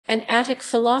An Attic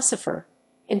Philosopher,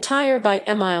 entire by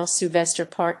Emile Souvestre,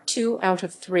 Part 2 out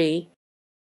of 3.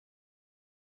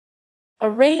 A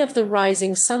ray of the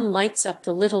rising sun lights up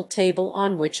the little table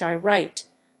on which I write.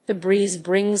 The breeze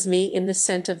brings me in the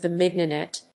scent of the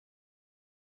mignonette,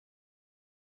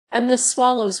 and the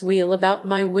swallows wheel about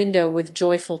my window with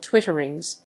joyful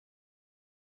twitterings.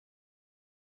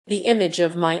 The image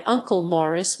of my Uncle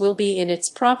Morris will be in its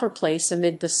proper place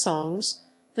amid the songs,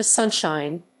 the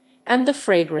sunshine, and the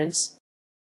fragrance.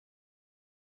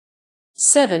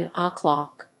 7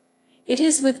 o'clock. It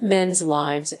is with men's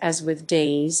lives as with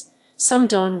days. Some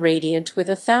dawn radiant with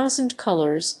 1,000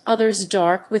 colors, others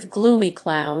dark with gloomy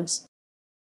clouds.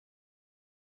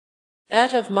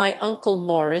 That of my Uncle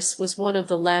Morris was one of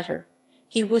the latter.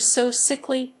 He was so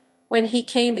sickly when he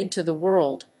came into the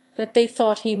world that they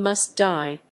thought he must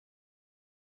die.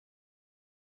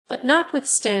 But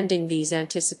notwithstanding these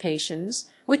anticipations,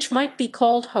 which might be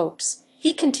called hopes,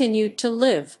 he continued to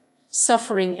live,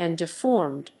 suffering and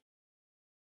deformed.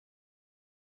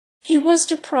 He was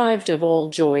deprived of all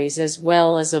joys as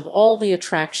well as of all the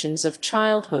attractions of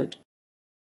childhood.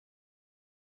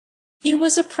 He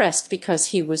was oppressed because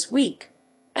he was weak,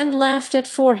 and laughed at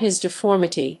for his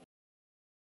deformity.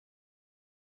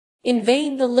 In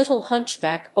vain the little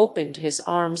hunchback opened his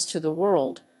arms to the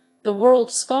world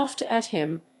scoffed at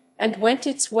him, and went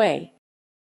its way.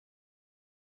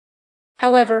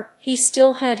 However, he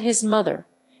still had his mother,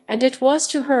 and it was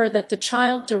to her that the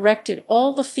child directed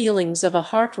all the feelings of a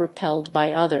heart repelled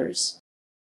by others.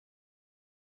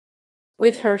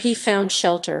 With her he found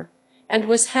shelter, and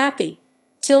was happy,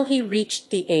 till he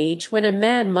reached the age when a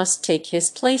man must take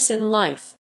his place in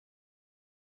life.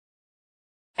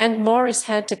 And Morris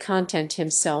had to content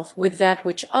himself with that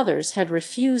which others had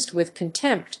refused with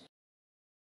contempt.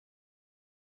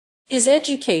 His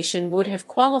education would have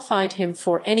qualified him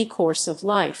for any course of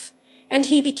life, and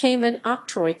he became an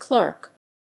octroi clerk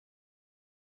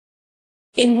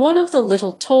in one of the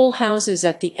little toll houses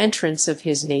at the entrance of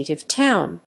his native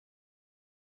town.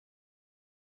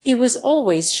 He was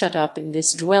always shut up in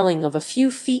this dwelling of a few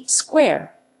feet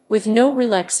square, with no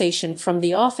relaxation from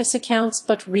the office accounts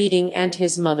but reading and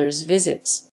his mother's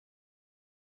visits.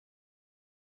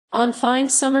 On fine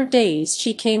summer days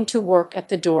she came to work at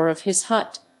the door of his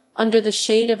hut, under the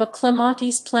shade of a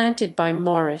clematis planted by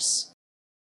Morris.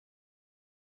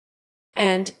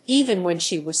 And, even when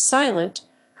she was silent,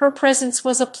 her presence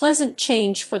was a pleasant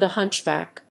change for the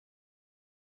hunchback.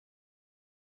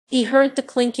 He heard the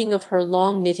clinking of her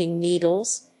long knitting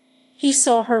needles. He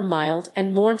saw her mild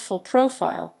and mournful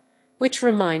profile, which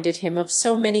reminded him of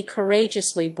so many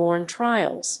courageously borne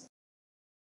trials.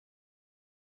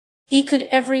 He could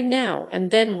every now and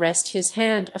then rest his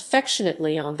hand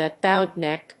affectionately on that bowed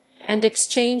neck, and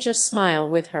exchange a smile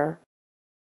with her.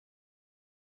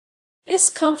 This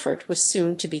comfort was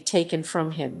soon to be taken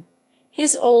from him.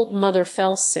 His old mother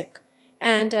fell sick,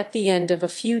 and at the end of a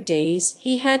few days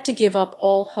he had to give up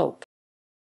all hope.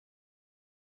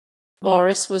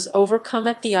 Morris was overcome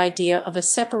at the idea of a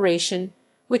separation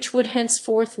which would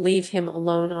henceforth leave him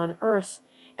alone on earth,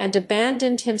 and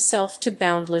abandoned himself to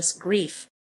boundless grief.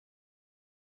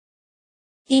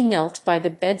 He knelt by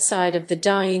the bedside of the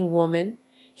dying woman.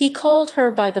 He called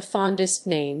her by the fondest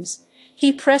names.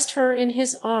 He pressed her in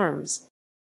his arms,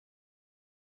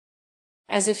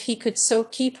 as if he could so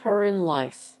keep her in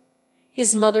life.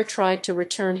 His mother tried to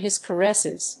return his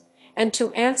caresses, and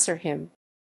to answer him.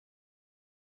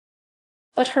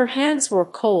 But her hands were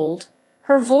cold,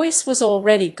 her voice was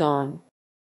already gone.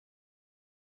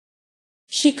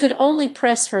 She could only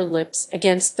press her lips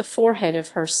against the forehead of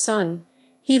her son,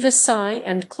 heave a sigh,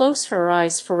 and close her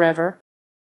eyes forever.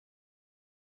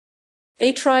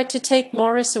 They tried to take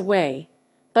Morris away,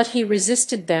 but he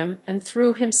resisted them and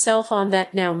threw himself on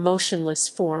that now motionless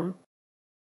form.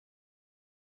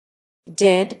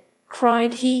 "Dead,"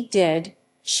 cried he, "dead,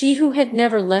 she who had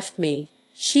never left me,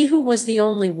 she who was the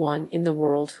only one in the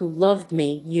world who loved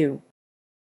me, you.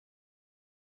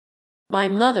 My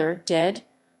mother dead,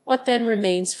 what then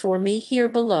remains for me here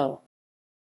below?"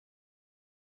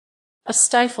 A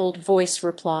stifled voice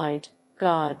replied,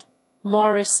 "God."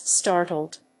 Morris,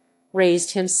 startled,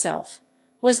 raised himself.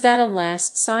 Was that a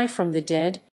last sigh from the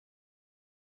dead,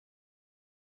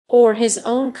 or his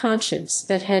own conscience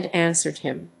that had answered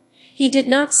him? He did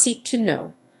not seek to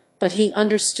know, but he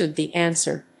understood the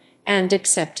answer, and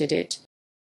accepted it.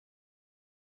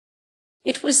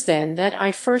 "It was then that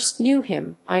I first knew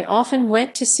him. I often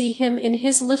went to see him in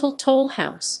his little toll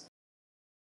house.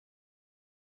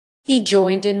 He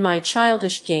joined in my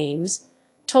childish games,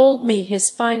 told me his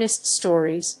finest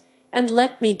stories, and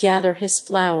let me gather his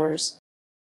flowers.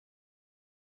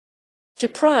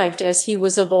 Deprived as he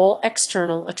was of all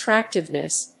external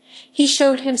attractiveness, he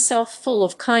showed himself full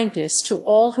of kindness to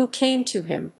all who came to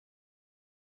him.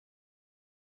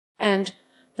 And,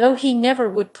 though he never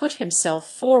would put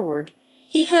himself forward,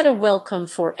 he had a welcome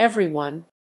for everyone.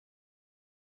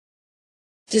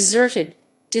 Deserted,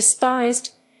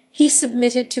 despised, he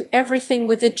submitted to everything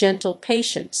with a gentle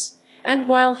patience, and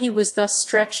while he was thus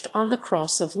stretched on the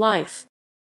cross of life,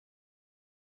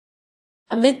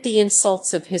 amid the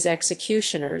insults of his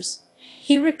executioners,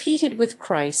 he repeated with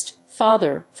Christ,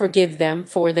 "Father, forgive them,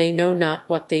 for they know not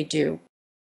what they do."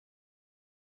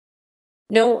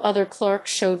 No other clerk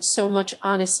showed so much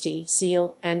honesty,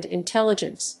 zeal, and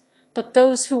intelligence, but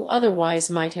those who otherwise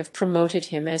might have promoted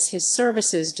him as his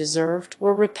services deserved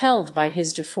were repelled by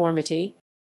his deformity.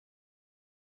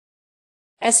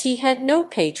 As he had no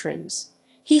patrons,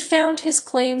 he found his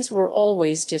claims were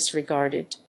always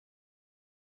disregarded.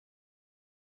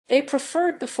 They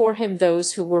preferred before him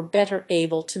those who were better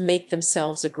able to make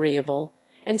themselves agreeable,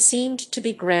 and seemed to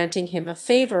be granting him a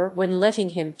favor when letting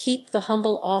him keep the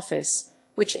humble office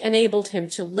which enabled him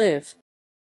to live.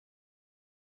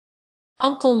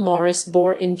 Uncle Maurice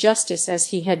bore injustice as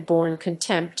he had borne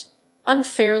contempt.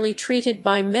 Unfairly treated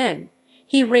by men,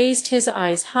 he raised his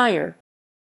eyes higher,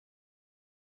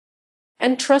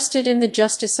 and trusted in the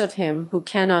justice of him who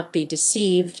cannot be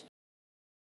deceived.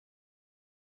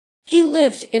 He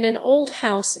lived in an old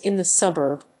house in the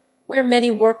suburb, where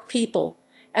many work-people,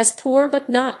 as poor but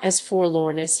not as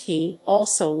forlorn as he,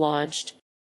 also lodged.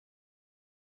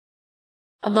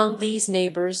 Among these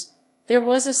neighbors there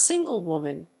was a single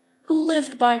woman, who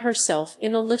lived by herself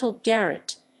in a little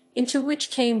garret, into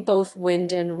which came both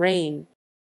wind and rain.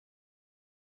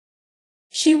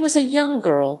 She was a young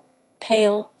girl,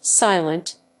 pale,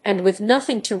 silent, and with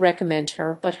nothing to recommend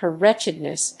her but her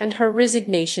wretchedness and her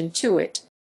resignation to it.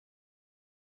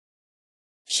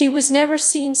 She was never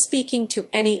seen speaking to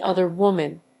any other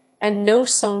woman, and no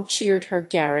song cheered her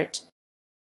garret.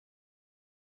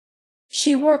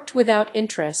 She worked without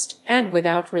interest and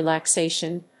without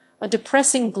relaxation. A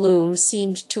depressing gloom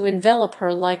seemed to envelop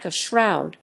her like a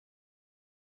shroud.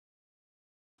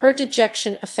 Her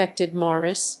dejection affected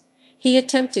Maurice. He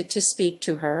attempted to speak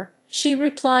to her. She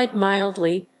replied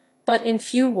mildly, but in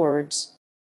few words.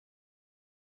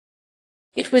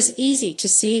 It was easy to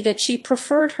see that she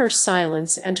preferred her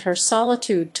silence and her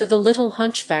solitude to the little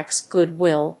hunchback's good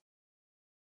will.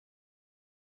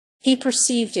 He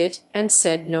perceived it, and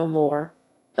said no more.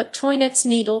 But Toinette's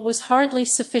needle was hardly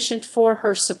sufficient for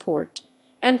her support,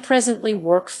 and presently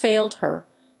work failed her.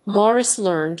 Maurice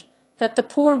learned that the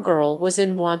poor girl was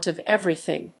in want of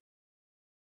everything,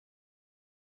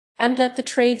 and that the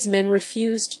tradesmen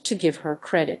refused to give her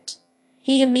credit.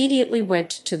 He immediately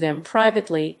went to them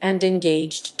privately and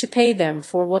engaged to pay them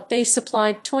for what they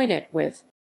supplied Toinette with.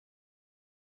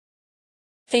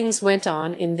 Things went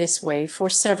on in this way for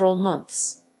several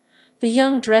months. The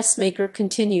young dressmaker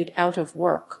continued out of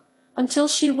work, until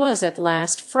she was at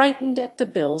last frightened at the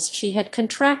bills she had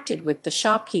contracted with the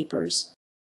shopkeepers.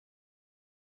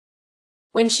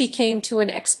 When she came to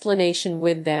an explanation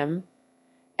with them,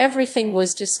 everything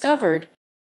was discovered.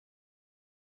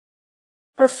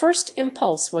 Her first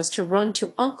impulse was to run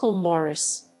to Uncle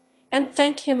Maurice and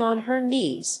thank him on her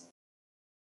knees.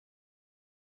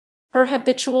 Her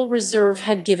habitual reserve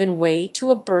had given way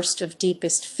to a burst of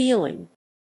deepest feeling.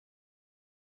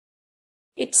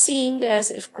 It seemed as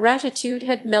if gratitude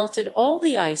had melted all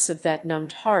the ice of that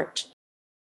numbed heart.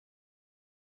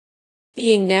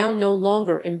 Being now no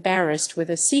longer embarrassed with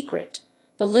a secret,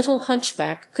 the little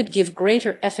hunchback could give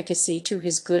greater efficacy to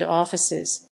his good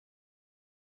offices.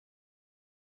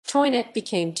 Toinette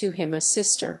became to him a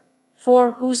sister,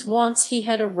 for whose wants he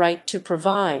had a right to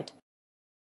provide.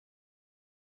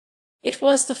 It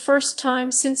was the first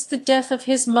time since the death of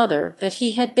his mother that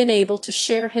he had been able to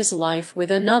share his life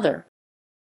with another.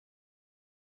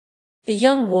 The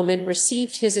young woman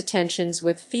received his attentions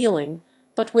with feeling,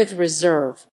 but with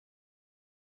reserve.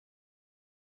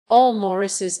 All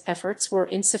Maurice's efforts were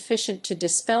insufficient to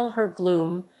dispel her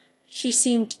gloom. She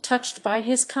seemed touched by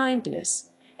his kindness,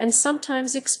 and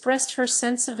sometimes expressed her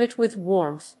sense of it with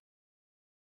warmth.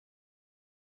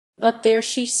 But there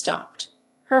she stopped.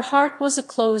 Her heart was a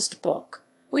closed book,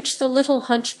 which the little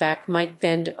hunchback might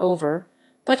bend over,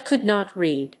 but could not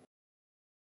read.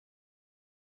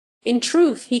 In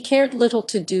truth, he cared little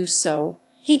to do so.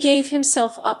 He gave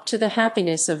himself up to the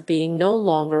happiness of being no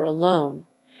longer alone,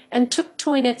 and took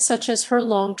Toinette such as her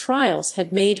long trials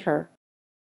had made her.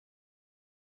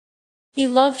 He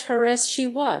loved her as she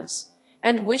was,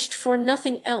 and wished for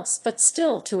nothing else but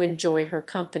still to enjoy her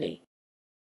company.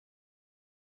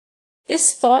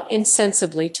 This thought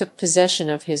insensibly took possession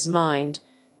of his mind,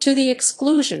 to the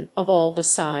exclusion of all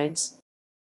besides.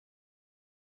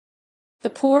 The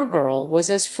poor girl was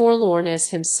as forlorn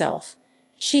as himself.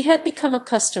 She had become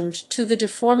accustomed to the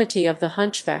deformity of the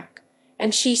hunchback,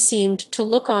 and she seemed to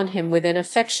look on him with an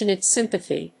affectionate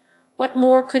sympathy. What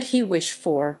more could he wish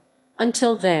for,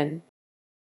 until then?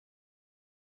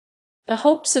 The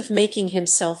hopes of making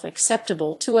himself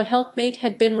acceptable to a helpmate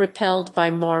had been repelled by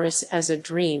Morris as a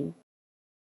dream.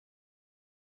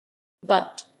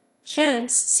 But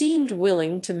chance seemed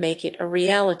willing to make it a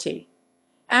reality.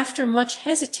 After much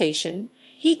hesitation,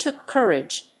 he took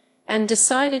courage, and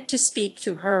decided to speak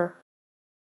to her.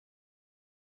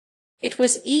 It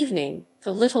was evening.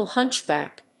 The little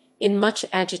hunchback, in much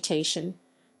agitation,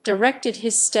 directed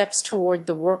his steps toward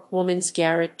the workwoman's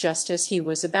garret just as he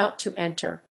was about to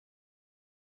enter.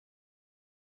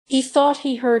 He thought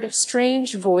he heard a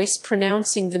strange voice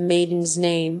pronouncing the maiden's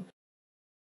name.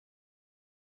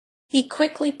 He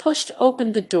quickly pushed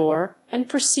open the door, and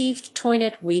perceived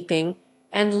Toinette weeping,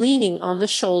 and leaning on the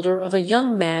shoulder of a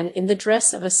young man in the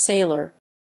dress of a sailor.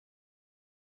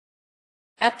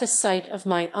 At the sight of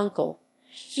my uncle,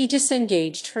 she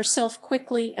disengaged herself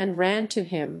quickly and ran to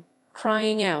him,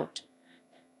 crying out,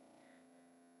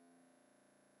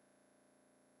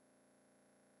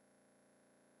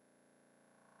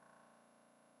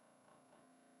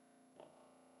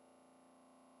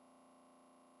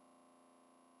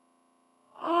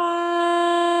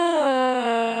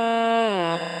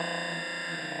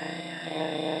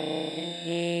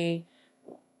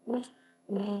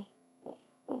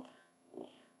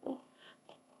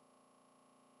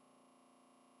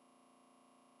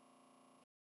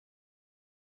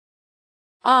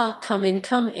 "Ah, come in,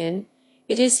 come in.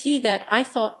 It is he that I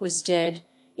thought was dead.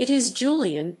 It is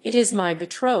Julian, it is my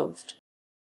betrothed."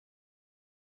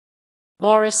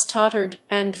 Morris tottered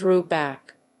and drew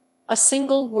back. A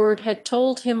single word had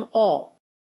told him all.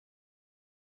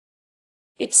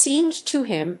 It seemed to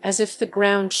him as if the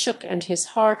ground shook and his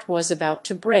heart was about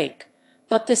to break,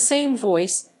 but the same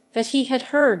voice that he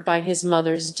had heard by his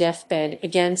mother's deathbed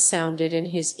again sounded in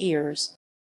his ears.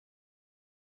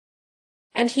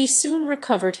 And he soon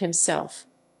recovered himself.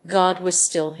 God was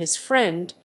still his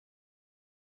friend.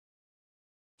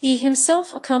 He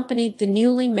himself accompanied the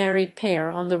newly married pair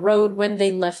on the road when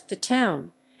they left the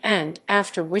town, and,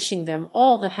 after wishing them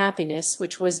all the happiness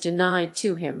which was denied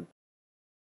to him,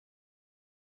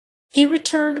 he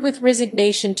returned with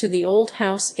resignation to the old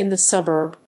house in the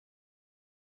suburb.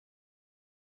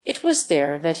 It was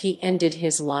there that he ended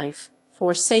his life,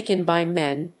 forsaken by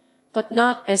men, but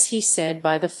not, as he said,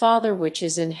 by the Father which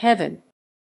is in heaven.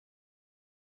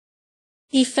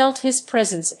 He felt his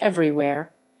presence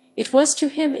everywhere. It was to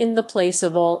him in the place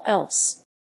of all else.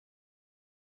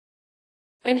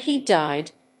 When he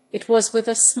died, it was with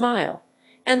a smile,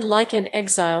 and like an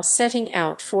exile setting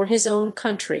out for his own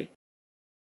country.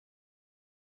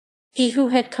 He who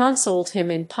had consoled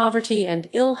him in poverty and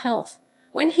ill health,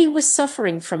 when he was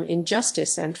suffering from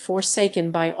injustice and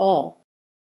forsaken by all,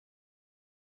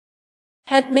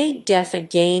 had made death a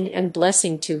gain and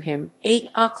blessing to him. 8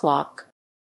 o'clock.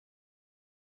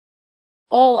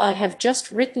 All I have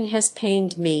just written has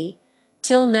pained me.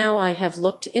 Till now I have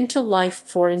looked into life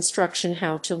for instruction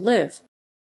how to live.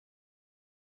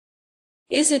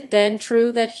 Is it then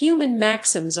true that human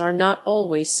maxims are not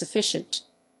always sufficient?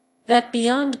 That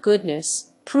beyond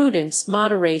goodness, prudence,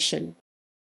 moderation,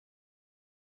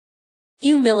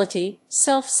 humility,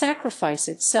 self-sacrifice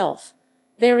itself,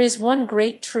 there is one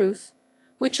great truth,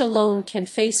 which alone can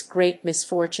face great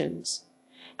misfortunes,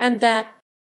 and that,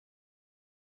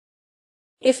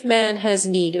 if man has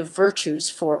need of virtues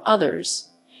for others,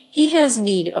 he has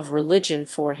need of religion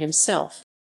for himself.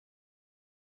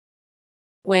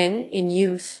 When, in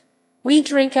youth, we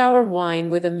drink our wine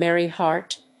with a merry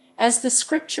heart, as the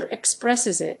Scripture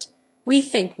expresses it, we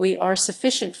think we are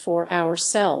sufficient for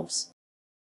ourselves.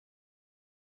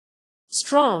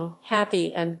 Strong,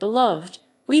 happy, and beloved,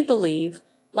 we believe,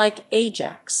 like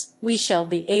Ajax, we shall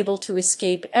be able to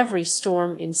escape every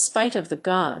storm in spite of the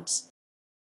gods.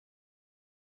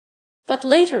 But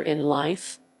later in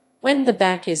life, when the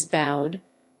back is bowed,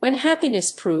 when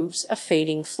happiness proves a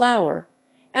fading flower,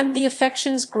 and the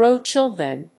affections grow chill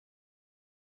then,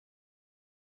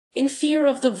 in fear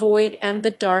of the void and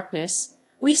the darkness,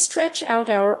 we stretch out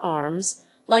our arms,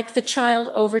 like the child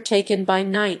overtaken by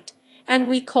night, and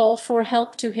we call for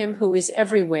help to him who is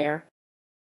everywhere.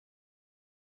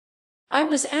 I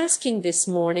was asking this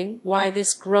morning why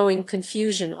this growing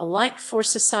confusion alike for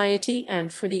society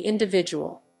and for the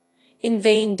individual. In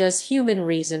vain does human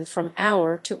reason from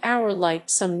hour to hour light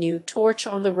some new torch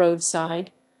on the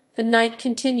roadside, the night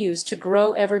continues to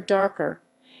grow ever darker,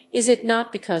 is it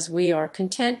not because we are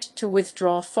content to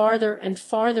withdraw farther and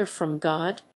farther from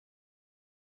God?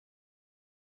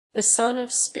 The Son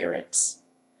of Spirits.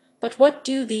 But what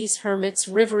do these hermits'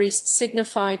 reveries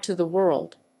signify to the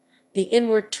world? The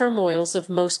inward turmoils of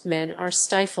most men are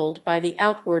stifled by the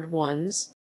outward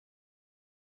ones.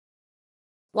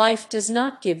 Life does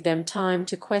not give them time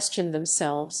to question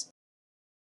themselves.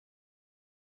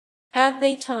 Have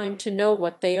they time to know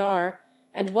what they are,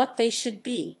 and what they should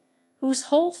be, whose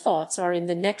whole thoughts are in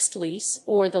the next lease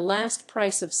or the last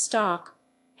price of stock?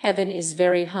 Heaven is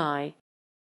very high.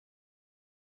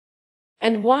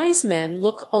 And wise men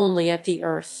look only at the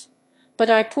earth. But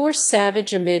I, poor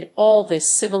savage amid all this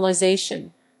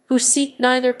civilization, who seek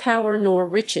neither power nor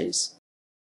riches,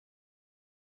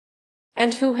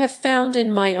 and who have found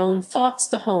in my own thoughts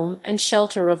the home and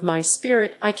shelter of my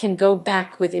spirit, I can go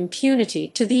back with impunity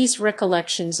to these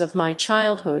recollections of my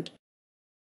childhood.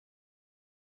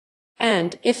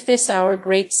 And if this our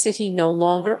great city no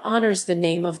longer honors the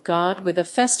name of God with a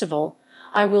festival,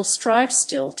 I will strive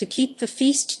still to keep the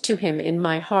feast to him in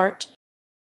my heart.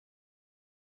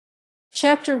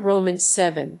 Chapter Romans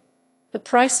 7. The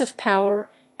price of power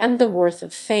and the worth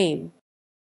of fame.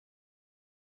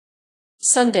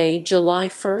 Sunday, July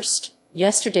 1st.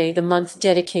 Yesterday the month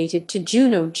dedicated to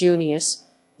Juno Junius,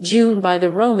 June by the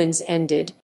Romans,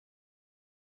 ended.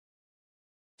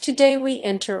 Today we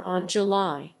enter on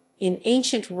July. In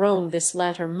ancient Rome this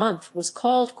latter month was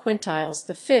called Quintiles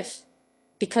V,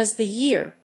 because the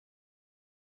year,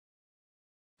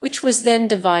 which was then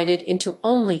divided into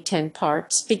only 10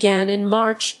 parts, began in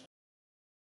March.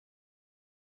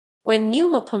 When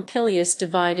Numa Pompilius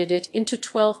divided it into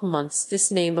 12 months,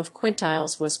 this name of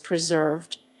quintiles was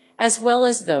preserved, as well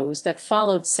as those that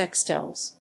followed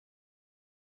sextiles.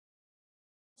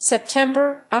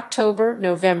 September, October,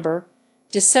 November,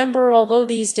 December, although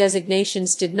these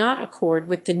designations did not accord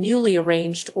with the newly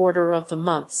arranged order of the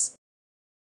months.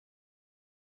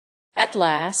 At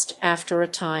last, after a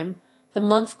time, the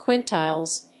month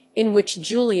Quintiles, in which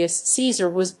Julius Caesar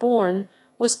was born,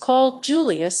 was called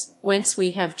Julius, whence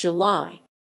we have July.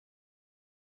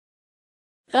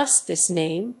 Thus this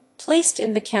name, placed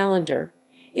in the calendar,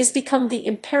 is become the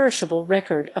imperishable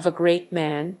record of a great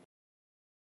man.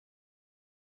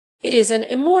 It is an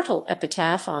immortal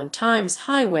epitaph on time's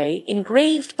highway,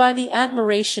 engraved by the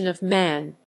admiration of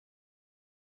man.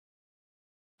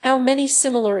 How many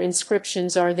similar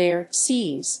inscriptions are there?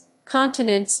 Seas,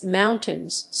 continents,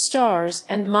 mountains, stars,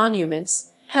 and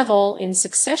monuments have all in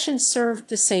succession served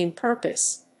the same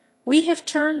purpose. We have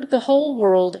turned the whole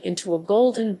world into a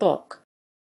golden book,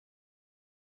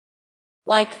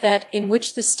 like that in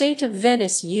which the state of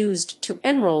Venice used to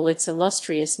enroll its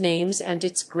illustrious names and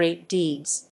its great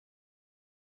deeds.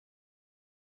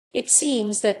 It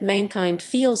seems that mankind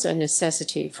feels a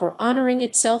necessity for honoring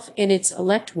itself in its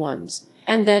elect ones,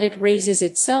 and that it raises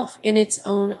itself in its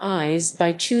own eyes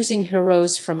by choosing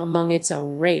heroes from among its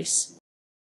own race.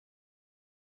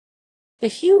 The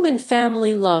human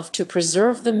family love to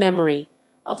preserve the memory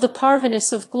of the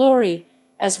parvenus of glory,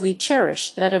 as we cherish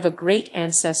that of a great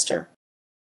ancestor,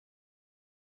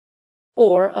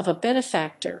 or of a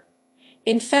benefactor.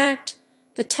 In fact,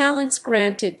 the talents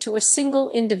granted to a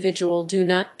single individual do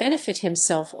not benefit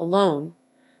himself alone,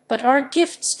 but are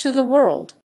gifts to the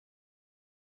world.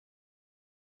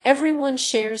 Everyone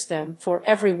shares them, for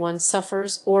everyone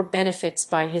suffers or benefits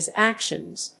by his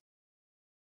actions.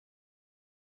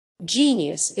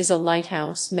 Genius is a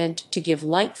lighthouse meant to give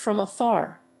light from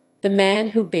afar. The man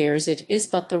who bears it is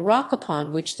but the rock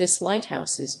upon which this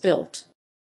lighthouse is built.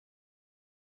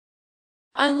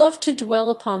 I love to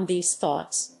dwell upon these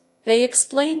thoughts. They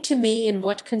explain to me in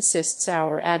what consists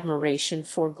our admiration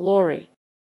for glory.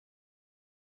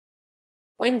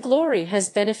 When glory has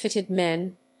benefited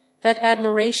men, that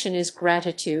admiration is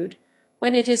gratitude.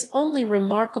 When it is only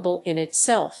remarkable in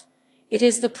itself, it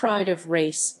is the pride of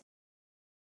race.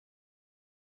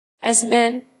 As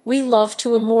men, we love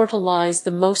to immortalize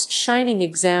the most shining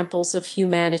examples of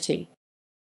humanity.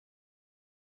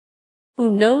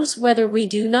 Who knows whether we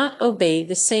do not obey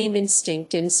the same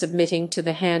instinct in submitting to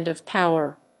the hand of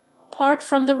power, apart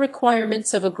from the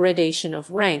requirements of a gradation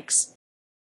of ranks,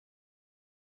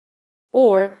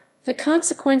 or the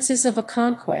consequences of a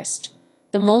conquest?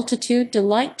 The multitude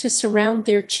delight to surround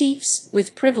their chiefs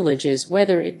with privileges,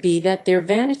 whether it be that their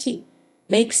vanity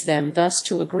makes them thus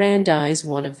to aggrandize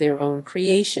one of their own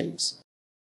creations,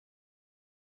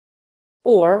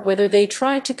 or whether they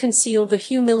try to conceal the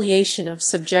humiliation of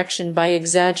subjection by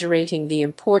exaggerating the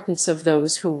importance of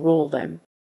those who rule them.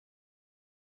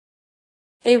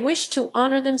 They wish to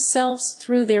honor themselves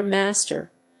through their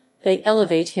master. they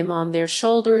elevate him on their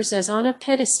shoulders as on a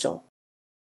pedestal.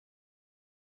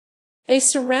 They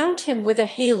surround him with a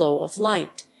halo of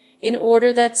light, in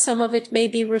order that some of it may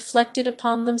be reflected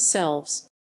upon themselves.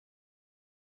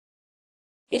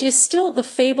 It is still the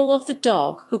fable of the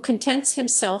dog who contents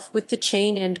himself with the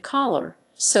chain and collar,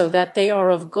 so that they are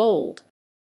of gold.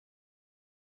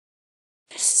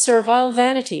 This servile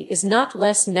vanity is not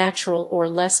less natural or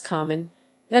less common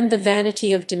than the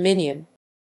vanity of dominion.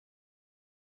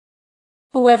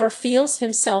 Whoever feels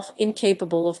himself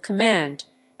incapable of command,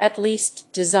 at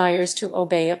least desires to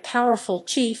obey a powerful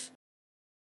chief.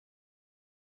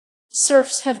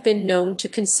 Serfs have been known to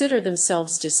consider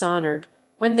themselves dishonored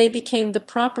when they became the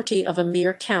property of a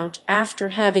mere count after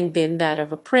having been that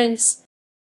of a prince.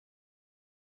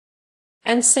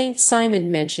 And Saint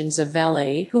Simon mentions a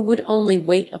valet who would only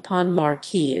wait upon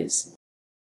marquises.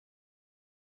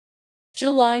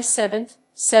 July 7th,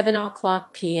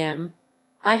 7:00 p.m.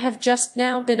 I have just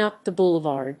now been up the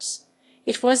boulevards.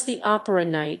 It was the opera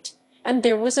night, and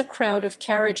there was a crowd of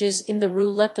carriages in the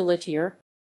Rue Lepelletier.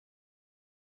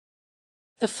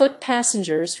 The foot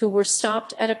passengers who were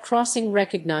stopped at a crossing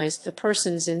recognized the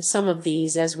persons in some of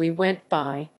these as we went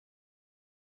by,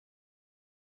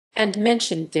 and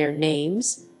mentioned their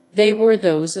names. They were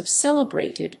those of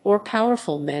celebrated or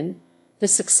powerful men, the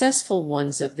successful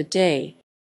ones of the day.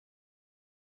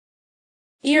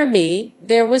 Near me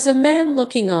there was a man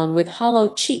looking on with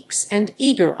hollow cheeks and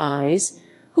eager eyes,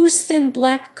 whose thin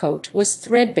black coat was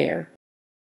threadbare.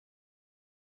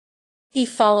 He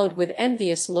followed with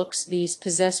envious looks these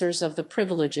possessors of the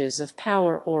privileges of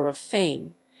power or of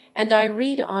fame, and I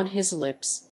read on his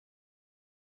lips,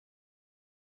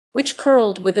 which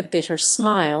curled with a bitter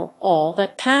smile, all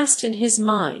that passed in his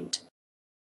mind.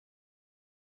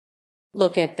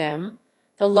 Look at them,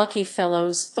 the lucky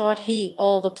fellows, thought he,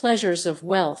 all the pleasures of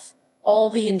wealth, all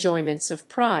the enjoyments of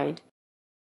pride,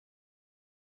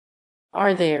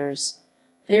 are theirs.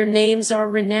 Their names are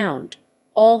renowned,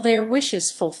 all their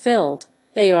wishes fulfilled,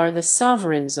 they are the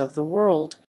sovereigns of the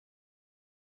world.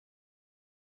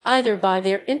 Either by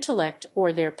their intellect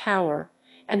or their power,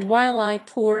 and while I,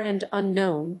 poor and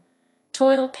unknown,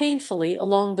 toil painfully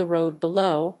along the road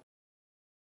below,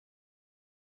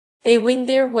 they wing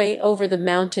their way over the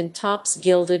mountain tops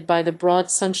gilded by the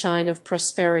broad sunshine of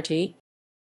prosperity.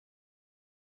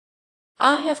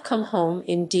 I have come home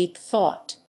in deep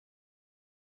thought.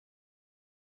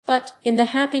 But in the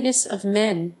happiness of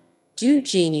men, do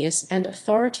genius and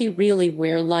authority really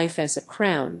wear life as a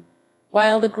crown,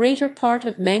 while the greater part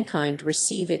of mankind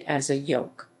receive it as a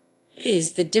yoke?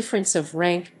 Is the difference of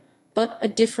rank but a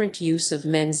different use of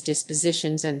men's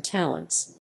dispositions and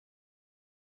talents,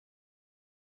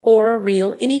 or a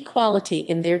real inequality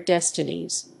in their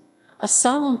destinies? A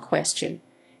solemn question,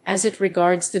 as it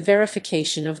regards the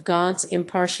verification of God's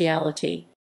impartiality.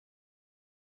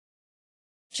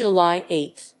 July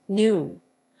 8th, noon.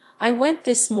 I went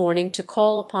this morning to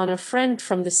call upon a friend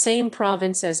from the same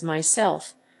province as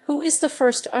myself, who is the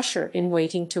first usher in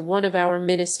waiting to one of our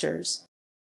ministers.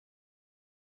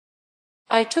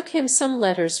 I took him some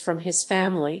letters from his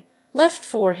family, left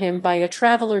for him by a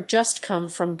traveller just come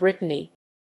from Brittany.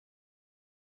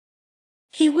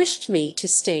 He wished me to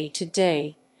stay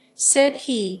today. Said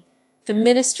he, the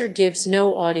minister gives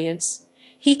no audience,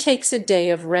 he takes a day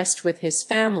of rest with his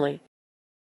family.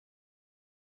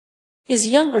 His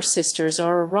younger sisters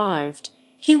are arrived.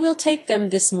 He will take them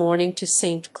this morning to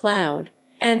St. Cloud,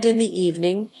 and in the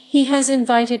evening he has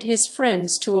invited his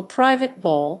friends to a private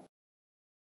ball.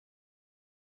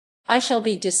 I shall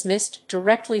be dismissed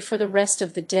directly for the rest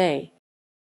of the day.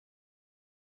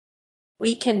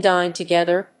 We can dine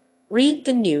together, read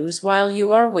the news while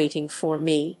you are waiting for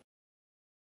me.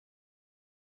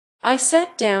 I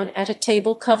sat down at a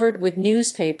table covered with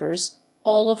newspapers,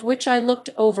 all of which I looked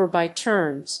over by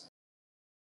turns.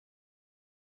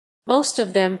 Most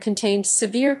of them contained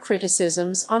severe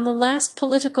criticisms on the last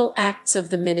political acts of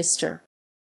the minister.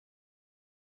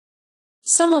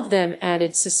 Some of them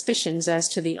added suspicions as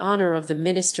to the honor of the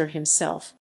minister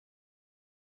himself.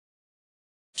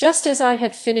 Just as I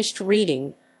had finished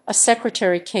reading, a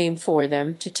secretary came for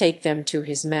them to take them to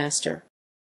his master.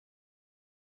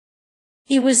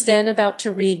 He was then about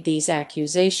to read these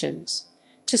accusations,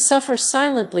 to suffer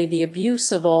silently the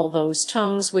abuse of all those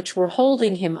tongues which were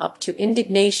holding him up to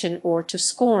indignation or to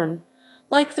scorn,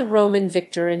 like the Roman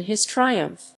victor in his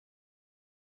triumph.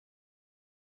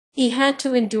 He had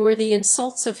to endure the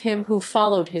insults of him who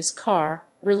followed his car,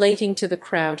 relating to the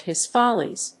crowd his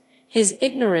follies, his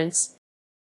ignorance,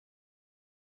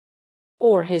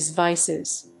 or his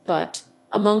vices. But,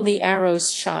 among the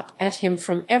arrows shot at him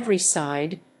from every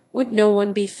side, would no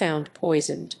one be found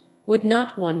poisoned? Would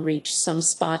not one reach some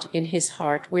spot in his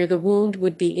heart where the wound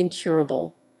would be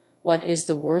incurable? What is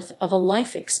the worth of a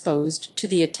life exposed to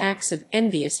the attacks of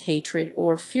envious hatred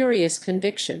or furious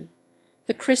conviction?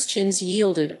 The Christians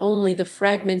yielded only the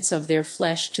fragments of their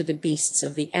flesh to the beasts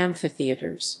of the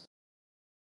amphitheatres.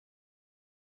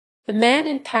 The man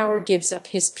in power gives up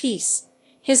his peace,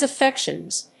 his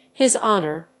affections, his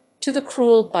honor, to the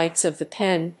cruel bites of the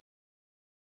pen.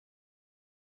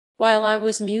 While I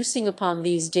was musing upon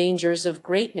these dangers of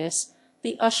greatness,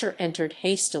 the usher entered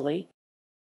hastily.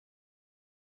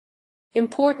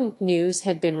 Important news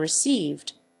had been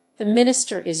received. The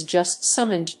minister is just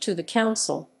summoned to the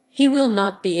council. He will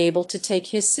not be able to take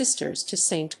his sisters to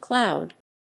St. Cloud.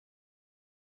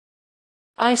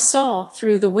 I saw,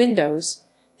 through the windows,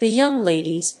 the young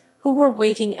ladies, who were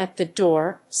waiting at the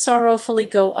door, sorrowfully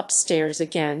go upstairs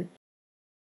again,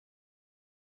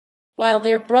 while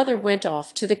their brother went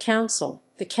off to the council.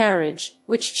 The carriage,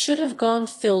 which should have gone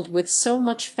filled with so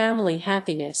much family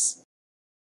happiness,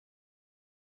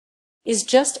 is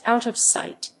just out of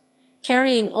sight,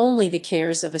 carrying only the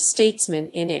cares of a statesman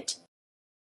in it.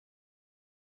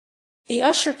 The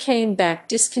usher came back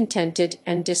discontented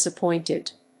and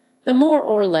disappointed. The more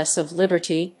or less of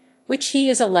liberty which he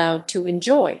is allowed to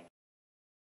enjoy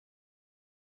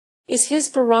is his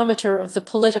barometer of the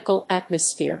political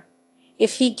atmosphere.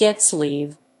 If he gets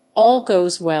leave, all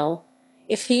goes well.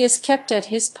 If he is kept at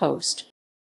his post,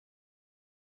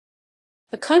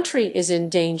 the country is in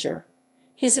danger.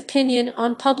 His opinion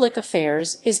on public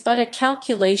affairs is but a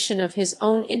calculation of his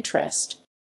own interest.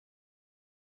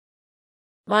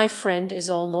 My friend is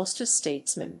almost a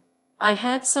statesman. I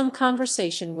had some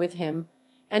conversation with him,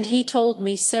 and he told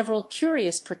me several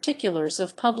curious particulars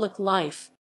of public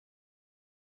life.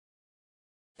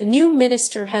 The new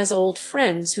minister has old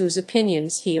friends whose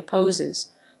opinions he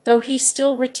opposes, though he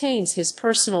still retains his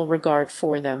personal regard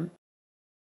for them.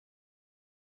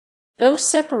 Though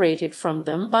separated from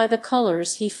them by the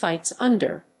colors he fights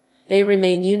under, they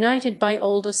remain united by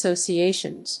old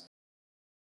associations.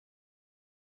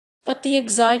 But the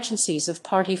exigencies of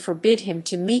party forbid him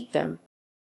to meet them.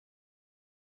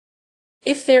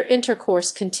 If their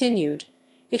intercourse continued,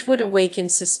 it would awaken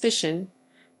suspicion.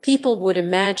 People would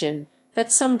imagine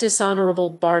that some dishonorable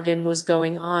bargain was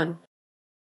going on.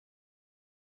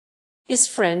 His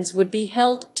friends would be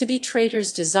held to be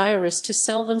traitors desirous to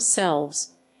sell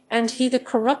themselves, and he the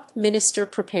corrupt minister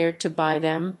prepared to buy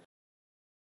them.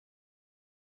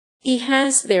 He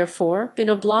has, therefore, been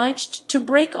obliged to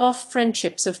break off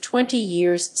friendships of 20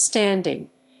 years' standing,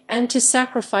 and to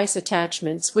sacrifice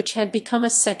attachments which had become a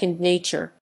second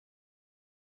nature.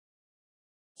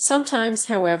 Sometimes,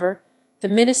 however, the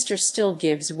minister still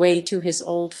gives way to his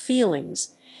old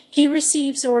feelings. He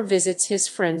receives or visits his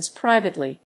friends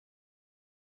privately.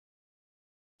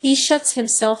 He shuts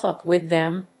himself up with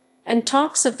them, and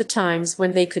talks of the times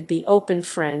when they could be open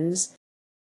friends.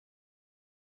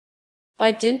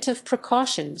 By dint of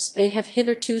precautions, they have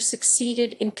hitherto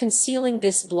succeeded in concealing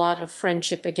this blot of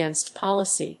friendship against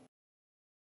policy.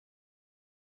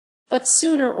 But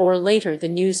sooner or later the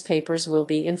newspapers will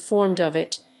be informed of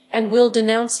it, and will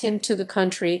denounce him to the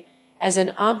country as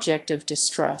an object of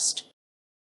distrust.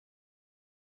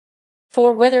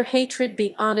 For whether hatred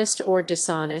be honest or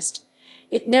dishonest,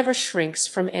 it never shrinks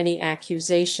from any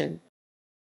accusation.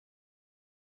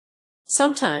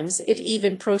 Sometimes it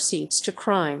even proceeds to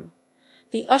crime.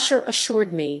 The usher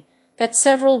assured me that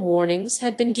several warnings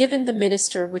had been given the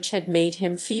minister which had made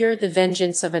him fear the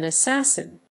vengeance of an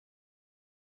assassin,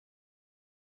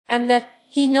 and that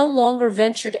he no longer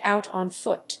ventured out on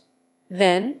foot.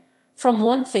 Then, from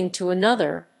one thing to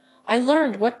another, I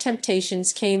learned what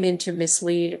temptations came in to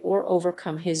mislead or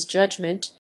overcome his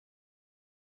judgment,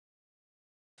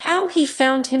 how he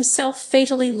found himself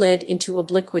fatally led into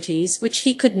obliquities which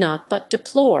he could not but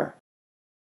deplore.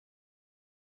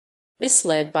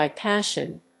 Misled by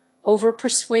passion,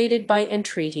 over-persuaded by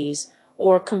entreaties,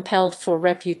 or compelled for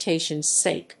reputation's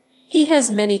sake, he has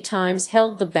many times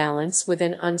held the balance with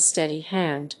an unsteady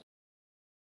hand.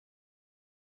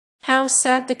 How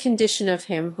sad the condition of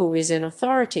him who is in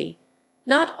authority!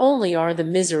 Not only are the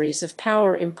miseries of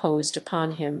power imposed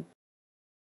upon him,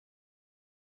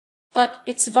 but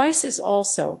its vices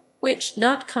also, which,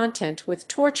 not content with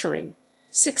torturing,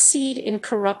 succeed in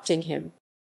corrupting him.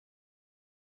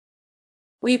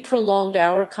 We prolonged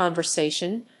our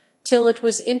conversation till it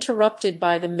was interrupted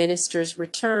by the minister's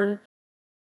return.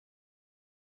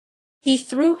 He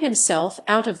threw himself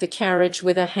out of the carriage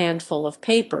with a handful of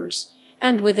papers,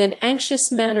 and with an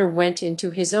anxious manner went into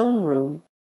his own room.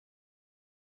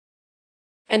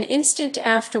 An instant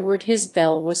afterward his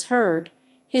bell was heard.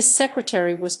 his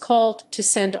secretary was called to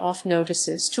send off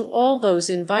notices to all those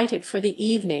invited for the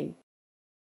evening.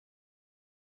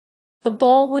 The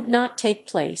ball would not take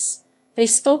place. They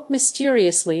spoke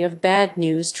mysteriously of bad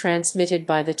news transmitted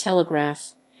by the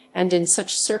telegraph, and in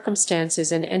such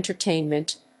circumstances an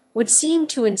entertainment would seem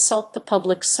to insult the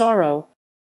public sorrow.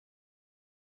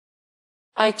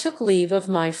 I took leave of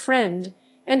my friend,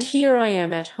 and here I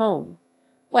am at home.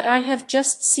 What I have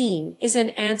just seen is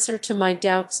an answer to my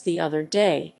doubts the other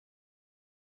day.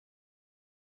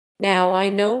 Now I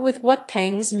know with what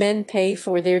pangs men pay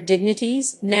for their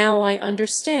dignities, now I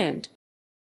understand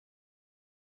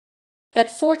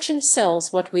that fortune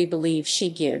sells what we believe she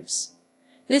gives.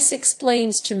 This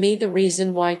explains to me the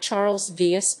reason why Charles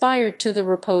V aspired to the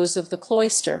repose of the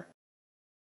cloister.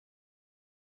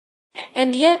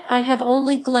 And yet I have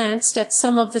only glanced at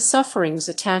some of the sufferings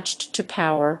attached to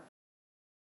power.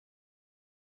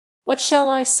 What shall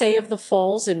I say of the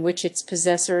falls in which its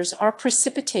possessors are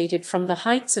precipitated from the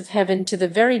heights of heaven to the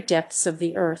very depths of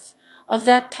the earth, of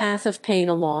that path of pain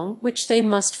along which they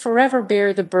must forever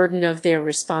bear the burden of their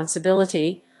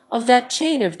responsibility, of that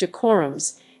chain of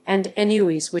decorums and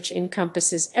ennuis which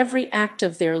encompasses every act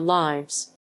of their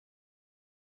lives,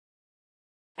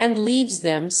 and leaves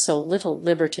them so little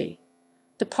liberty?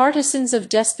 The partisans of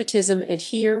despotism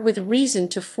adhere with reason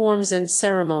to forms and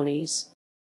ceremonies.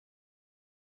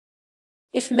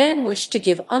 If men wish to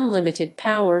give unlimited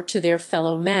power to their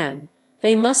fellow man,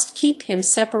 they must keep him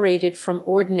separated from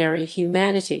ordinary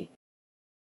humanity.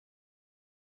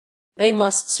 They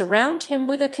must surround him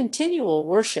with a continual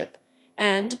worship,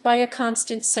 and, by a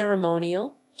constant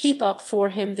ceremonial, heap up for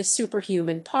him the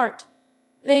superhuman part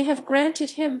they have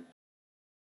granted him.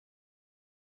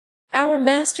 Our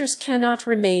masters cannot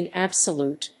remain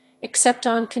absolute, except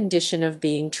on condition of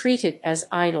being treated as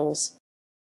idols.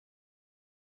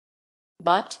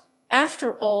 But,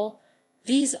 after all,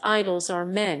 these idols are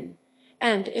men,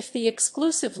 and if the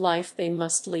exclusive life they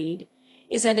must lead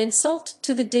is an insult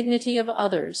to the dignity of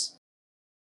others,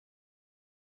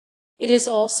 it is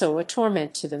also a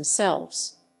torment to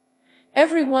themselves.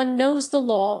 Every one knows the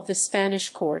law of the Spanish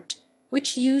court,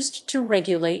 which used to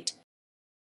regulate,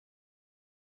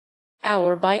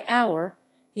 hour by hour,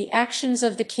 the actions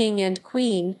of the king and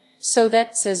queen, so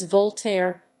that, says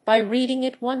Voltaire, by reading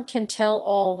it one can tell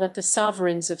all that the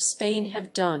sovereigns of Spain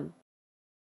have done,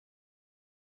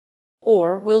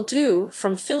 or will do,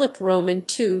 from Philip Roman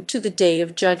II to the day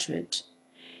of judgment.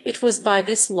 It was by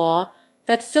this law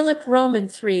that Philip Roman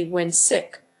III, when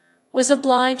sick, was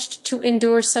obliged to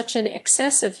endure such an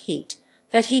excess of heat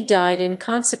that he died in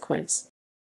consequence,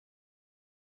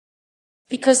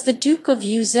 because the Duke of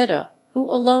Uzeda, who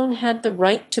alone had the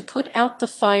right to put out the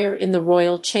fire in the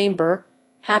royal chamber,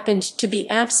 happened to be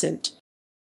absent.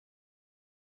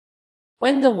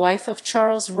 When the wife of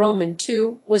Charles Roman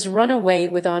II was run away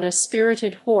with on a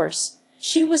spirited horse,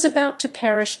 she was about to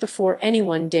perish before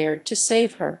anyone dared to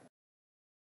save her,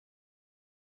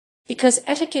 because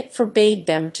etiquette forbade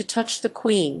them to touch the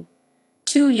queen.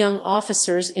 2 young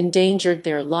officers endangered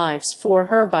their lives for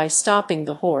her by stopping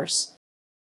the horse.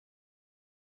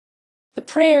 The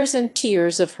prayers and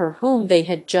tears of her whom they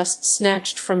had just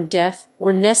snatched from death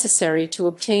were necessary to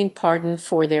obtain pardon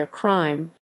for their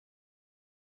crime.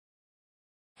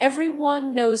 Every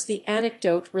one knows the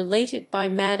anecdote related by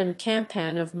Madame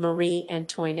Campan of Marie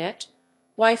Antoinette,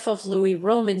 wife of Louis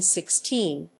Roman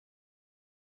XVI.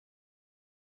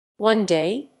 One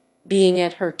day, being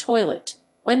at her toilet,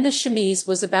 when the chemise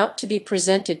was about to be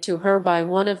presented to her by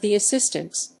one of the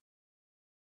assistants,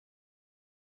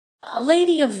 a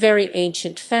lady of very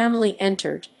ancient family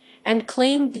entered, and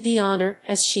claimed the honor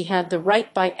as she had the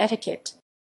right by etiquette.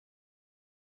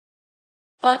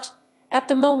 But, at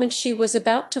the moment she was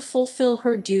about to fulfill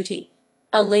her duty,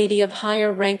 a lady of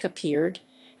higher rank appeared,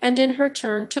 and in her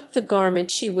turn took the garment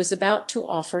she was about to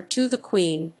offer to the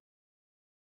queen,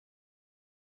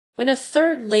 when a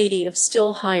third lady of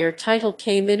still higher title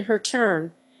came in her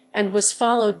turn, and was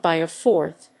followed by a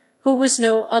fourth, who was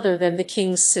no other than the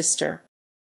king's sister.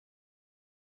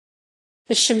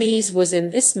 The chemise was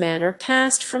in this manner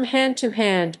passed from hand to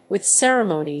hand, with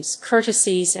ceremonies,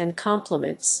 courtesies, and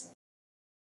compliments,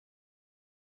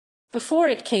 before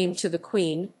it came to the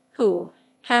queen, who,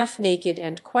 half naked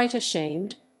and quite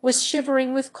ashamed, was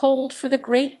shivering with cold for the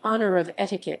great honor of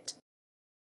etiquette.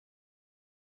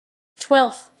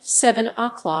 12th, 7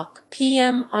 o'clock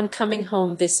p.m. On coming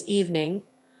home this evening,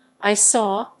 I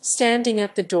saw, standing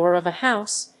at the door of a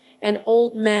house, an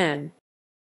old man,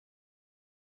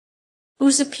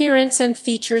 whose appearance and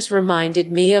features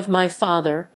reminded me of my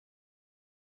father.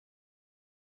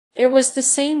 There was the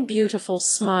same beautiful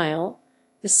smile,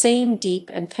 the same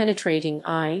deep and penetrating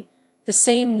eye, the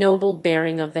same noble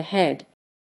bearing of the head,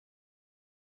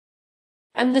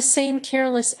 and the same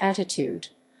careless attitude.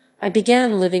 I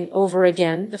began living over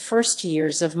again the first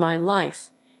years of my life,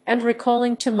 and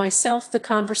recalling to myself the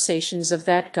conversations of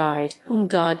that guide whom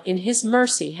God in his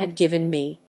mercy had given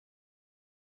me,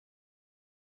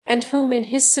 and whom in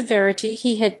his severity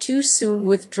he had too soon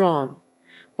withdrawn.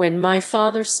 When my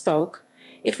father spoke,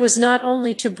 it was not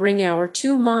only to bring our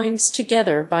two minds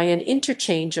together by an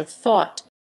interchange of thought,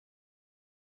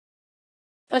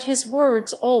 but his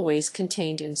words always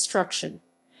contained instruction.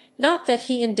 Not that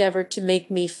he endeavored to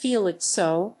make me feel it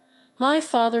so. My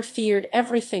father feared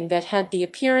everything that had the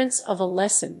appearance of a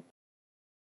lesson.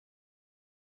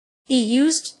 He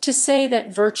used to say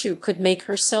that virtue could make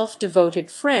herself devoted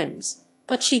friends,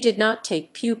 but she did not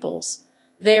take pupils.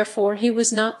 Therefore he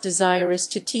was not desirous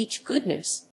to teach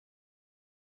goodness.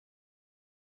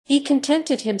 He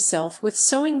contented himself with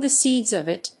sowing the seeds of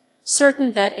it,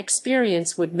 certain that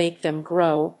experience would make them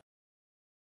grow.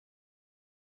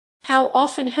 How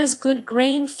often has good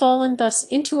grain fallen thus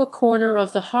into a corner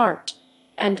of the heart,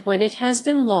 and when it has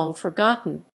been long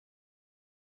forgotten,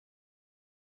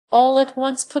 all at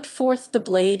once put forth the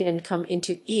blade and come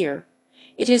into ear.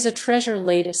 It is a treasure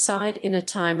laid aside in a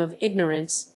time of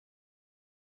ignorance,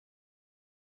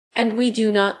 and we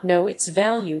do not know its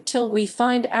value till we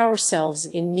find ourselves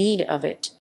in need of it.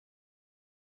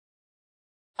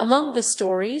 Among the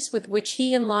stories with which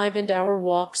he enlivened our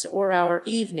walks or our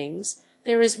evenings,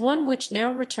 there is one which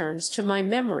now returns to my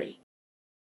memory,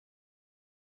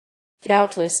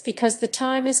 doubtless because the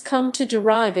time is come to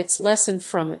derive its lesson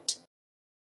from it.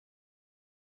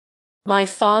 My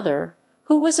father,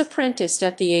 who was apprenticed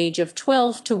at the age of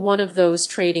 12 to one of those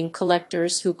trading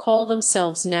collectors who call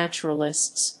themselves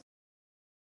naturalists,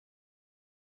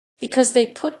 because they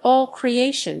put all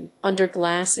creation under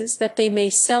glasses that they may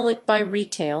sell it by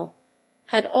retail,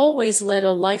 had always led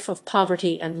a life of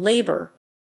poverty and labor.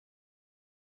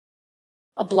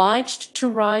 Obliged to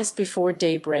rise before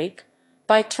daybreak,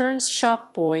 by turns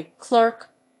shop-boy, clerk,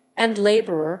 and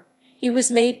laborer, he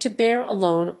was made to bear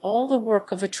alone all the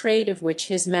work of a trade of which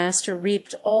his master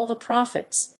reaped all the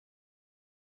profits.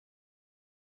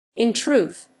 In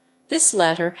truth, this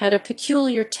latter had a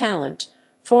peculiar talent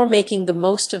for making the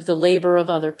most of the labor of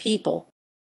other people.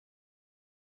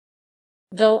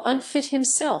 Though unfit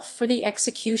himself for the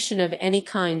execution of any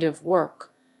kind of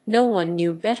work, no one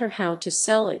knew better how to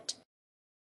sell it.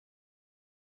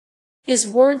 His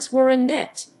words were a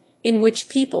net in which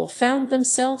people found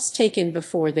themselves taken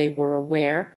before they were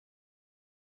aware.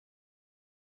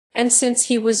 And since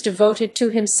he was devoted to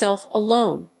himself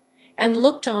alone, and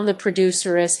looked on the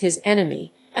producer as his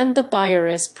enemy, and the buyer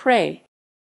as prey,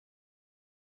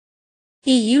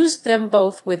 he used them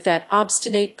both with that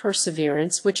obstinate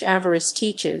perseverance which avarice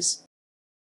teaches.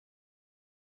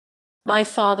 My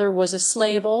father was a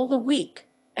slave all the week,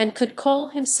 and could call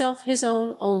himself his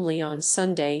own only on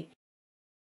Sunday.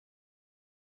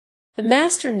 The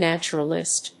master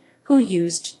naturalist, who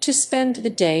used to spend the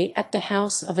day at the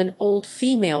house of an old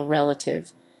female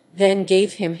relative, then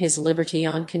gave him his liberty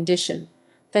on condition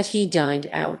that he dined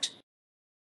out,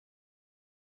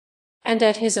 and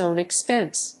at his own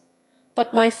expense.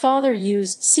 But my father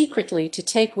used secretly to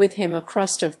take with him a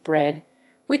crust of bread,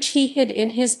 which he hid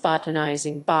in his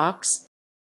botanizing box,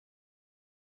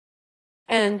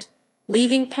 and,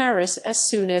 leaving Paris as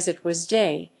soon as it was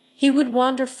day, he would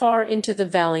wander far into the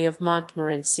valley of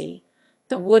Montmorency,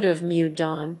 the wood of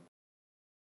Meudon,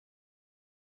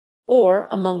 or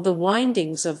among the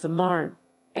windings of the Marne,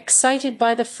 excited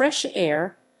by the fresh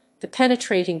air, the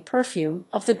penetrating perfume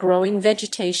of the growing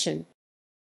vegetation,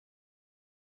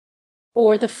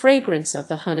 or the fragrance of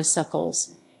the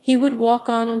honeysuckles. He would walk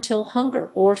on until hunger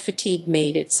or fatigue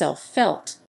made itself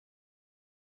felt.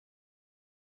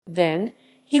 Then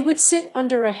he would sit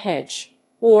under a hedge,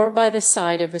 or by the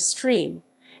side of a stream,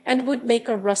 and would make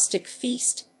a rustic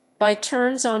feast, by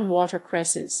turns on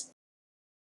watercresses,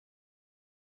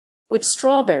 with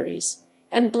strawberries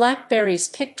and blackberries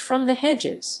picked from the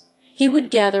hedges. He would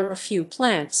gather a few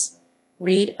plants,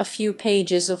 read a few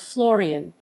pages of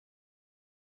Florian,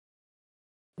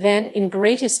 then in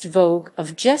greatest vogue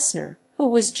of Gessner, who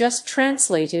was just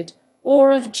translated,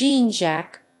 or of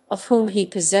Jean-Jacques, of whom he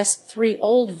possessed 3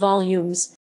 old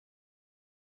volumes.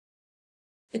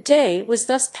 The day was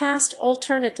thus passed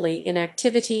alternately in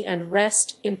activity and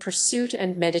rest, in pursuit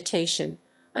and meditation,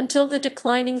 until the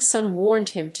declining sun warned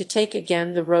him to take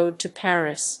again the road to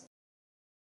Paris,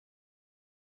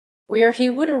 where he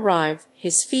would arrive,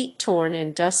 his feet torn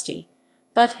and dusty,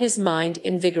 but his mind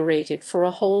invigorated for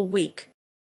a whole week.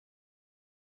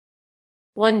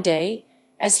 One day,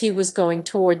 as he was going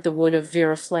toward the wood of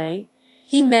Viroflay,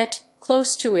 he met,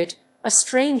 close to it, a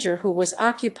stranger who was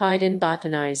occupied in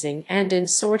botanizing and in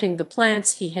sorting the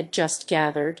plants he had just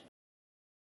gathered.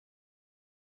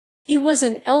 He was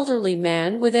an elderly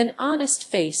man with an honest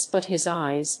face, but his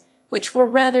eyes, which were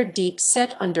rather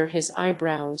deep-set under his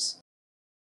eyebrows,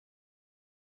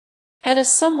 had a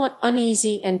somewhat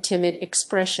uneasy and timid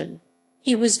expression.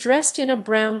 He was dressed in a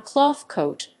brown cloth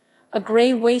coat, a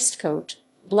grey waistcoat,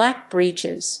 black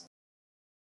breeches,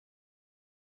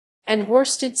 and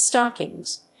worsted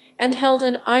stockings, and held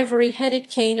an ivory-headed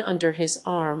cane under his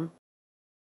arm.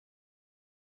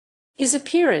 His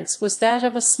appearance was that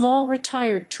of a small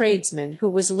retired tradesman who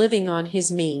was living on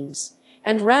his means,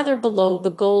 and rather below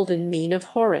the golden mean of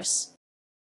Horace.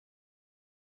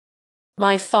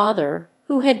 My father,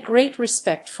 who had great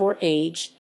respect for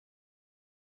age,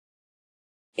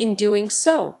 in doing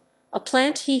so, a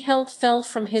plant he held fell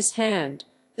from his hand.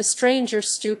 The stranger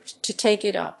stooped to take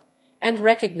it up, and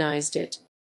recognized it.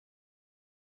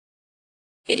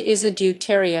 "It is a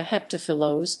Deuteria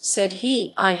heptaphylos," said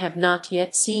he. "I have not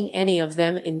yet seen any of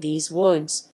them in these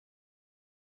woods."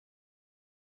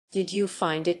 "Did you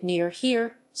find it near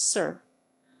here, sir?"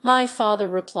 My father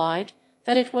replied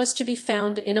that it was to be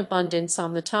found in abundance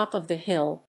on the top of the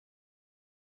hill,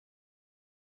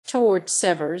 toward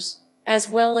Sevres, as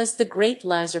well as the great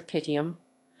Lazarpitium.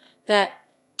 "That,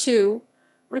 too,"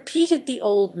 repeated the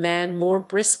old man more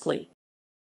briskly.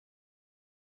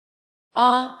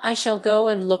 "Ah, I shall go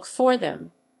and look for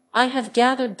them. I have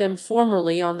gathered them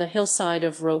formerly on the hillside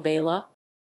of Robela."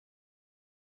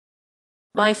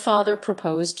 My father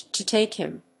proposed to take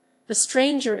him. The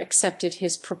stranger accepted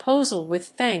his proposal with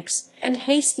thanks, and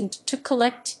hastened to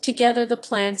collect together the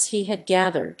plants he had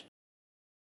gathered.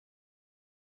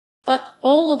 But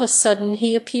all of a sudden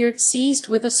he appeared seized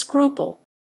with a scruple.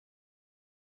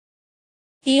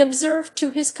 He observed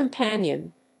to his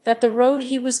companion that the road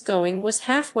he was going was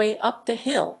halfway up the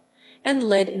hill, and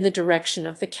led in the direction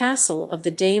of the castle of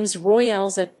the Dames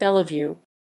Royales at Bellevue.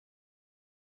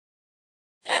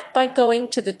 That by going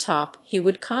to the top he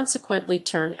would consequently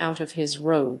turn out of his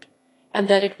road, and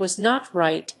that it was not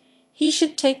right he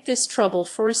should take this trouble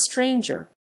for a stranger.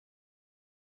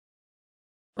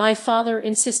 My father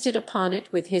insisted upon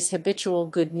it with his habitual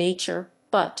good nature,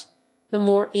 but the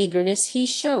more eagerness he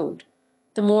showed,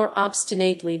 the more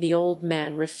obstinately the old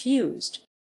man refused.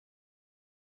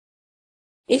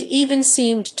 It even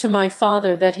seemed to my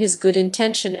father that his good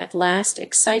intention at last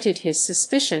excited his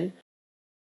suspicion.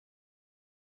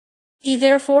 He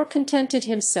therefore contented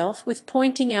himself with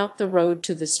pointing out the road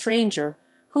to the stranger,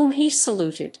 whom he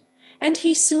saluted, and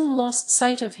he soon lost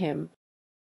sight of him.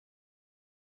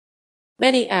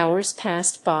 Many hours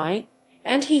passed by,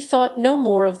 and he thought no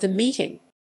more of the meeting.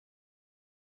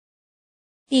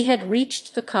 He had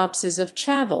reached the copses of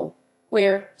Chavel,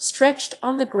 where, stretched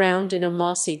on the ground in a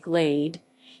mossy glade,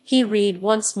 he read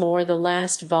once more the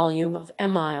last volume of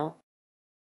Emile.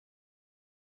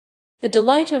 The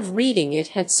delight of reading it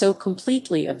had so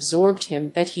completely absorbed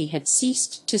him that he had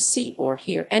ceased to see or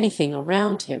hear anything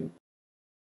around him.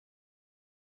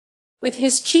 With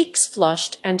his cheeks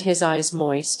flushed and his eyes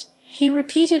moist, he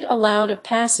repeated aloud a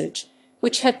passage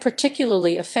which had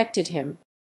particularly affected him.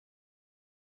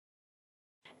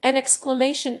 An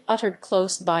exclamation uttered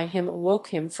close by him awoke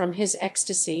him from his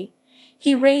ecstasy.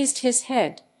 He raised his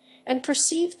head, and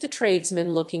perceived the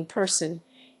tradesman-looking person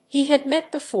he had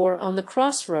met before on the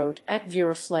cross-road at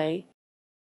Viroflay.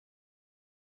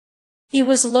 He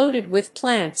was loaded with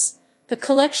plants, the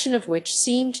collection of which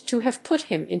seemed to have put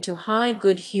him into high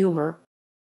good humour.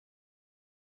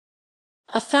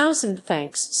 "A thousand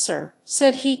thanks, sir,"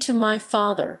 said he to my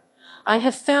father. "I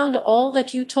have found all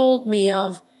that you told me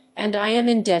of, and I am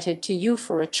indebted to you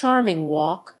for a charming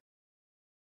walk."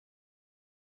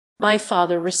 My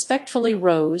father respectfully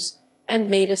rose, and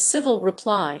made a civil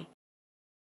reply.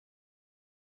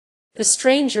 The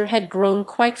stranger had grown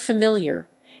quite familiar,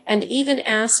 and even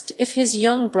asked if his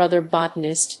young brother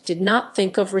botanist did not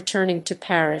think of returning to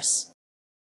Paris.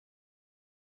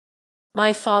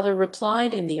 My father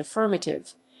replied in the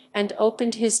affirmative, and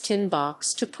opened his tin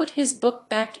box to put his book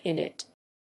back in it.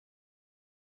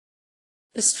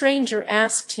 The stranger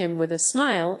asked him with a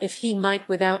smile if he might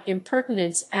without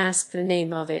impertinence ask the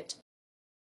name of it.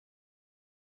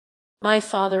 My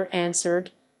father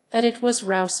answered that it was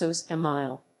Rousseau's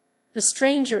Emile. The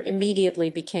stranger immediately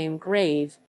became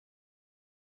grave.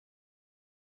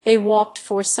 They walked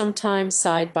for some time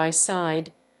side by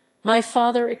side, my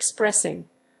father expressing,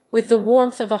 with the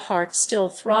warmth of a heart still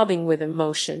throbbing with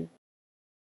emotion,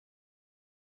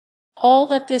 all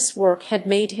that this work had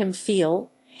made him feel,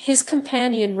 his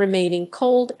companion remaining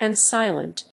cold and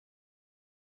silent.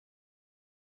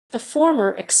 The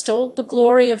former extolled the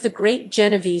glory of the great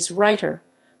Genevese writer,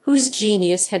 whose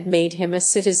genius had made him a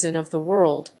citizen of the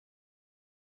world.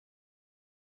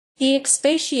 He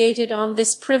expatiated on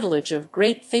this privilege of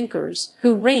great thinkers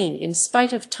who reign in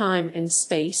spite of time and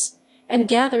space, and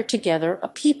gather together a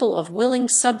people of willing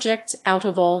subjects out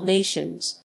of all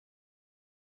nations.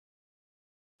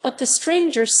 But the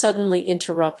stranger suddenly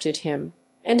interrupted him.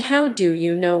 "And how do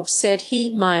you know," said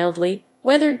he mildly,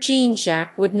 "whether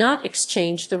Jean-Jacques would not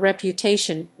exchange the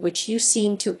reputation which you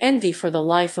seem to envy for the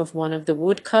life of one of the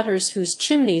woodcutters whose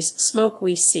chimneys smoke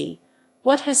we see?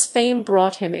 What has fame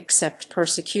brought him except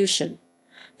persecution?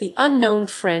 The unknown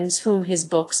friends whom his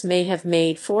books may have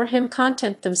made for him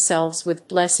content themselves with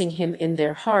blessing him in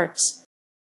their hearts,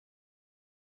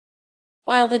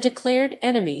 while the declared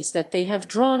enemies that they have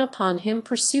drawn upon him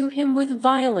pursue him with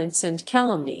violence and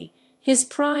calumny. His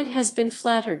pride has been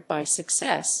flattered by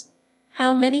success.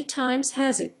 How many times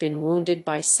has it been wounded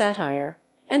by satire?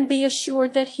 And be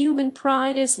assured that human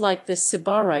pride is like the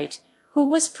Sybarite who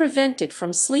was prevented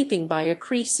from sleeping by a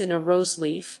crease in a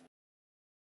rose-leaf.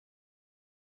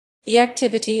 The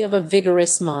activity of a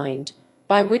vigorous mind,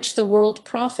 by which the world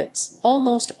profits,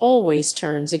 almost always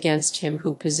turns against him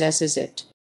who possesses it.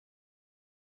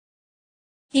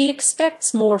 He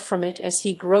expects more from it as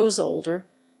he grows older.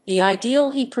 The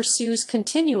ideal he pursues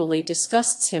continually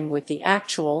disgusts him with the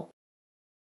actual.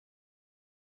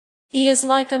 He is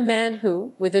like a man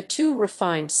who, with a too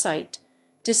refined sight,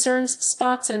 discerns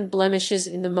spots and blemishes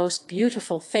in the most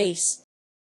beautiful face.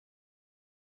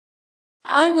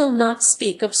 I will not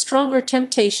speak of stronger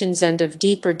temptations and of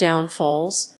deeper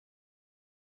downfalls.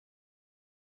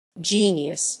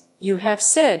 Genius, you have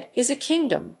said, is a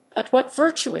kingdom, but what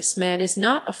virtuous man is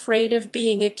not afraid of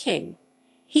being a king?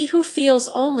 He who feels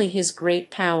only his great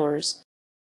powers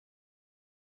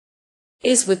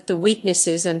is with the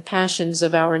weaknesses and passions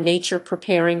of our nature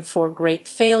preparing for great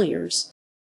failures.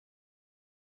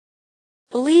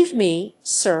 Believe me,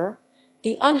 sir,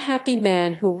 the unhappy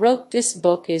man who wrote this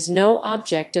book is no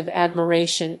object of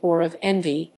admiration or of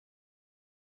envy.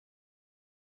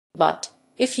 But,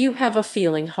 if you have a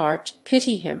feeling heart,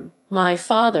 pity him. My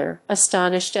father,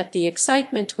 astonished at the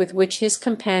excitement with which his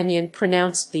companion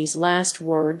pronounced these last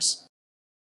words,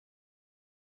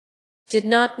 did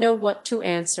not know what to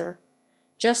answer.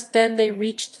 Just then they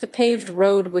reached the paved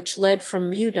road which led from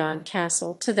Meudon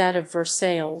Castle to that of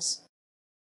Versailles.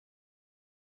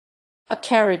 A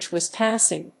carriage was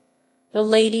passing. The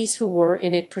ladies who were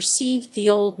in it perceived the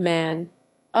old man,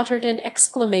 uttered an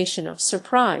exclamation of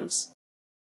surprise,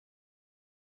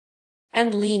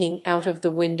 and leaning out of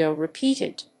the window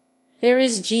repeated, "There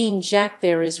is Jean-Jacques,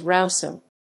 there is Rousseau."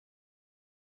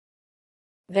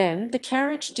 Then the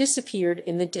carriage disappeared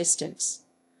in the distance.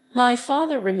 My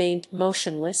father remained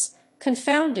motionless,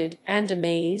 confounded and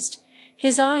amazed,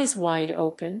 his eyes wide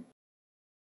open,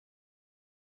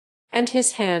 and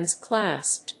his hands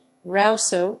clasped.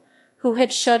 Rousseau, who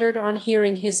had shuddered on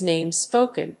hearing his name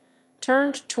spoken,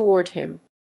 turned toward him.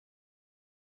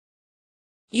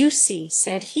 "You see,"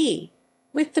 said he,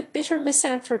 with the bitter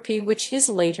misanthropy which his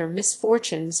later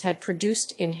misfortunes had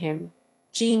produced in him,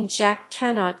 "Jean-Jacques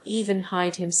cannot even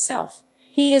hide himself.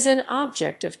 He is an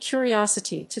object of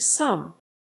curiosity to some,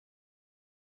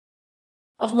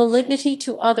 of malignity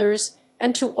to others,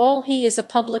 and to all he is a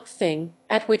public thing,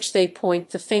 at which they point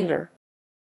the finger.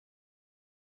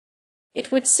 It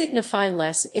would signify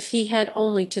less if he had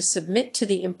only to submit to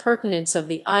the impertinence of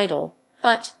the idle,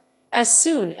 but, as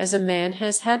soon as a man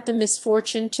has had the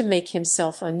misfortune to make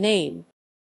himself a name,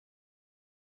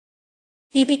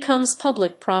 he becomes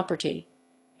public property.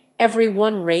 Every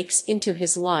one rakes into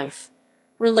his life,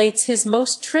 relates his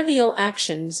most trivial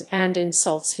actions, and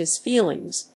insults his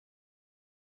feelings.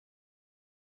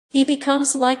 He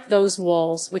becomes like those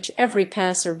walls which every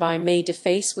passer-by may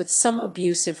deface with some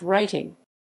abusive writing.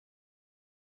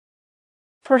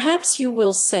 Perhaps you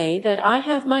will say that I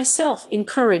have myself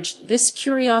encouraged this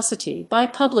curiosity by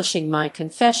publishing my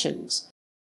confessions.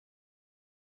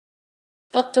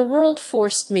 But the world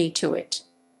forced me to it.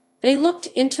 They looked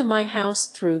into my house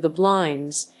through the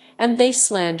blinds, and they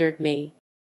slandered me.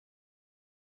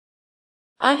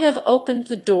 I have opened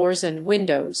the doors and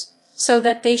windows, so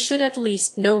that they should at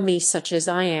least know me such as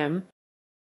I am.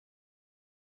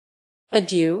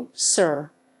 Adieu,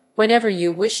 sir. Whenever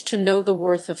you wish to know the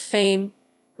worth of fame,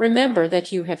 remember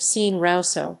that you have seen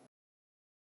Rousseau.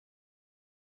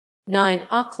 9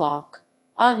 o'clock.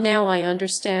 Ah, now I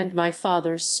understand my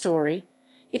father's story.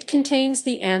 It contains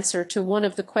the answer to one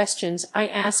of the questions I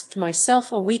asked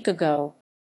myself a week ago.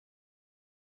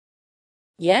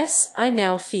 Yes, I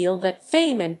now feel that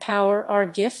fame and power are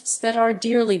gifts that are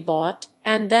dearly bought,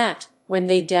 and that, when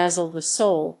they dazzle the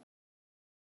soul,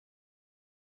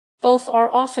 Both are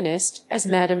oftenest, as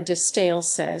Madame de Staël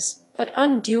says, but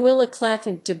un duel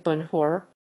éclatant de bonheur.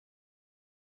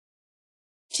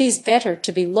 'Tis better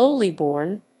to be lowly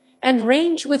born, and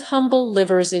range with humble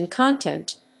livers in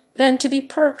content, than to be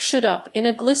perched up in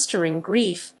a glistering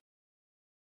grief,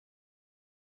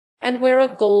 and wear a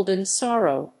golden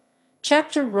sorrow.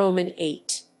 Chapter Roman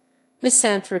 8.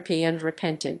 Misanthropy and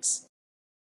Repentance.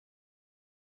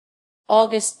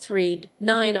 August 3,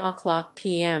 9 o'clock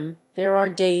p.m. There are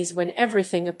days when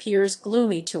everything appears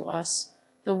gloomy to us.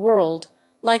 The world,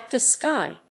 like the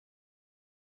sky,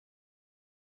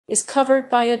 is covered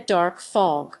by a dark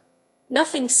fog.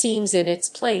 Nothing seems in its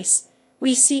place.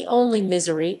 We see only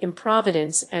misery,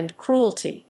 improvidence, and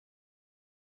cruelty.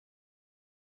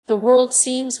 The world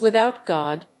seems without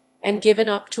God, and given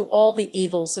up to all the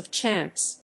evils of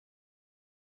chance.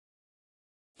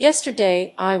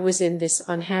 Yesterday I was in this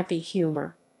unhappy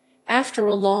humor. After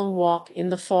a long walk in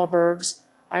the faubourgs,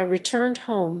 I returned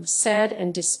home sad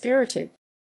and dispirited.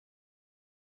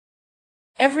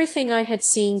 Everything I had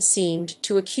seen seemed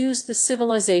to accuse the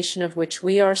civilization of which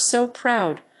we are so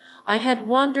proud. I had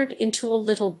wandered into a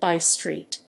little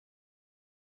by-street,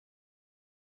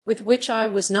 with which I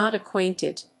was not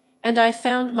acquainted, and I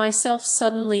found myself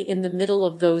suddenly in the middle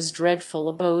of those dreadful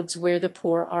abodes where the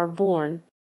poor are born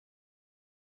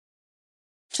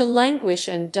to languish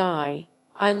and die.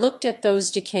 I looked at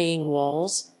those decaying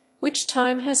walls, which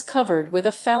time has covered with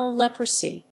a foul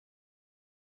leprosy.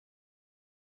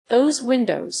 Those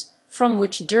windows, from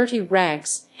which dirty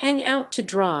rags hang out to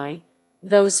dry,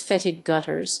 those fetid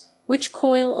gutters, which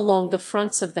coil along the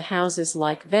fronts of the houses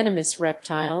like venomous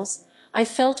reptiles, I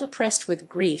felt oppressed with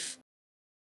grief,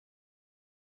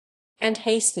 and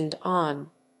hastened on.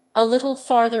 A little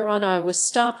farther on I was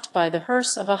stopped by the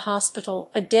hearse of a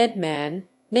hospital. A dead man,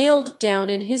 nailed down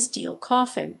in his deal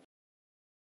coffin,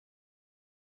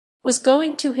 was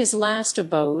going to his last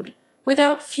abode,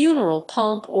 without funeral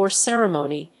pomp or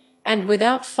ceremony, and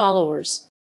without followers.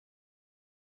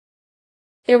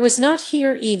 There was not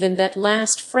here even that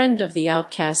last friend of the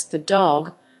outcast, the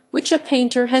dog, which a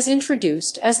painter has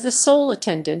introduced as the sole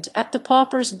attendant at the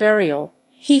pauper's burial.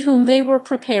 He whom they were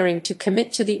preparing to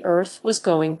commit to the earth was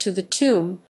going to the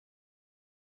tomb.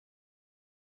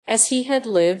 As he had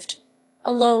lived,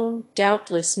 alone,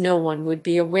 doubtless no one would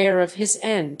be aware of his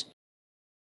end.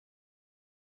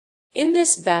 In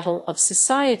this battle of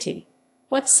society,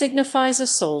 what signifies a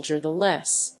soldier the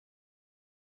less?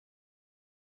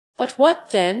 But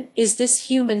what, then, is this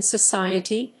human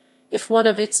society, if one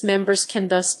of its members can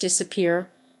thus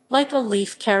disappear, like a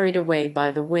leaf carried away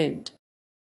by the wind?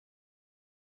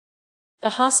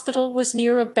 The hospital was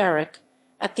near a barrack,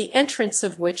 at the entrance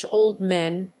of which old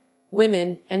men,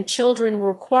 women, and children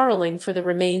were quarreling for the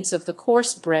remains of the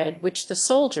coarse bread which the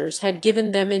soldiers had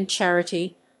given them in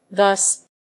charity. Thus,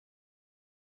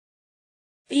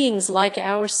 beings like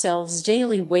ourselves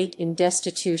daily wait in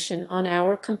destitution on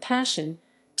our compassion,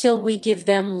 till we give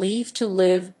them leave to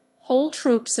live, whole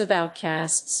troops of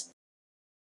outcasts.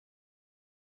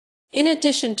 In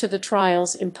addition to the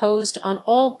trials imposed on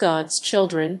all God's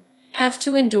children, have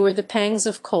to endure the pangs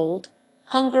of cold,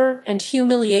 hunger, and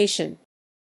humiliation.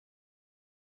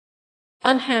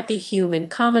 Unhappy human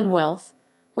commonwealth,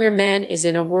 where man is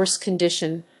in a worse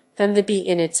condition than the bee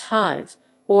in its hive,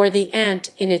 or the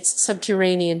ant in its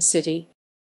subterranean city.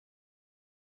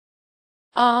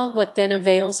 Ah, what then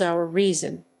avails our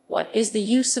reason? What is the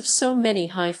use of so many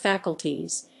high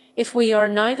faculties, if we are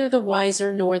neither the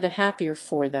wiser nor the happier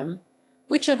for them?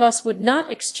 Which of us would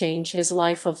not exchange his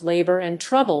life of labor and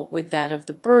trouble with that of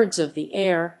the birds of the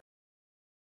air,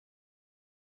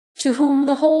 to whom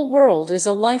the whole world is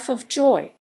a life of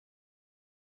joy?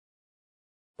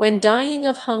 When dying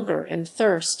of hunger and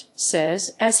thirst,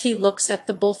 says, as he looks at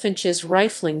the bullfinches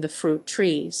rifling the fruit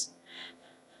trees,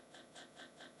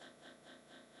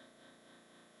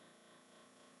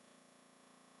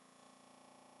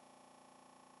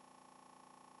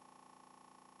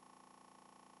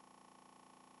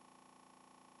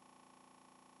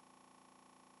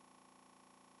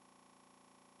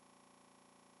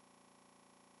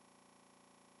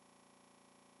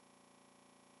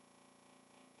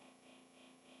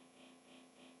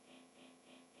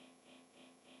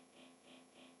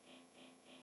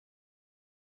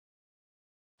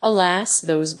 alas,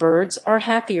 those birds are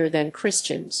happier than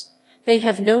Christians. They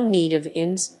have no need of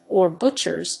inns, or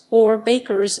butchers, or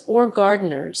bakers, or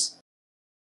gardeners.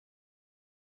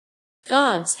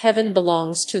 God's heaven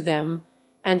belongs to them,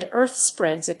 and earth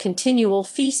spreads a continual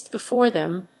feast before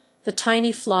them. The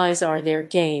tiny flies are their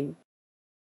game,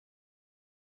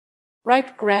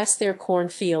 ripe grass their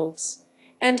cornfields,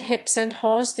 and hips and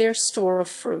haws their store of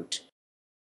fruit.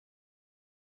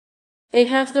 They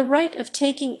have the right of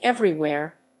taking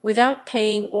everywhere, without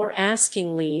paying or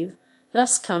asking leave.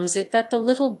 Thus comes it that the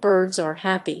little birds are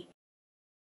happy,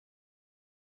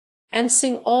 and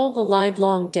sing all the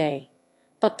livelong day.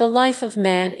 But the life of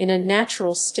man in a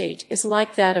natural state is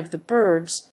like that of the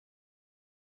birds.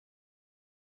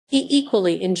 He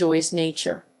equally enjoys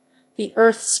nature. The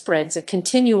earth spreads a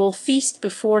continual feast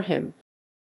before him.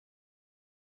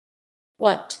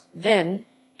 What, then,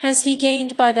 has he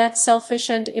gained by that selfish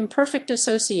and imperfect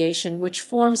association which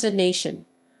forms a nation?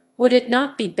 Would it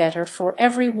not be better for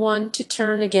every one to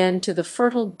turn again to the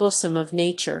fertile bosom of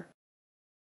nature,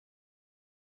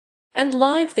 and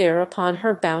live there upon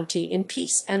her bounty in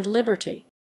peace and liberty?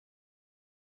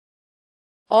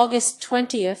 August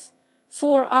 20th,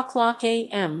 4 o'clock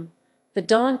a.m. The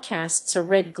dawn casts a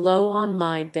red glow on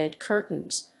my bed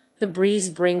curtains. The breeze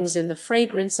brings in the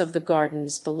fragrance of the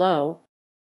gardens below.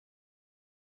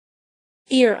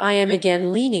 Here I am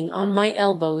again leaning on my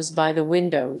elbows by the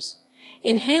windows,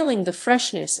 inhaling the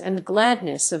freshness and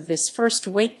gladness of this first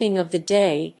wakening of the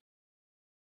day.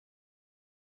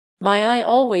 My eye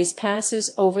always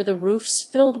passes over the roofs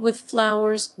filled with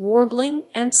flowers, warbling,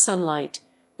 and sunlight,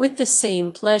 with the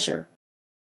same pleasure.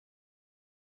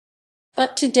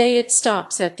 But today it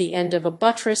stops at the end of a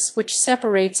buttress which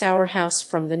separates our house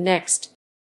from the next.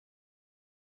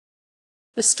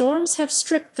 The storms have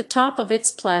stripped the top of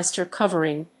its plaster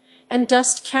covering, and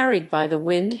dust carried by the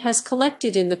wind has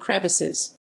collected in the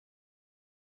crevices,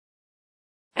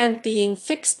 and being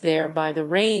fixed there by the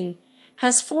rain,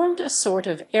 has formed a sort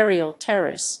of aerial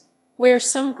terrace, where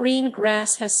some green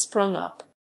grass has sprung up.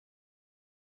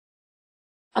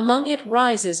 Among it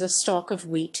rises a stalk of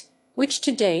wheat, which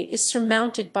today is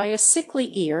surmounted by a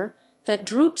sickly ear that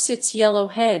droops its yellow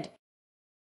head.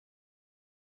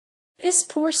 This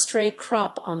poor stray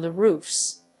crop on the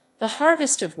roofs, the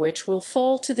harvest of which will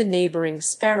fall to the neighboring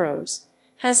sparrows,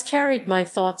 has carried my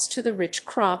thoughts to the rich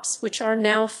crops which are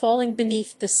now falling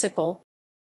beneath the sickle.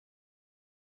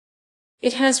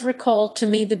 It has recalled to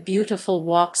me the beautiful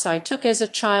walks I took as a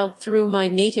child through my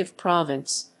native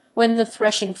province, when the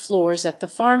threshing floors at the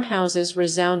farmhouses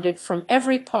resounded from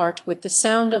every part with the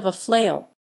sound of a flail,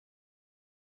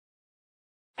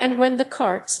 and when the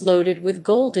carts loaded with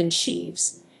golden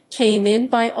sheaves came in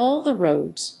by all the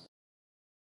roads.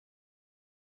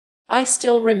 I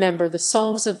still remember the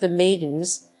songs of the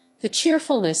maidens, the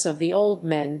cheerfulness of the old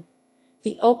men,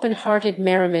 the open-hearted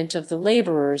merriment of the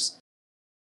laborers.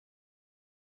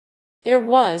 There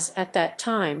was, at that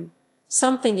time,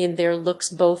 something in their looks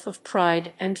both of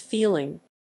pride and feeling.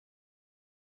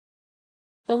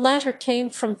 The latter came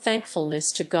from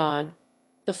thankfulness to God,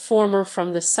 the former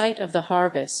from the sight of the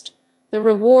harvest, the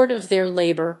reward of their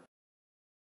labor.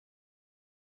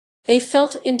 They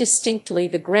felt indistinctly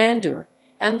the grandeur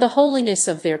and the holiness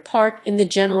of their part in the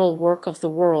general work of the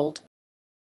world.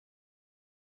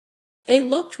 They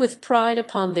looked with pride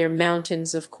upon their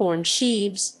mountains of corn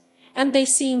sheaves, and they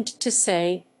seemed to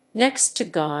say, next to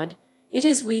God, it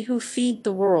is we who feed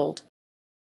the world.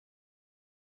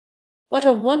 What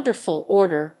a wonderful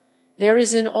order there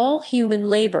is in all human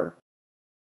labor!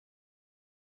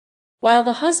 While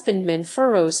the husbandman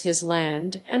furrows his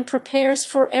land and prepares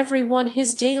for every one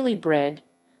his daily bread,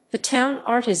 the town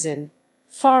artisan,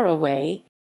 far away,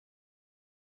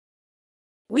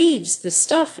 weaves the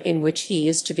stuff in which he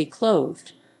is to be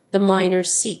clothed. The miner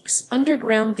seeks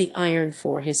underground the iron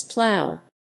for his plough.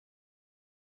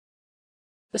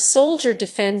 The soldier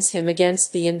defends him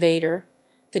against the invader.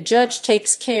 The judge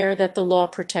takes care that the law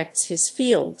protects his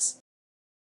fields.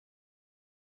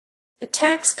 The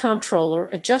tax comptroller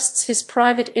adjusts his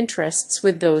private interests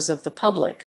with those of the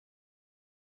public.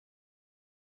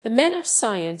 The men of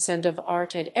science and of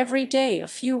art add every day a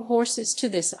few horses to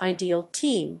this ideal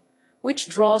team, which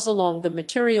draws along the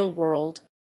material world.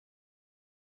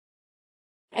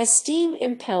 As steam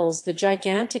impels the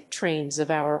gigantic trains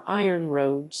of our iron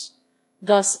roads,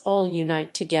 thus all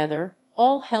unite together,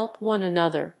 all help one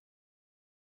another.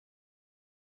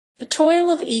 The toil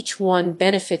of each one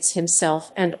benefits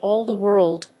himself and all the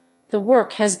world. The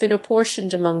work has been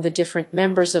apportioned among the different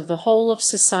members of the whole of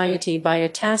society by a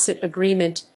tacit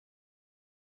agreement.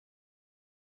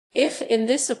 If in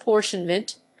this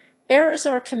apportionment errors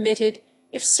are committed,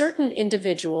 if certain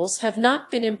individuals have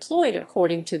not been employed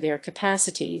according to their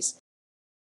capacities,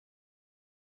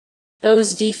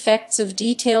 those defects of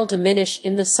detail diminish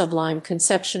in the sublime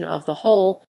conception of the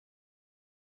whole.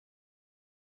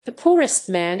 The poorest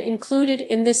man included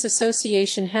in this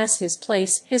association has his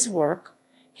place, his work,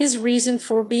 his reason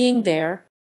for being there.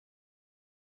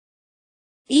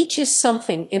 Each is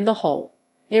something in the whole.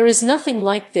 There is nothing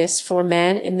like this for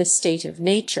man in the state of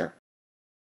nature.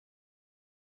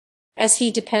 as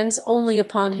he depends only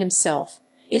upon himself,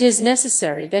 it is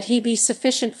necessary that he be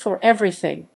sufficient for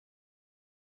everything.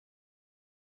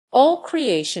 All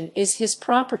creation is his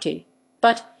property,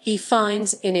 but he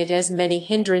finds in it as many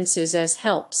hindrances as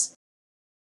helps.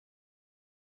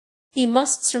 He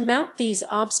must surmount these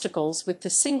obstacles with the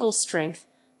single strength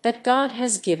that God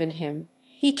has given him.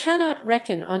 He cannot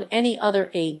reckon on any other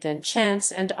aid than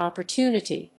chance and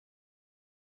opportunity.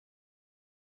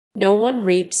 No one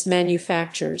reaps,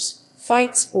 manufactures,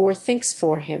 fights, or thinks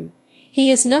for him.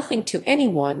 He is nothing to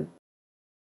anyone.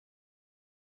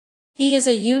 He is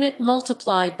a unit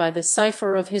multiplied by the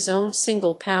cipher of his own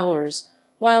single powers,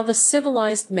 while the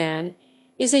civilized man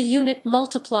is a unit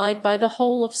multiplied by the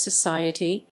whole of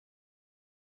society.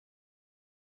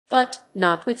 But,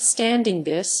 notwithstanding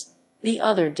this, the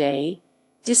other day,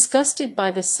 disgusted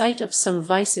by the sight of some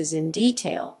vices in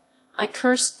detail, I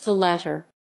cursed the latter,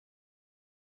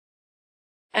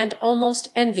 and almost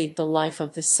envied the life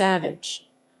of the savage.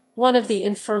 One of the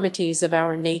infirmities of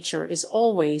our nature is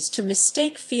always to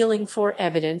mistake feeling for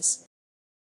evidence,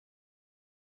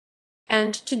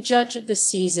 and to judge the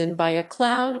season by a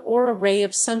cloud or a ray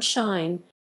of sunshine.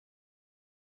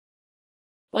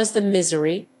 Was the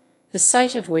misery, the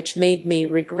sight of which made me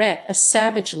regret a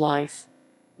savage life,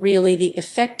 really the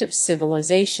effect of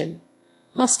civilization?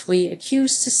 Must we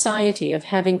accuse society of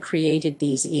having created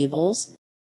these evils?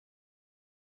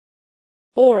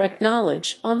 Or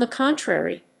acknowledge, on the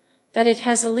contrary, that it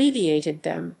has alleviated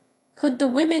them? Could the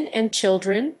women and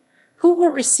children, who were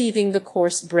receiving the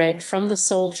coarse bread from the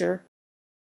soldier,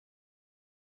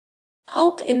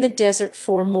 hope in the desert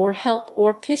for more help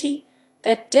or pity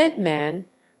that dead man,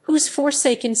 whose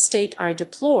forsaken state I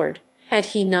deplored, had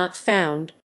he not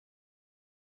found,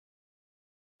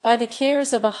 by the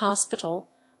cares of a hospital,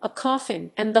 a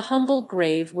coffin, and the humble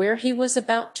grave where he was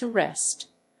about to rest,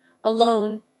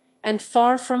 alone, and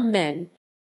far from men?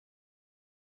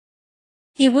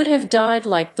 He would have died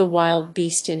like the wild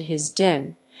beast in his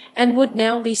den, and would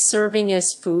now be serving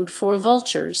as food for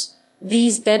vultures.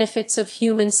 These benefits of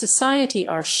human society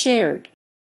are shared,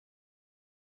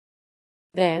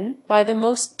 then, by the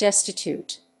most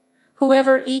destitute.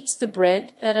 Whoever eats the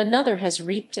bread that another has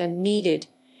reaped and kneaded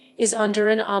is under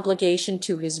an obligation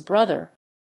to his brother,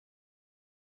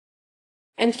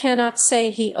 and cannot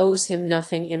say he owes him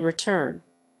nothing in return.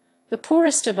 The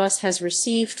poorest of us has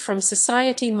received from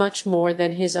society much more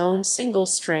than his own single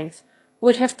strength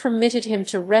would have permitted him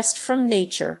to wrest from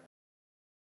nature.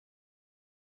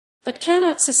 But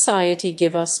cannot society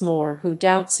give us more? Who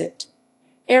doubts it?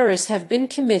 Errors have been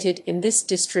committed in this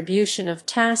distribution of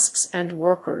tasks and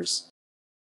workers.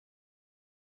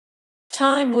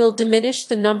 Time will diminish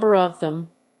the number of them.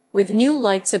 With new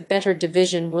lights a better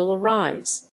division will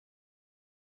arise.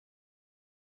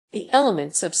 The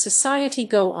elements of society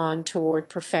go on toward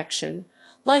perfection,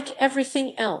 like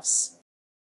everything else.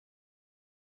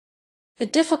 The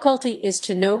difficulty is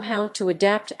to know how to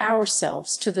adapt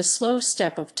ourselves to the slow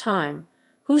step of time,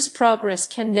 whose progress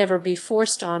can never be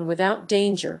forced on without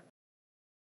danger.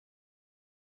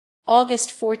 August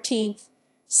 14th,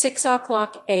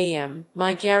 6:00 a.m.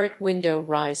 My garret window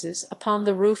rises upon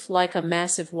the roof like a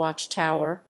massive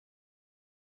watch-tower.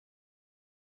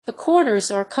 The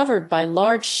corners are covered by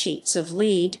large sheets of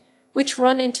lead, which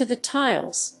run into the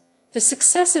tiles. The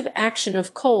successive action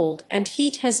of cold and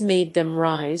heat has made them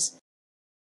rise,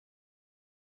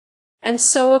 and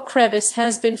so a crevice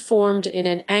has been formed in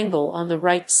an angle on the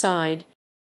right side.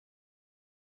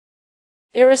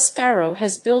 There a sparrow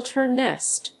has built her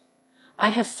nest. I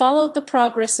have followed the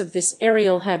progress of this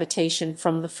aerial habitation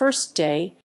from the first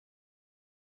day.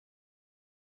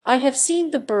 I have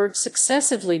seen the bird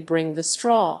successively bring the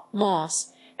straw,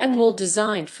 moss, and wool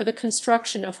designed for the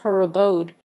construction of her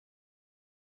abode,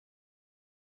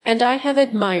 and I have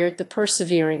admired the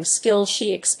persevering skill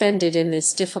she expended in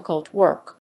this difficult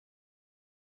work.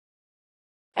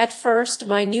 At first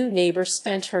my new neighbor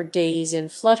spent her days in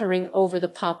fluttering over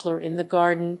the poplar in the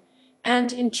garden,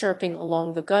 and in chirping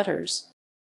along the gutters.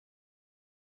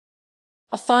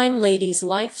 A fine lady's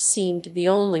life seemed the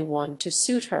only one to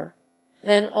suit her.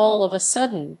 Then all of a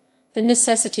sudden, the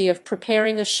necessity of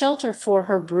preparing a shelter for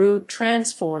her brood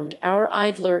transformed our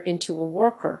idler into a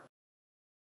worker.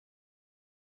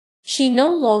 She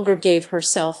no longer gave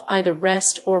herself either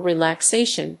rest or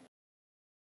relaxation.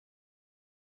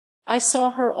 I saw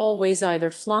her always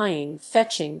either flying,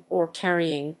 fetching, or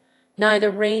carrying. Neither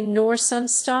rain nor sun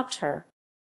stopped her.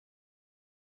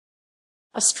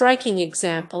 A striking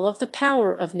example of the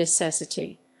power of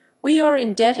necessity. We are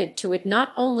indebted to it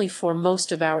not only for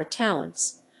most of our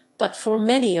talents, but for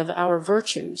many of our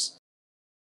virtues.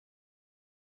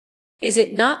 Is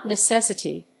it not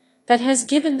necessity that has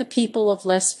given the people of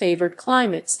less favored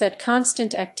climates that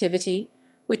constant activity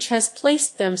which has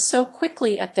placed them so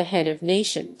quickly at the head of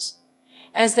nations,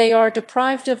 as they are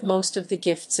deprived of most of the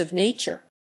gifts of nature.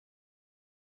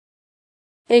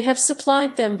 They have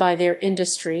supplied them by their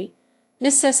industry,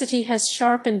 necessity has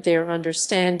sharpened their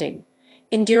understanding,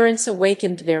 endurance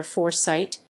awakened their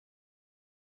foresight,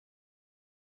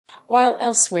 while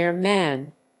elsewhere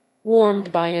man,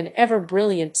 warmed by an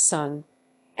ever-brilliant sun,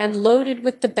 and loaded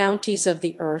with the bounties of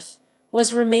the earth,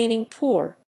 was remaining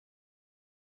poor,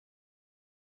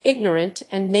 ignorant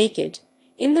and naked.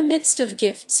 In the midst of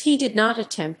gifts he did not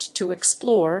attempt to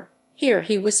explore. Here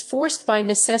he was forced by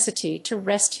necessity to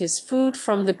wrest his food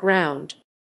from the ground,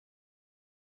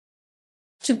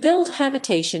 to build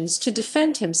habitations to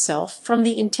defend himself from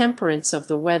the intemperance of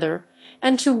the weather,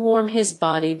 and to warm his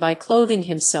body by clothing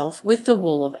himself with the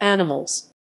wool of animals.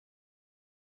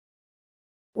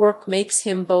 Work makes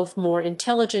him both more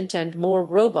intelligent and more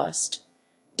robust.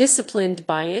 Disciplined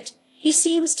by it, he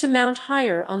seems to mount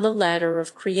higher on the ladder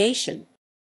of creation,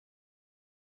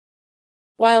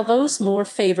 while those more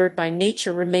favored by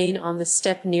nature remain on the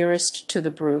step nearest to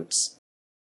the brutes.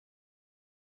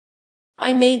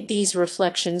 I made these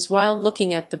reflections while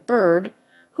looking at the bird,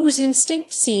 whose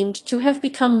instinct seemed to have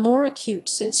become more acute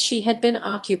since she had been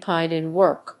occupied in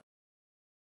work.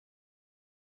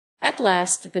 At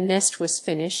last the nest was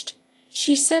finished.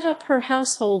 She set up her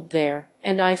household there,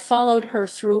 and I followed her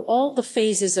through all the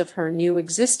phases of her new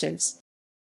existence.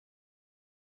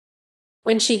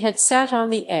 When she had sat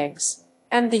on the eggs,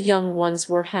 and the young ones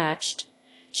were hatched,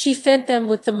 she fed them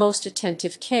with the most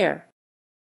attentive care.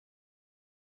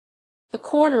 The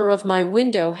corner of my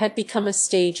window had become a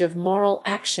stage of moral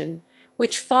action,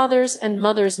 which fathers and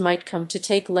mothers might come to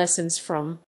take lessons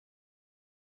from.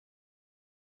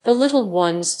 The little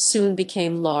ones soon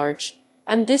became large,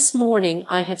 and this morning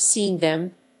I have seen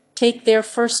them take their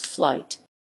first flight.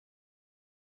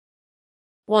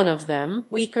 One of them,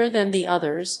 weaker than the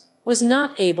others, was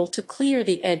not able to clear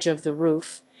the edge of the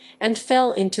roof, and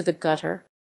fell into the gutter.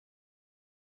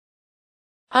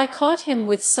 I caught him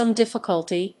with some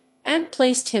difficulty, and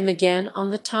placed him again on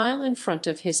the tile in front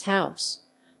of his house,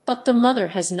 but the mother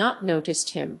has not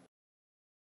noticed him.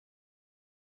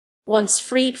 Once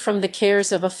freed from the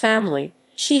cares of a family,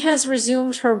 she has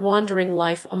resumed her wandering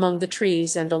life among the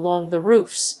trees and along the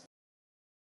roofs.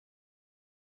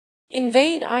 In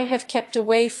vain I have kept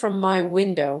away from my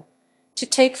window, to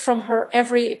take from her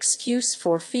every excuse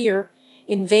for fear.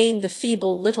 In vain the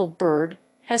feeble little bird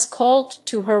has called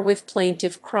to her with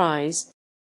plaintive cries.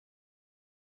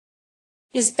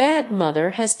 His bad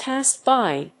mother has passed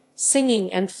by,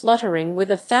 singing and fluttering with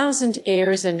 1,000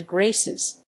 airs and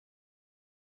graces.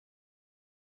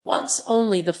 Once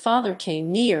only the father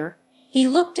came near. He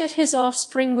looked at his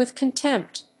offspring with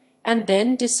contempt, and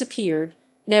then disappeared,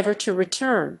 never to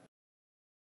return.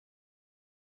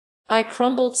 I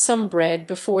crumbled some bread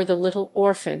before the little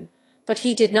orphan, but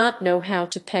he did not know how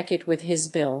to peck it with his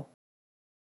bill.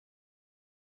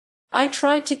 I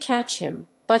tried to catch him,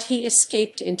 but he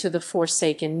escaped into the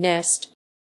forsaken nest.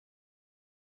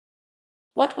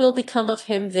 What will become of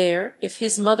him there if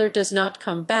his mother does not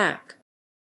come back?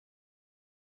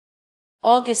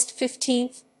 August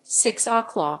 15th, 6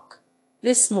 o'clock.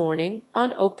 This morning,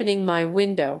 on opening my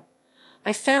window,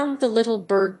 I found the little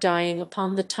bird dying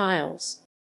upon the tiles.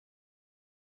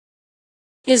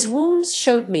 His wounds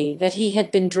showed me that he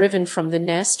had been driven from the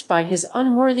nest by his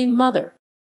unworthy mother.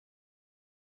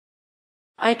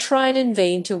 I tried in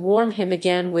vain to warm him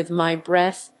again with my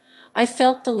breath. I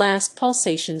felt the last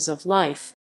pulsations of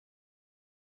life.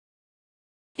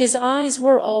 His eyes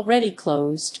were already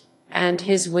closed, and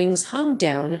his wings hung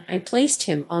down. I placed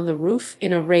him on the roof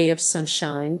in a ray of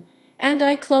sunshine, and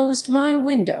I closed my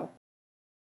window.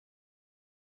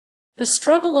 The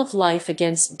struggle of life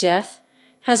against death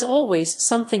has always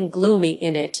something gloomy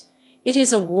in it. It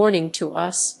is a warning to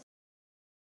us.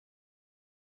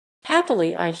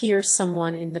 Happily I hear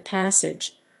someone in the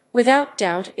passage. Without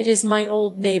doubt it is my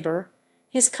old neighbor.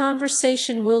 His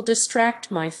conversation will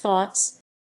distract my thoughts.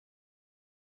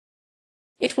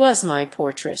 It was my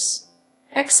portress.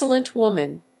 Excellent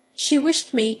woman. She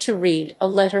wished me to read a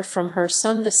letter from her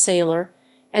son the sailor,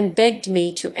 and begged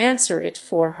me to answer it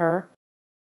for her.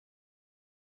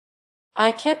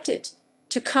 I kept it,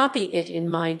 to copy it in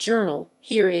my journal.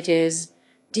 Here it is.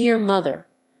 Dear mother,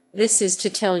 this is to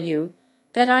tell you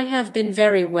that I have been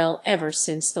very well ever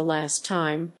since the last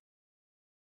time,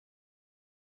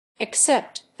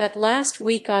 except that last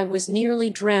week I was nearly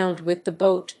drowned with the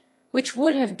boat, which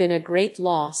would have been a great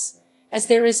loss, as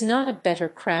there is not a better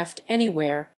craft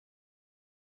anywhere.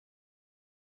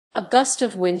 A gust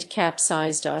of wind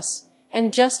capsized us,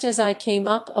 and just as I came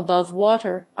up above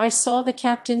water, I saw the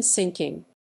captain sinking.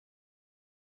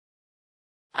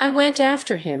 I went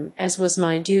after him, as was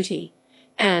my duty,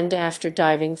 and after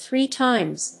diving 3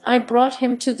 times, I brought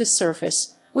him to the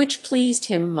surface, which pleased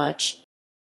him much.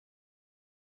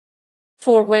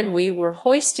 For when we were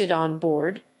hoisted on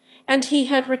board, and he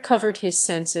had recovered his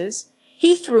senses,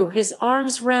 he threw his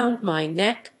arms round my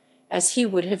neck, as he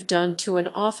would have done to an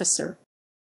officer.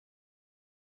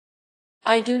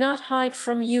 I do not hide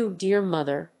from you, dear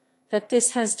mother, that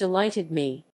this has delighted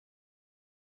me.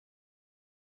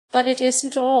 But it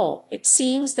isn't all. It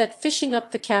seems that fishing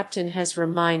up the captain has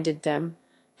reminded them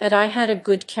that I had a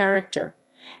good character,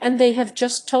 and they have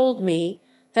just told me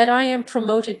that I am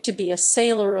promoted to be a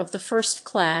sailor of the first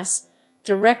class,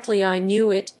 directly I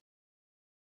knew it.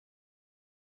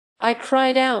 I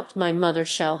cried out, my mother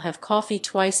shall have coffee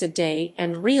twice a day,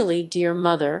 and really, dear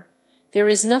mother, there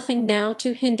is nothing now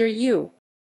to hinder you,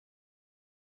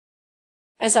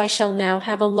 as I shall now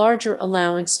have a larger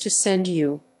allowance to send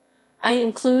you. I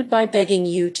include by begging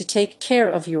you to take care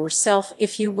of yourself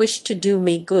if you wish to do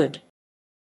me good.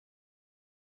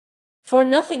 For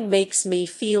nothing makes me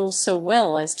feel so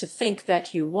well as to think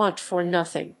that you want for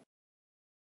nothing.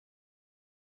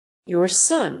 Your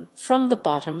son, from the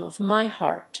bottom of my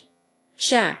heart.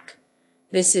 Jacques.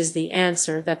 This is the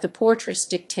answer that the portress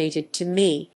dictated to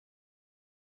me.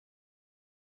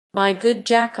 My good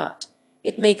Jacquot,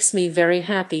 it makes me very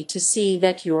happy to see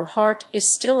that your heart is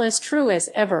still as true as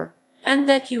ever, and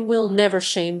that you will never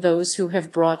shame those who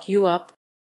have brought you up.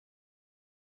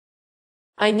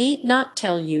 I need not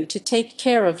tell you to take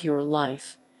care of your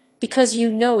life, because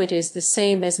you know it is the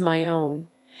same as my own,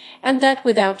 and that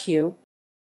without you,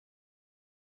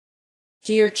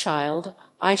 dear child,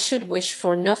 I should wish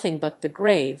for nothing but the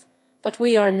grave, but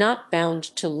we are not bound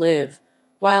to live,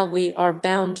 while we are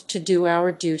bound to do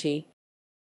our duty.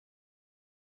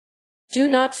 Do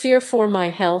not fear for my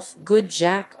health, good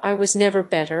Jack, I was never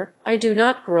better. I do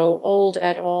not grow old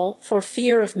at all, for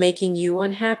fear of making you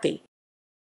unhappy.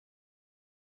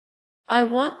 I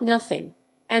want nothing,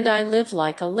 and I live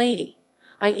like a lady.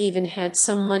 I even had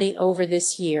some money over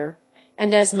this year,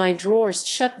 and as my drawers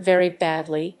shut very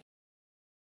badly,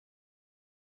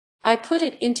 I put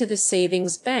it into the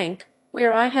savings bank,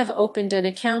 where I have opened an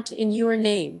account in your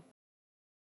name.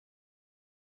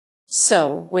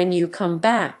 So, when you come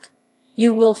back,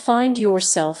 you will find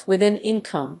yourself with an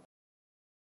income.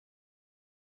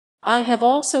 I have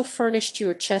also furnished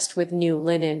your chest with new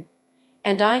linen,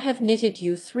 and I have knitted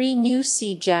you 3 new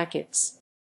sea jackets.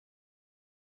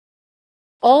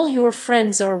 All your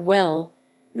friends are well.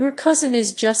 Your cousin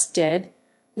is just dead,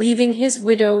 leaving his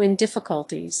widow in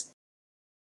difficulties.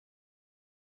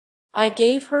 I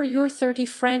gave her your 30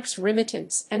 francs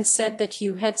remittance and said that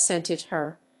you had sent it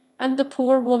her, and the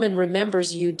poor woman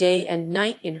remembers you day and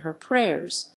night in her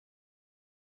prayers.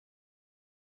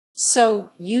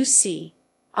 So, you see,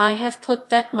 I have put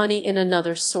that money in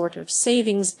another sort of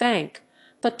savings bank,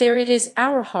 but there it is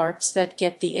our hearts that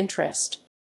get the interest.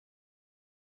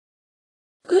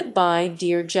 Goodbye,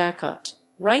 dear Jacquot.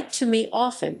 Write to me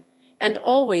often, and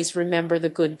always remember the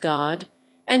good God,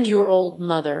 and your old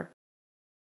mother.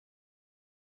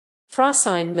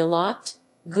 Francine Milot,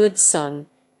 good son,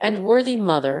 and worthy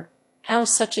mother, how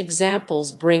such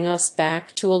examples bring us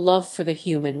back to a love for the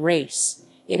human race,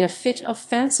 in a fit of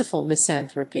fanciful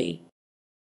misanthropy.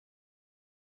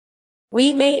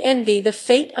 We may envy the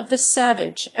fate of the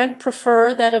savage, and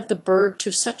prefer that of the bird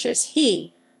to such as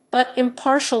he, but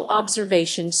impartial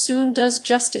observation soon does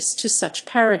justice to such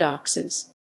paradoxes.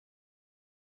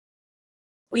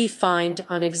 We find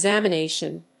on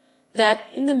examination that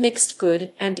in the mixed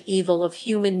good and evil of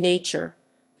human nature,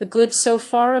 the good so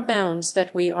far abounds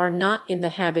that we are not in the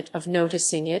habit of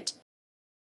noticing it,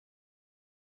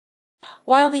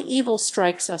 while the evil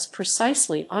strikes us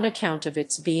precisely on account of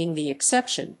its being the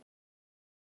exception.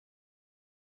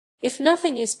 If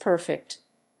nothing is perfect,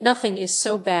 nothing is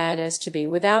so bad as to be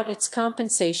without its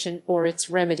compensation or its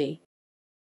remedy.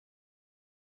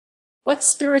 What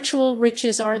spiritual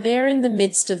riches are there in the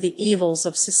midst of the evils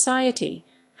of society?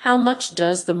 How much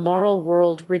does the moral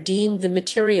world redeem the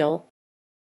material?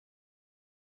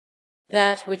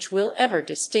 That which will ever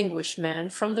distinguish man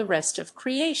from the rest of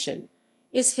creation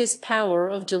is his power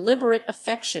of deliberate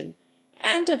affection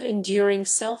and of enduring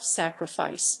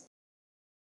self-sacrifice.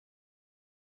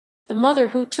 The mother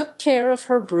who took care of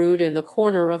her brood in the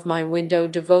corner of my window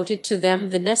devoted to them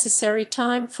the necessary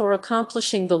time for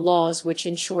accomplishing the laws which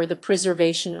ensure the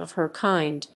preservation of her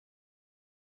kind.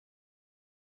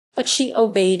 But she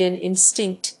obeyed an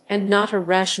instinct and not a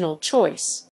rational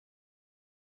choice.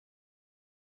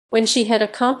 When she had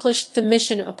accomplished the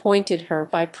mission appointed her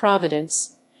by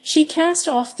Providence, she cast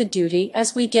off the duty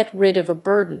as we get rid of a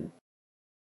burden,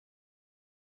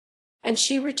 and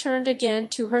she returned again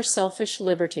to her selfish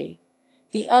liberty.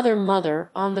 The other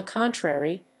mother, on the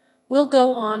contrary, will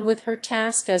go on with her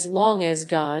task as long as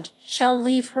God shall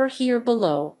leave her here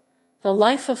below. The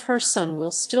life of her son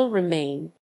will still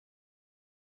remain,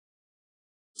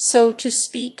 so to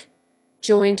speak,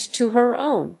 joined to her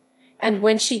own, and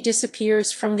when she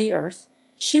disappears from the earth,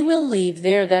 she will leave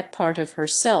there that part of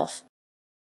herself.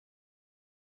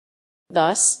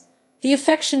 Thus, the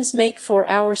affections make for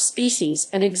our species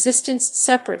an existence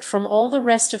separate from all the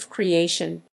rest of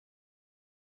creation.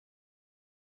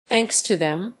 Thanks to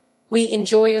them, we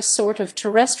enjoy a sort of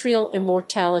terrestrial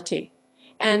immortality,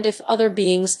 and if other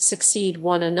beings succeed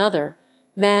one another,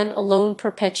 man alone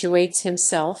perpetuates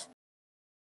himself.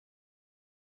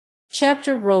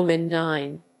 Chapter Roman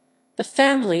 9. The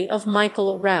Family of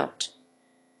Michael Rout.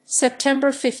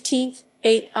 September 15th,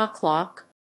 8 o'clock.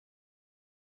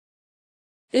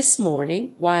 This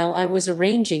morning, while I was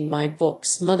arranging my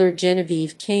books, Mother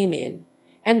Genevieve came in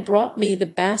and brought me the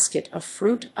basket of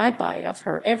fruit I buy of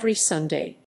her every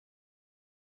Sunday.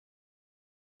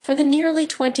 For the nearly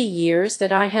 20 years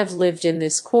that I have lived in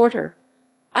this quarter,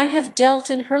 I have dealt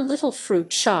in her little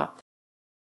fruit shop.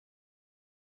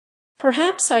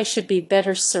 Perhaps I should be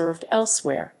better served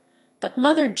elsewhere, but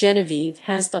Mother Genevieve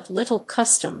has but little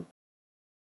custom.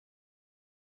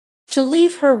 To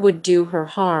leave her would do her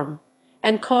harm,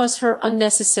 and cause her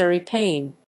unnecessary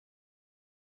pain.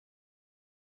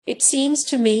 It seems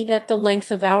to me that the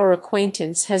length of our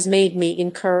acquaintance has made me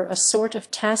incur a sort of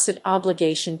tacit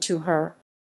obligation to her.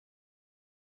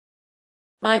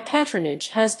 My patronage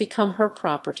has become her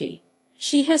property.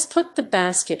 She has put the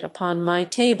basket upon my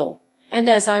table, and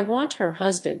as I want her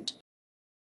husband,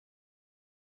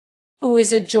 who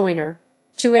is a joiner,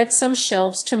 to add some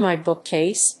shelves to my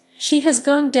bookcase, she has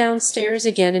gone downstairs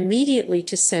again immediately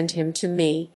to send him to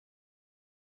me.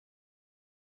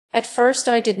 At first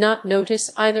I did not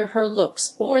notice either her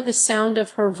looks or the sound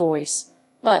of her voice,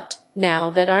 but, now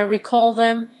that I recall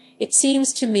them, it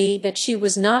seems to me that she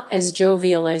was not as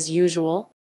jovial as usual.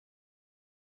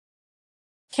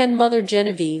 Can Mother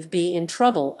Genevieve be in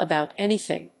trouble about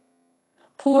anything?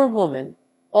 Poor woman,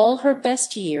 all her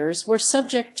best years were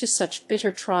subject to such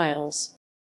bitter trials,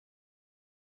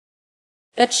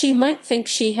 that she might think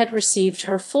she had received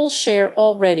her full share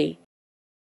already.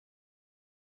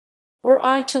 Were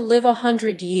I to live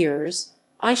 100 years,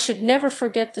 I should never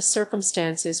forget the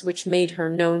circumstances which made her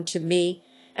known to me,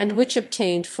 and which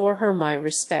obtained for her my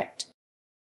respect.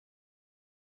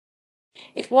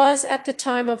 It was at the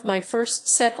time of my first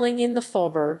settling in the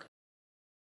Faubourg.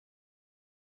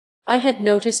 I had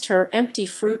noticed her empty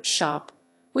fruit shop,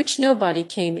 which nobody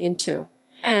came into,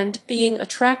 and, being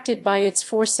attracted by its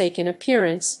forsaken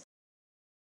appearance,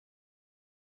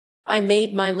 I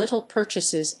made my little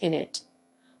purchases in it.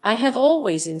 I have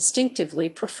always instinctively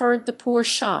preferred the poor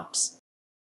shops.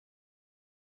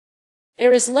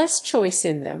 There is less choice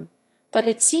in them, but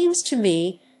it seems to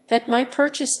me that my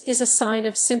purchase is a sign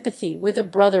of sympathy with a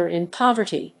brother in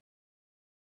poverty.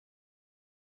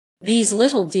 These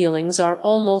little dealings are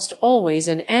almost always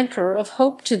an anchor of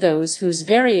hope to those whose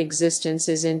very existence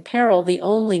is in peril, the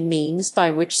only means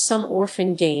by which some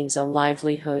orphan gains a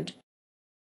livelihood.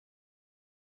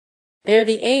 There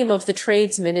the aim of the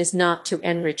tradesman is not to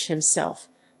enrich himself,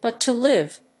 but to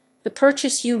live. The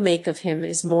purchase you make of him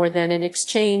is more than an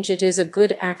exchange, it is a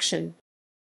good action.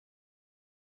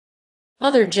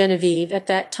 Mother Genevieve at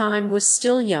that time was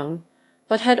still young,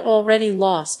 but had already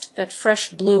lost that fresh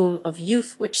bloom of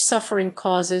youth which suffering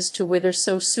causes to wither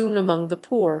so soon among the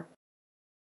poor.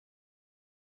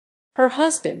 Her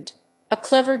husband, a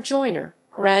clever joiner,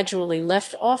 gradually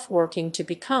left off working to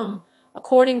become,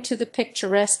 according to the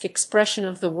picturesque expression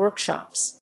of the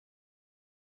workshops,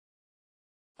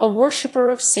 a worshipper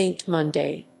of Saint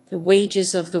Monday. The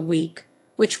wages of the week,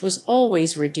 which was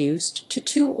always reduced to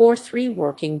 2 or 3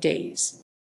 working days,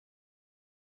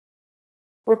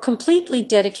 were completely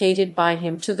dedicated by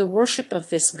him to the worship of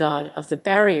this god of the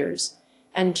barriers,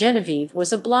 and Genevieve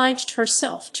was obliged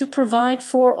herself to provide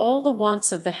for all the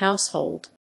wants of the household.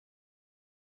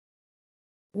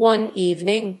 One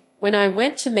evening, when I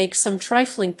went to make some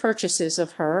trifling purchases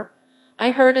of her,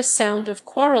 I heard a sound of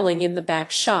quarreling in the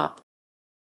back shop.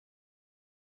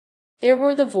 There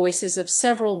were the voices of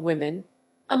several women,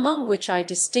 among which I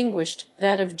distinguished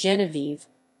that of Genevieve,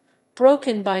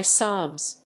 broken by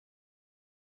sobs.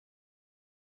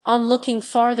 On looking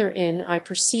farther in, I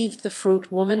perceived the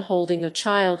fruit woman holding a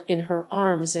child in her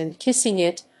arms and kissing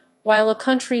it, while a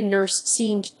country nurse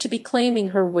seemed to be claiming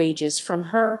her wages from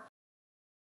her.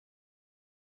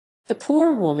 The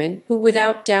poor woman, who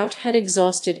without doubt had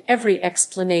exhausted every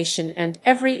explanation and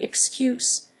every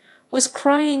excuse, was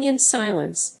crying in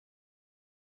silence,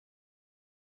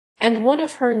 and one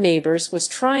of her neighbors was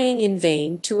trying in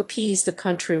vain to appease the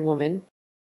countrywoman,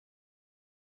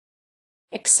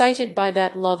 excited by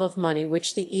that love of money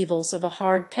which the evils of a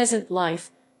hard peasant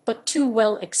life but too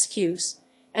well excuse,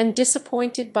 and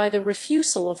disappointed by the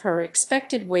refusal of her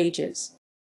expected wages.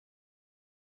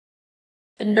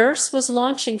 The nurse was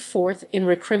launching forth in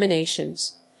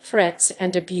recriminations, threats,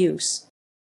 and abuse.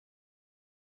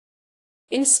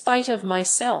 In spite of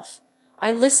myself,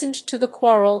 I listened to the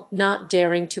quarrel, not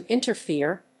daring to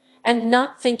interfere, and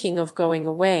not thinking of going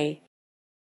away.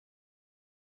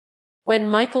 When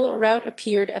Michael Rout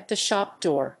appeared at the shop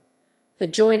door, the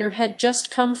joiner had just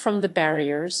come from the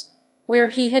barriers, where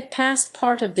he had passed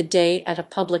part of the day at a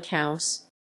public house.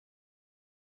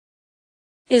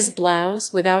 His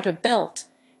blouse, without a belt,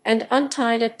 and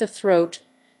untied at the throat,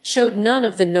 showed none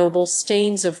of the noble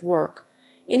stains of work.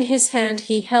 In his hand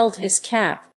he held his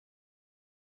cap,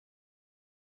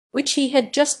 which he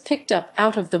had just picked up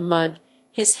out of the mud.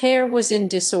 His hair was in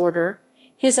disorder,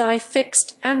 his eye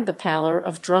fixed, and the pallor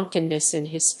of drunkenness in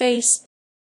his face.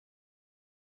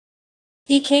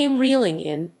 He came reeling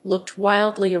in, looked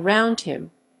wildly around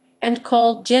him, and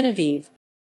called Genevieve.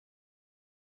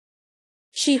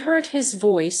 She heard his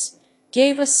voice,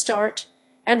 gave a start,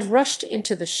 and rushed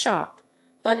into the shop,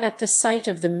 but at the sight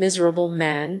of the miserable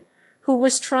man, who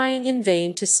was trying in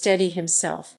vain to steady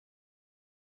himself,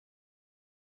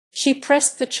 she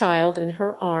pressed the child in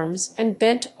her arms and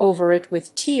bent over it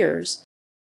with tears.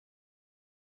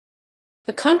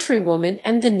 The countrywoman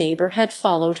and the neighbor had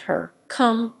followed her.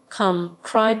 "Come, come,"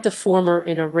 cried the former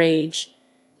in a rage.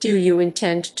 "Do you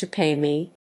intend to pay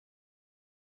me?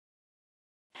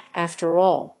 After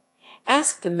all,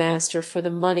 ask the master for the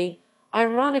money,"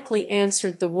 ironically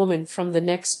answered the woman from the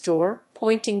next door,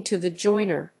 pointing to the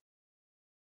joiner,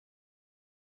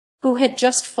 who had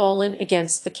just fallen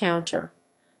against the counter.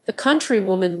 The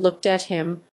countrywoman looked at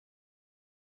him.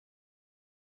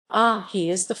 "Ah, he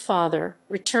is the father,"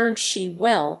 returned she.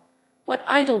 "Well, what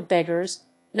idle beggars,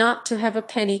 not to have a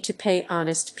penny to pay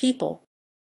honest people,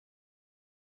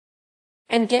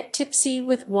 and get tipsy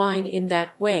with wine in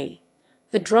that way."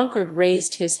 The drunkard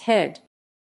raised his head.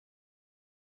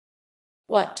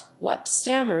 What,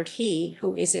 stammered he,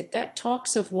 "who is it that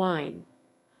talks of wine?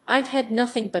 I've had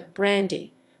nothing but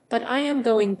brandy, but I am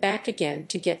going back again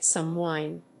to get some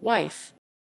wine, wife.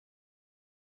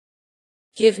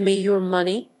 Give me your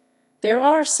money. There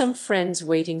are some friends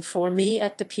waiting for me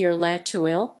at the Pier La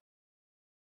Toile."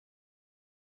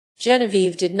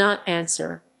 Genevieve did not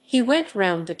answer. He went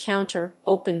round the counter,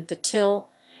 opened the till,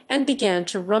 and began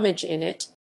to rummage in it.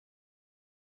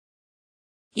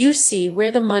 "You see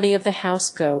where the money of the house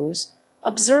goes,"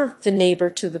 observed the neighbor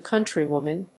to the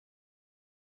countrywoman.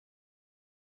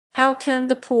 "How can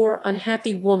the poor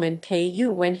unhappy woman pay you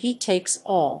when he takes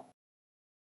all?"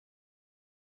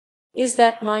 "Is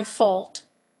that my fault?"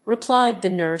 replied the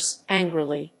nurse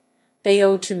angrily. "They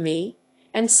owe to me,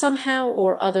 and somehow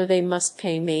or other they must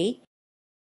pay me."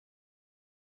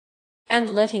 And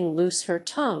letting loose her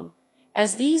tongue,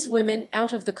 as these women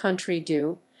out of the country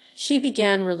do, she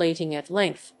began relating at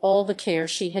length all the care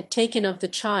she had taken of the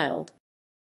child,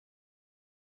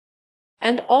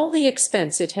 and all the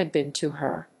expense it had been to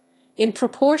her. In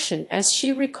proportion as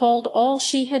she recalled all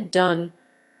she had done,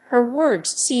 her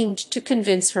words seemed to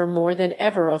convince her more than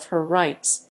ever of her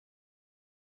rights,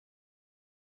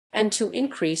 and to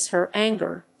increase her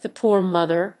anger. The poor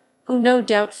mother, who no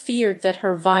doubt feared that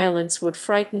her violence would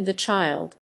frighten the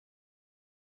child,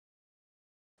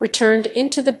 returned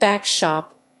into the back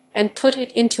shop and put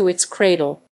it into its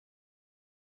cradle.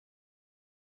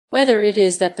 Whether it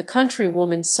is that the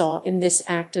countrywoman saw in this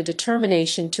act a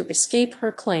determination to escape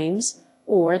her claims,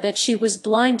 or that she was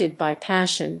blinded by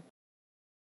passion,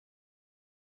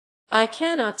 I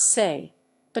cannot say,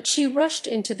 but she rushed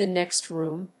into the next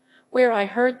room, where I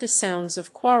heard the sounds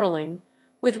of quarrelling,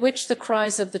 with which the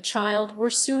cries of the child were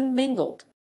soon mingled.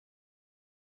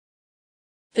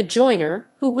 The joiner,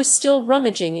 who was still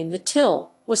rummaging in the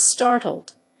till, was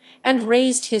startled, and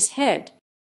raised his head.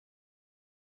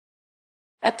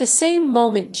 At the same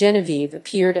moment Genevieve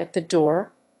appeared at the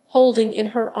door, holding in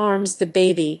her arms the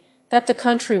baby that the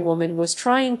countrywoman was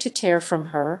trying to tear from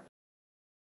her.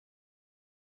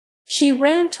 She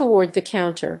ran toward the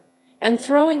counter, and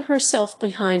throwing herself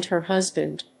behind her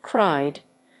husband, cried,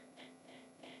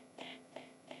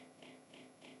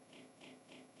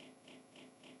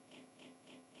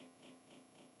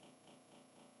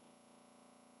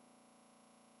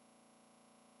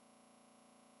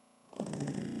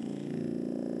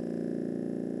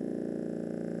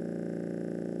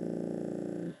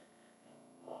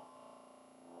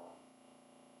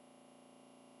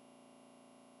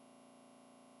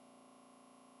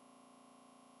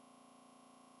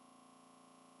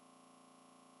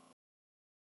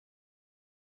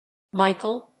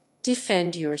 Michael,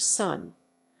 defend your son."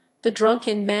 The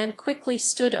drunken man quickly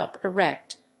stood up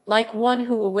erect, like one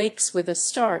who awakes with a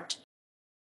start.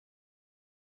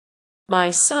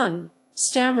 "My son,"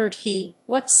 stammered he,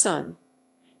 "what son?"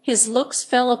 His looks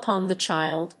fell upon the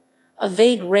child. A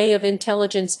vague ray of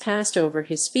intelligence passed over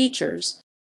his features.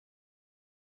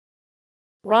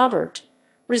 "Robert,"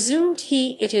 resumed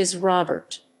he, "it is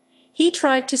Robert." He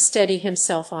tried to steady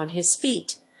himself on his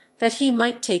feet, that he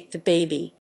might take the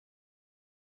baby.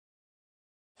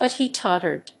 But he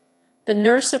tottered. The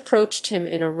nurse approached him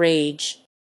in a rage.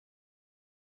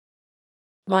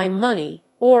 "My money,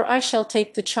 or I shall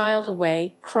take the child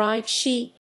away," cried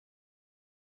she.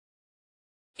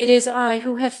 "It is I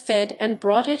who have fed and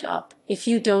brought it up. If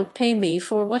you don't pay me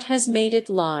for what has made it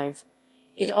live,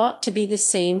 it ought to be the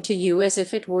same to you as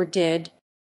if it were dead."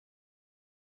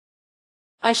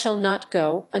 "I shall not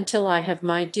go until I have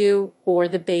my due, or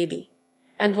the baby."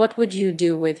 "And what would you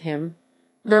do with him?"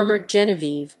 murmured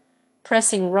Genevieve,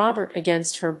 pressing Robert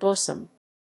against her bosom.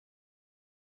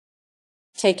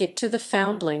 "Take it to the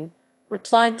Foundling,"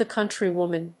 replied the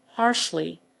countrywoman,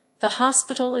 harshly. "The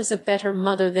hospital is a better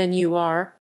mother than you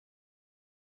are,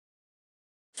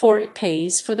 for it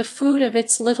pays for the food of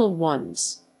its little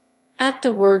ones." At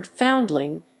the word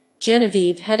foundling,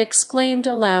 Genevieve had exclaimed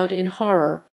aloud in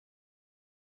horror.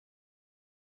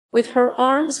 With her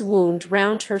arms wound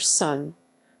round her son,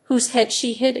 whose head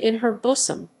she hid in her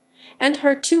bosom, and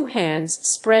her two hands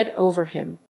spread over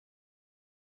him,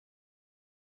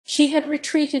 she had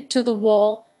retreated to the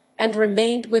wall and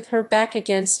remained with her back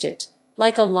against it,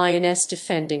 like a lioness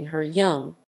defending her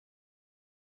young.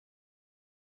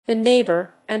 The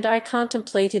neighbor and I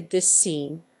contemplated this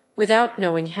scene, without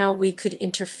knowing how we could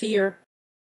interfere.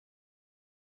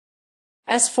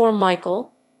 As for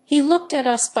Michael, he looked at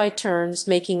us by turns,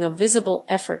 making a visible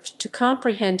effort to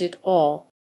comprehend it all.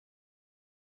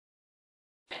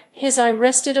 His eye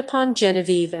rested upon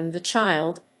Genevieve and the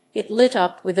child. It lit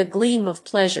up with a gleam of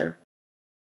pleasure.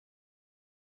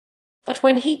 But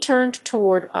when he turned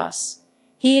toward us,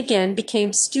 he again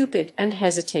became stupid and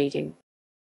hesitating.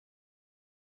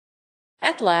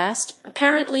 At last,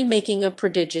 apparently making a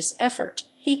prodigious effort,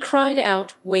 he cried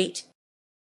out, "Wait!"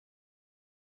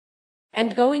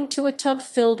 And going to a tub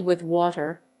filled with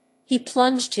water, he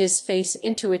plunged his face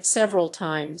into it several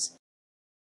times.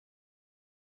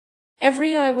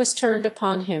 Every eye was turned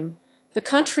upon him. The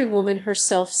countrywoman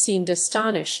herself seemed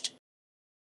astonished.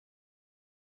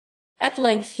 At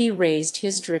length he raised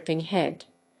his dripping head.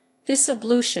 This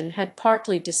ablution had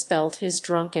partly dispelled his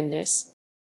drunkenness.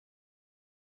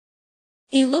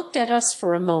 He looked at us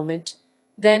for a moment,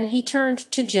 then he turned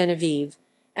to Genevieve,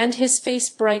 and his face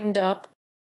brightened up.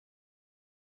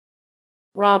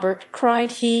 "Robert,"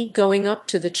 cried he, going up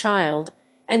to the child,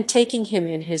 and taking him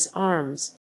in his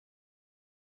arms.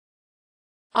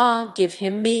 "Ah, give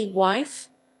him me, wife!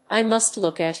 I must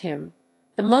look at him."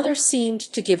 The mother seemed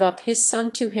to give up his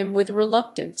son to him with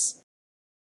reluctance,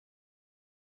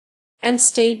 and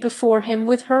stayed before him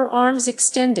with her arms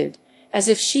extended, as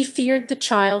if she feared the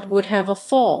child would have a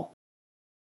fall.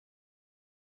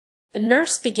 The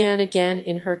nurse began again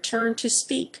in her turn to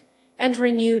speak, and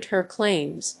renewed her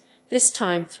claims, this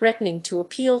time threatening to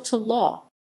appeal to law.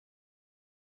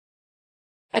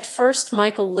 At first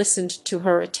Michael listened to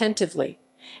her attentively,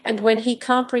 and when he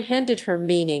comprehended her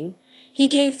meaning, he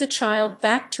gave the child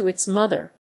back to its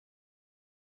mother.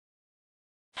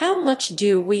 "How much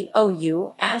do we owe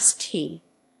you?" asked he.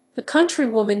 The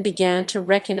countrywoman began to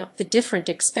reckon up the different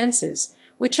expenses,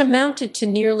 which amounted to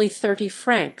nearly 30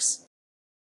 francs.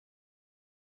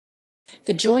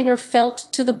 The joiner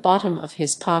felt to the bottom of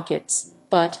his pockets,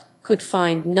 but could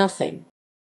find nothing.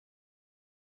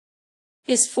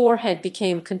 His forehead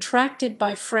became contracted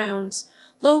by frowns,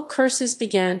 low curses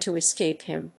began to escape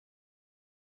him.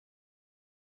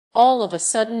 All of a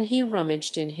sudden he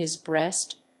rummaged in his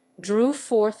breast, drew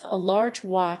forth a large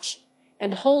watch,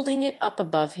 and holding it up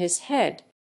above his head,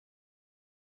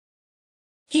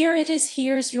 "Here it is,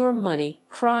 here's your money,"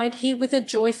 cried he with a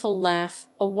joyful laugh.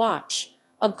 "A watch,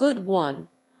 a good one.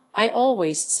 I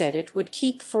always said it would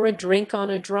keep for a drink on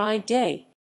a dry day.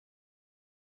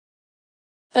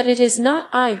 But it is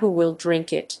not I who will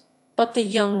drink it, but the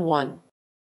young one.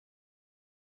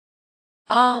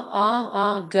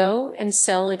 Go and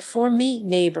sell it for me,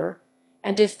 neighbor,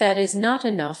 and if that is not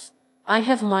enough, I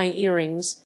have my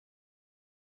earrings.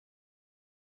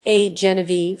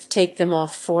 Genevieve, take them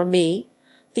off for me.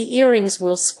 The earrings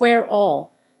will square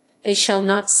all. They shall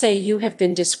not say you have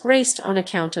been disgraced on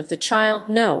account of the child,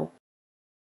 no.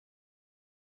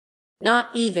 Not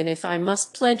even if I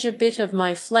must pledge a bit of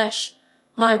my flesh,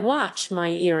 my watch, my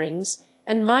earrings,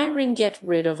 and Myring get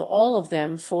rid of all of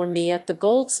them for me at the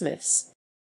goldsmith's.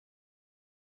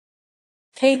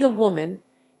 Pay the woman,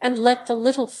 and let the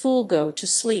little fool go to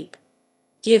sleep.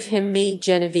 Give him me,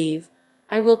 Genevieve,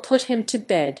 I will put him to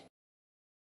bed."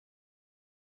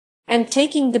 And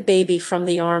taking the baby from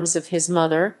the arms of his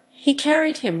mother, he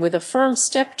carried him with a firm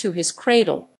step to his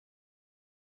cradle.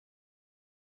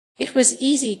 It was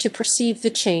easy to perceive the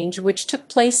change which took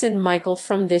place in Michael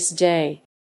from this day.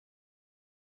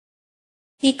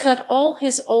 He cut all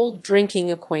his old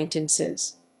drinking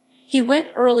acquaintances. He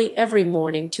went early every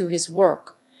morning to his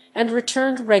work, and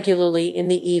returned regularly in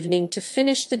the evening to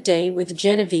finish the day with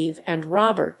Genevieve and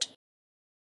Robert.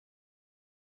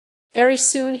 Very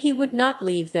soon he would not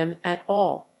leave them at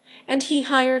all, and he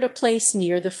hired a place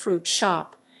near the fruit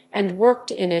shop, and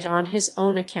worked in it on his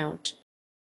own account.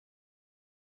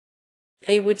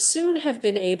 They would soon have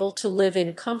been able to live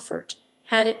in comfort,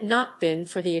 had it not been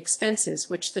for the expenses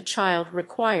which the child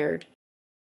required.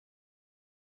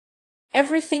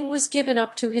 Everything was given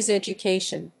up to his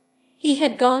education. He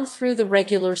had gone through the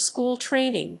regular school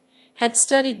training, had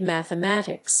studied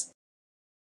mathematics,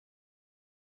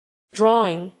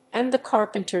 drawing, and the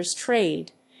carpenter's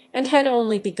trade, and had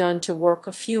only begun to work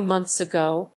a few months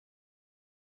ago.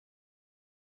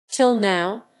 Till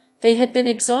now, they had been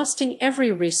exhausting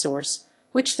every resource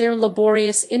which their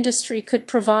laborious industry could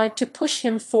provide to push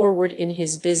him forward in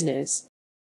his business.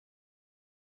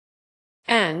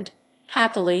 And,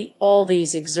 happily, all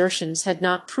these exertions had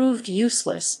not proved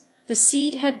useless. The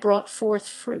seed had brought forth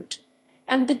fruit,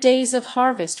 and the days of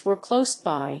harvest were close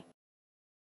by.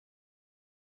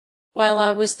 While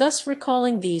I was thus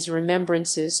recalling these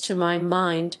remembrances to my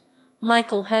mind,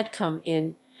 Michael had come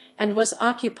in, and was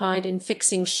occupied in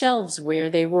fixing shelves where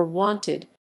they were wanted.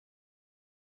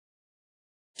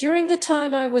 During the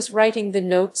time I was writing the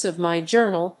notes of my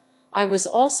journal, I was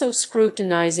also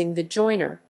scrutinizing the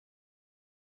joiner.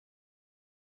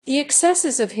 The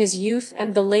excesses of his youth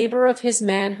and the labor of his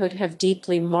manhood have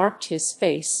deeply marked his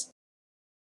face.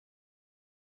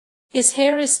 His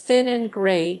hair is thin and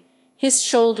gray, his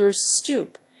shoulders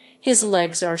stoop, his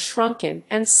legs are shrunken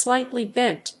and slightly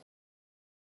bent.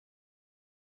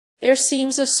 There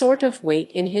seems a sort of weight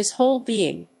in his whole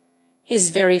being. His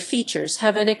very features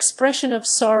have an expression of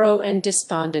sorrow and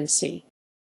despondency.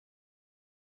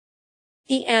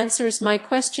 He answers my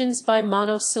questions by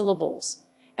monosyllables,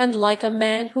 and like a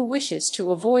man who wishes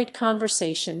to avoid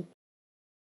conversation.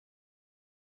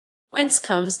 Whence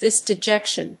comes this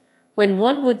dejection, when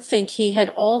one would think he had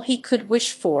all he could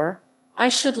wish for? I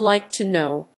should like to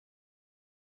know.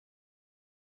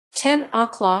 10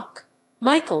 o'clock.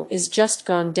 Michael is just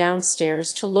gone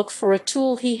downstairs to look for a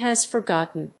tool he has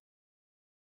forgotten.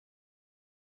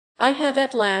 I have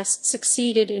at last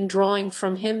succeeded in drawing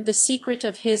from him the secret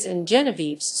of his and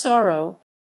Genevieve's sorrow.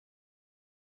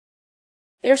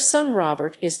 Their son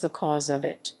Robert is the cause of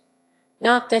it.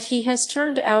 Not that he has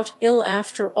turned out ill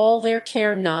after all their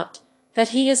care, not that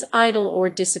he is idle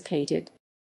or dissipated.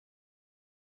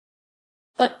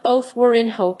 But both were in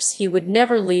hopes he would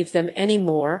never leave them any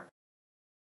more.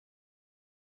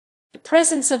 The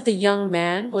presence of the young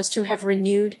man was to have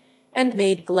renewed and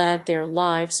made glad their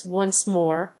lives once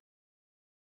more.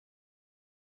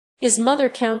 His mother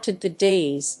counted the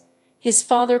days. His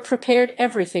father prepared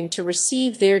everything to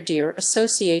receive their dear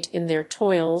associate in their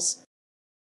toils.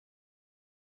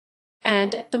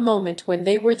 And at the moment when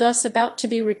they were thus about to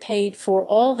be repaid for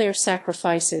all their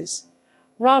sacrifices,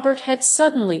 Robert had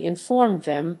suddenly informed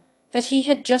them that he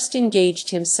had just engaged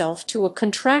himself to a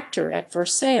contractor at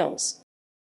Versailles.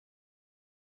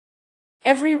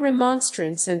 Every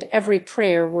remonstrance and every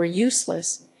prayer were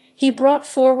useless. He brought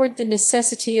forward the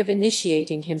necessity of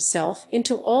initiating himself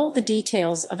into all the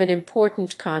details of an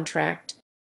important contract.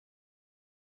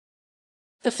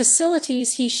 The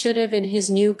facilities he should have in his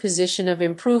new position of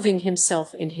improving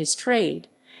himself in his trade,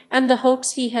 and the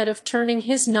hopes he had of turning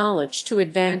his knowledge to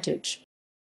advantage.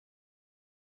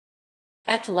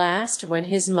 At last, when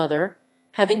his mother,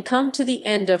 having come to the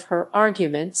end of her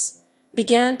arguments,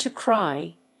 began to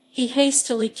cry, he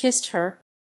hastily kissed her,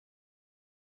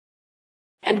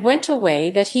 and went away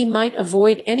that he might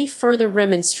avoid any further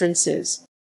remonstrances.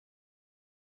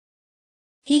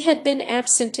 He had been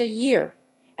absent a year,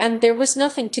 and there was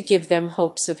nothing to give them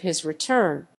hopes of his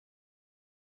return.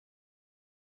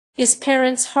 His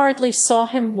parents hardly saw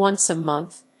him once a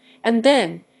month, and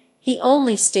then he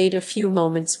only stayed a few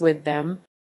moments with them.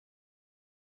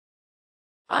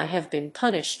 "I have been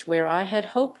punished where I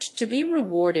had hoped to be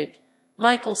rewarded,"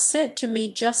 Michael said to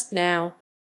me just now.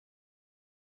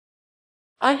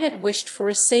 "I had wished for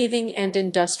a saving and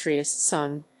industrious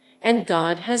son, and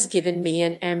God has given me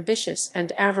an ambitious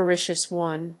and avaricious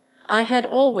one. I had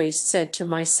always said to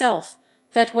myself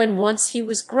that when once he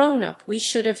was grown up we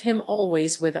should have him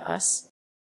always with us,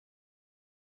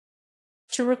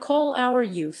 to recall our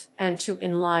youth and to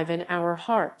enliven our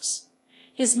hearts.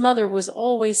 His mother was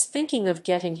always thinking of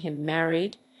getting him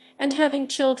married and having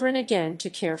children again to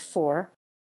care for.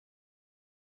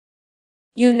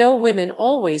 You know women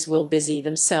always will busy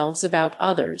themselves about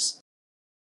others.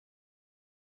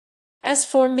 As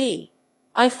for me,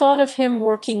 I thought of him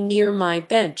working near my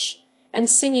bench and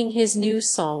singing his new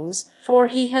songs, for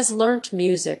he has learnt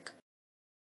music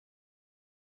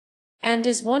and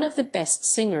is one of the best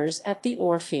singers at the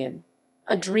Orpheum.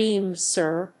 A dream,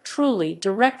 sir, truly.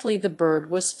 Directly the bird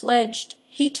was fledged,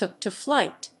 he took to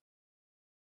flight,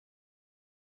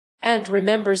 and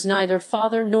remembers neither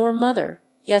father nor mother.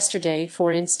 Yesterday,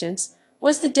 for instance,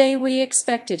 was the day we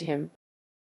expected him.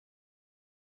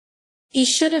 He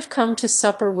should have come to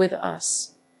supper with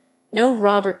us. No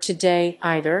Robert today,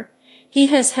 either. He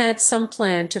has had some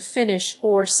plan to finish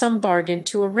or some bargain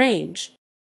to arrange,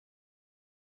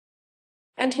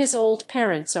 and his old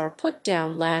parents are put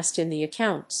down last in the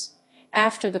accounts,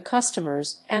 after the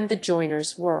customers and the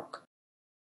joiner's work.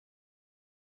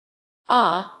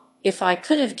 Ah, if I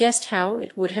could have guessed how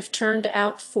it would have turned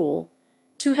out, fool,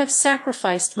 to have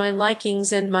sacrificed my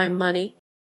likings and my money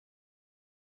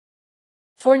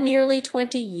for nearly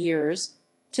 20 years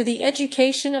to the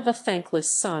education of a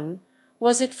thankless son.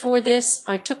 Was it for this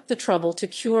I took the trouble to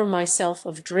cure myself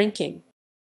of drinking,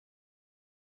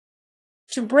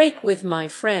 to break with my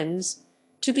friends,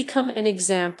 to become an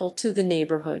example to the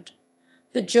neighborhood?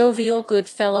 The jovial good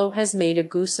fellow has made a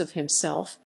goose of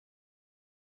himself.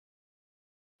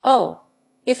 Oh,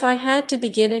 if I had to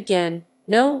begin again!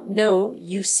 No, no,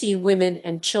 you see women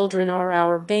and children are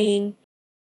our bane.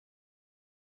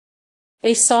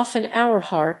 They soften our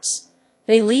hearts.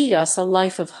 They lead us a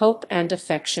life of hope and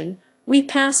affection. We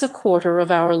pass a quarter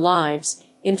of our lives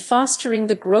in fostering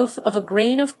the growth of a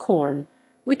grain of corn,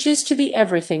 which is to be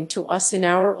everything to us in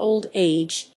our old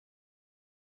age.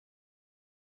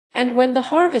 And when the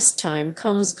harvest time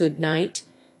comes, good night,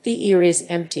 the ear is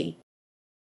empty.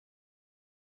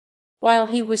 While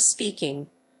he was speaking,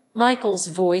 Michael's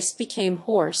voice became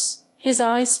hoarse, his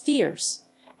eyes fierce,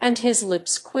 and his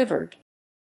lips quivered.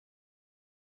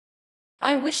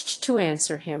 I wished to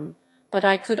answer him, but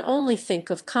I could only think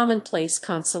of commonplace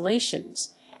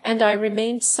consolations, and I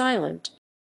remained silent.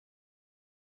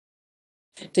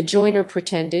 The joiner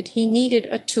pretended he needed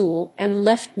a tool and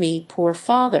left me, poor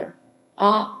father.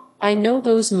 Ah, I know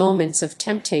those moments of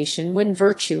temptation when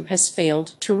virtue has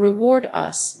failed to reward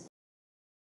us,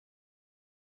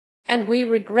 and we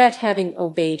regret having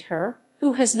obeyed her,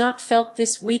 who has not felt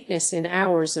this weakness in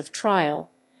hours of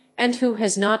trial, and who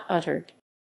has not uttered,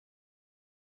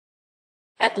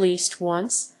 at least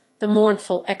once, the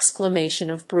mournful exclamation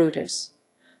of Brutus.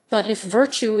 But if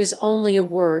virtue is only a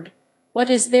word, what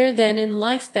is there then in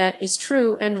life that is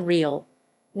true and real?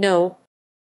 No,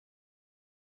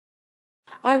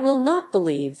 I will not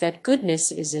believe that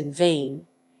goodness is in vain.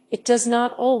 It does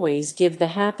not always give the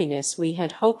happiness we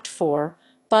had hoped for,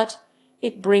 but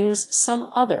it brings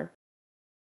some other.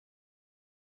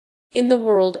 In the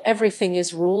world everything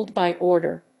is ruled by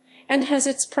order, and has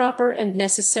its proper and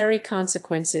necessary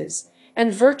consequences,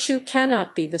 and virtue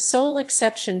cannot be the sole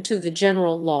exception to the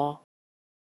general law.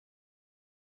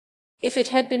 If it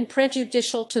had been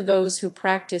prejudicial to those who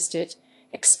practiced it,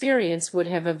 experience would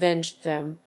have avenged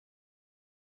them.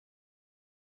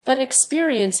 But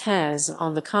experience has,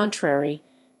 on the contrary,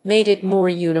 made it more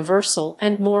universal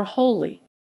and more holy.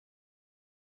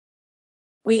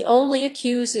 We only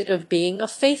accuse it of being a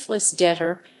faithless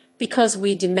debtor because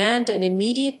we demand an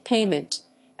immediate payment,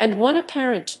 and one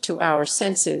apparent to our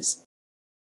senses.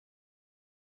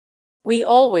 We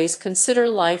always consider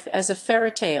life as a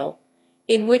fairy tale,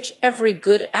 in which every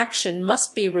good action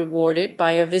must be rewarded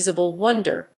by a visible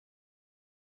wonder.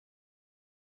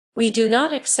 We do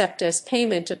not accept as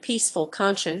payment a peaceful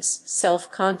conscience,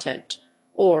 self-content,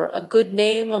 or a good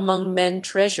name among men,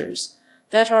 treasures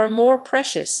that are more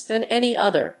precious than any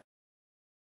other,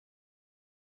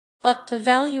 but the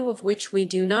value of which we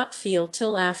do not feel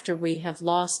till after we have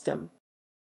lost them.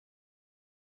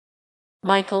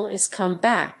 Michael is come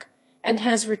back, and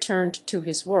has returned to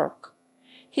his work.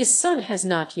 His son has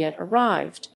not yet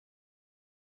arrived.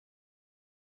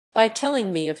 By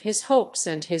telling me of his hopes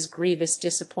and his grievous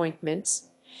disappointments,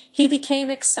 he became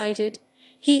excited.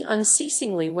 He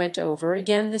unceasingly went over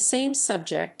again the same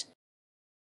subject,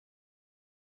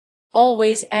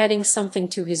 always adding something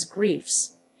to his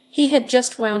griefs. He had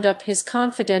just wound up his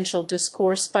confidential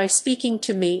discourse by speaking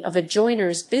to me of a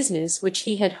joiner's business which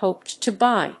he had hoped to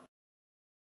buy,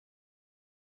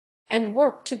 and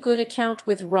worked to good account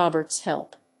with Robert's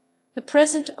help. The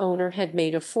present owner had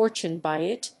made a fortune by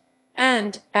it,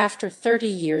 and, after 30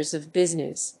 years of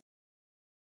business,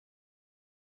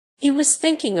 he was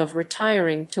thinking of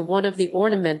retiring to one of the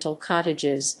ornamental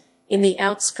cottages in the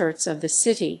outskirts of the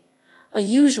city, a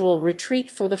usual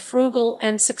retreat for the frugal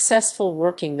and successful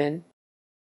workingman.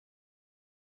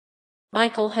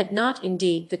 Michael had not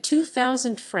indeed the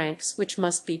 2,000 francs which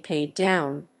must be paid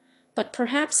down, but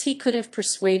perhaps he could have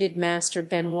persuaded Master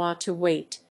Benoit to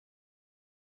wait.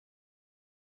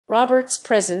 Robert's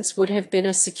presence would have been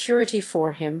a security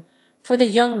for him, for the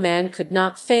young man could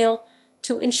not fail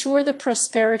to ensure the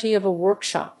prosperity of a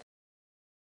workshop.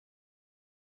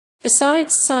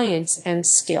 Besides science and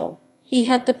skill, he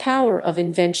had the power of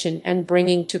invention and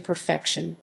bringing to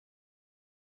perfection.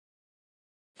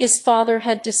 His father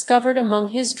had discovered among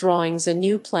his drawings a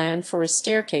new plan for a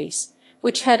staircase,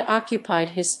 which had occupied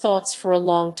his thoughts for a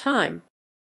long time,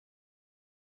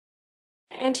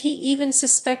 and he even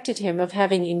suspected him of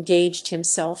having engaged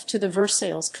himself to the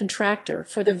Versailles contractor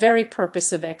for the very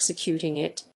purpose of executing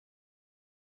it.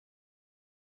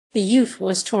 The youth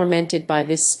was tormented by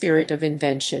this spirit of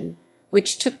invention,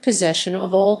 which took possession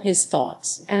of all his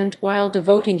thoughts, and, while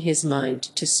devoting his mind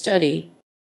to study,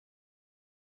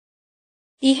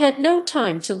 he had no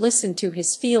time to listen to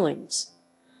his feelings.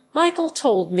 Michael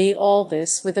told me all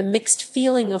this with a mixed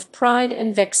feeling of pride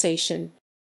and vexation.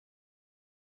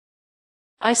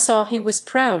 I saw he was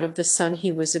proud of the son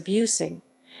he was abusing,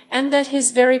 and that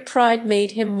his very pride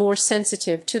made him more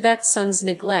sensitive to that son's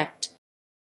neglect.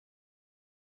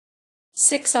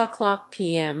 6:00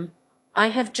 p.m. I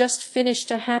have just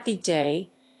finished a happy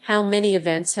day. How many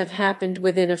events have happened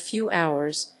within a few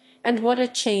hours, and what a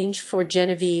change for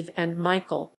Genevieve and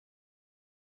Michael.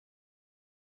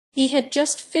 He had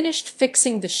just finished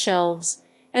fixing the shelves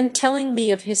and telling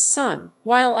me of his son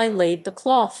while I laid the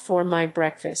cloth for my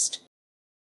breakfast.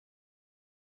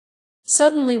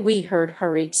 Suddenly we heard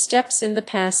hurried steps in the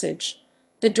passage.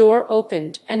 The door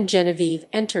opened, and Genevieve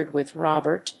entered with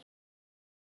Robert.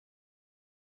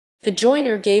 The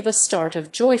joiner gave a start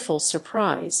of joyful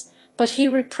surprise, but he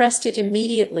repressed it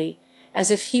immediately,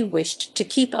 as if he wished to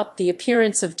keep up the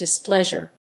appearance of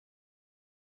displeasure.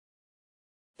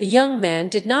 The young man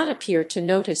did not appear to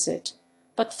notice it,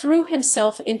 but threw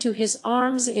himself into his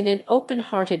arms in an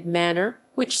open-hearted manner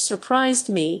which surprised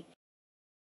me.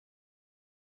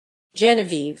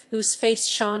 Genevieve, whose face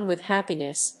shone with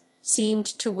happiness, seemed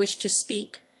to wish to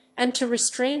speak, and to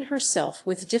restrain herself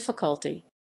with difficulty.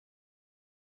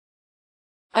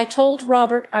 I told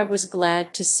Robert I was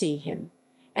glad to see him,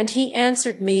 and he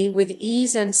answered me with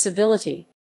ease and civility.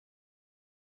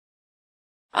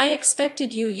 "I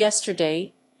expected you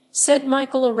yesterday," said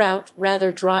Michael Arout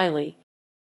rather dryly.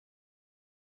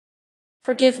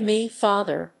 "Forgive me,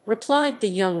 father," replied the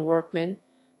young workman,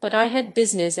 "but I had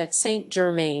business at St.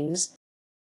 Germain's.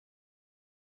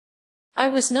 I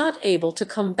was not able to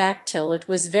come back till it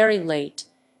was very late,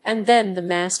 and then the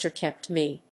master kept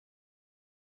me."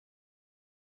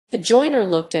 The joiner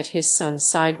looked at his son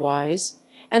sidewise,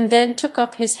 and then took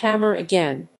up his hammer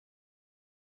again.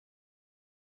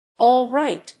 "All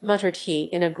right," muttered he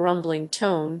in a grumbling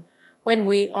tone, "when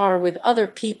we are with other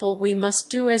people we must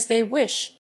do as they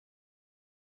wish.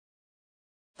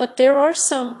 But there are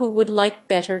some who would like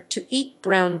better to eat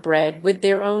brown bread with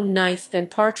their own knife than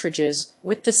partridges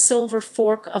with the silver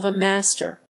fork of a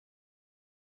master."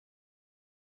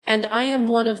 "And I am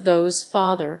one of those,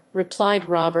 father," replied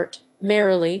Robert,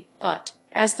 merrily, "but,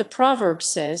 as the proverb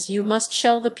says, you must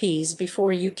shell the peas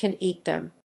before you can eat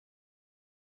them.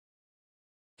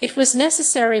 It was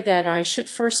necessary that I should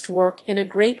first work in a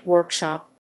great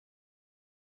workshop."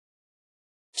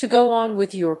 "To go on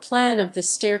with your plan of the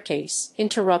staircase,"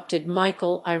 interrupted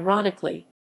Michael ironically.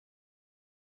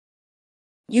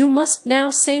 "You must now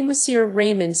say Monsieur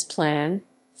Raymond's plan,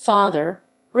 father,"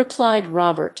 replied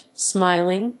Robert,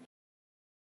 smiling.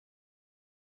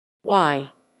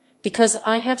 "Why, because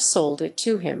I have sold it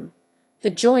to him."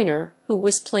 The joiner, who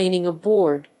was planing a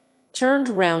board, turned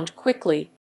round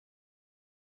quickly.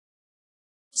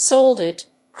 "Sold it,"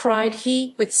 cried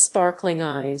he with sparkling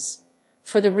eyes,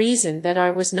 "for the reason that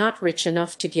I was not rich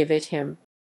enough to give it him."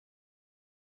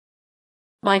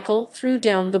 Michael threw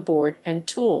down the board and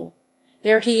tool.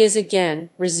 "There he is again,"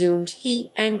 resumed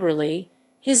he angrily.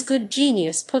 "His good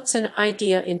genius puts an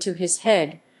idea into his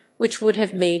head which would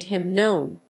have made him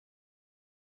known,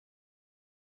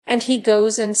 and he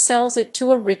goes and sells it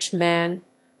to a rich man,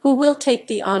 who will take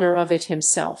the honor of it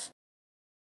himself."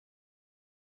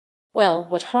 "Well,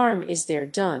 what harm is there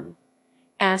done?"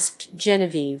 asked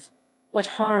Genevieve.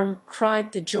 "What harm?"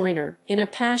 cried the joiner in a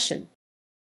passion.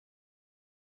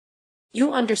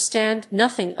 You understand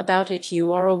nothing about it,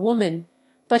 you are a woman,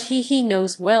 but he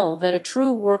knows well that a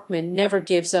true workman never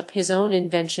gives up his own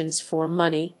inventions for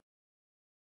money.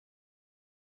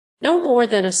 No more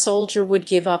than a soldier would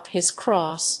give up his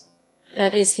cross.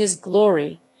 That is his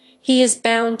glory. He is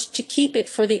bound to keep it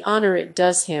for the honor it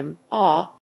does him.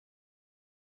 Ah!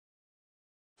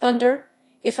 Thunder,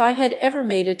 if I had ever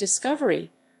made a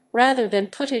discovery, rather than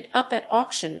put it up at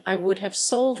auction, I would have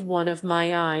sold one of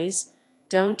my eyes.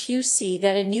 Don't you see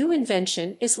that a new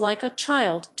invention is like a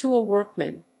child to a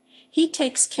workman? He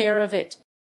takes care of it.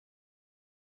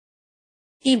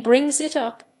 He brings it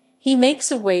up, he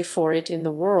makes a way for it in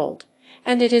the world,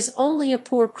 and it is only a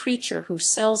poor creature who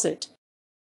sells it.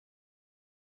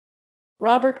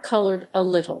 Robert colored a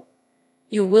little.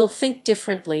 You will think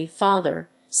differently, father,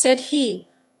 said he,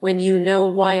 when you know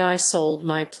why I sold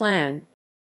my plan.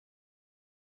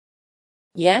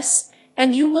 Yes,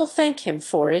 and you will thank him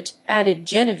for it, added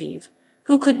Genevieve,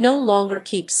 who could no longer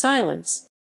keep silence.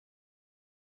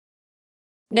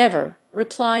 Never,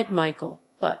 replied Michael.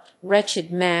 But,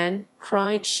 wretched man,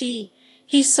 cried she,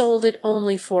 he sold it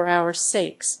only for our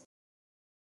sakes.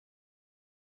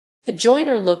 The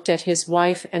joiner looked at his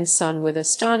wife and son with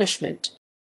astonishment.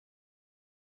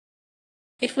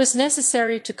 It was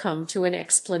necessary to come to an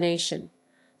explanation.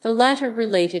 The latter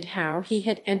related how he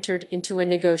had entered into a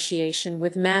negotiation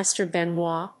with Master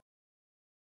Benoit,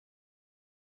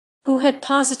 who had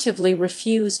positively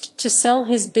refused to sell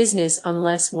his business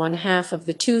unless 1/2 of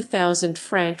the 2,000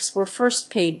 francs were first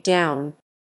paid down.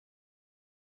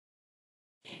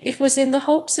 It was in the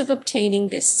hopes of obtaining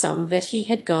this sum that he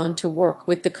had gone to work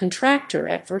with the contractor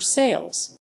at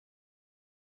Versailles.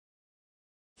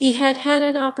 He had had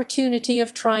an opportunity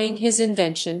of trying his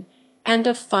invention and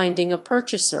of finding a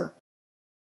purchaser.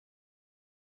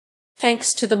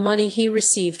 Thanks to the money he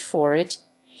received for it,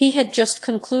 he had just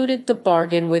concluded the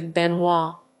bargain with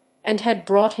Benoit, and had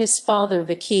brought his father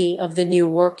the key of the new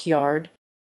work-yard.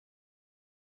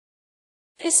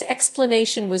 This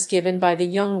explanation was given by the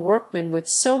young workman with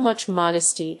so much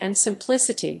modesty and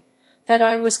simplicity that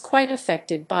I was quite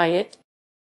affected by it.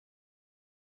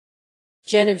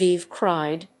 Genevieve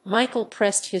cried. Michael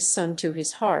pressed his son to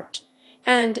his heart,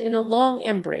 and in a long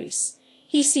embrace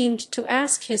he seemed to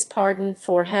ask his pardon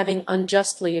for having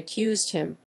unjustly accused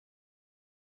him.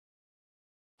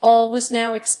 All was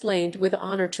now explained with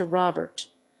honor to Robert.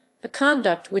 The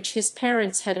conduct which his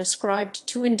parents had ascribed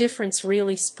to indifference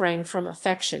really sprang from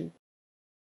affection.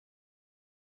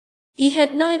 He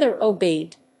had neither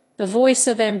obeyed the voice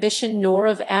of ambition nor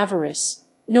of avarice,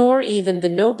 nor even the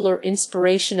nobler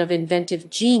inspiration of inventive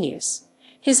genius.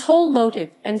 His whole motive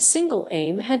and single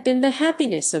aim had been the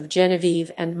happiness of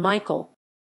Genevieve and Michael.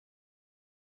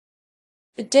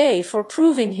 The day for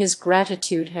proving his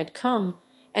gratitude had come,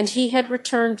 and he had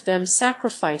returned them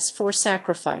sacrifice for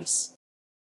sacrifice.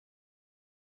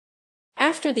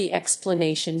 After the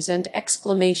explanations and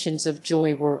exclamations of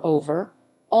joy were over,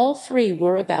 all three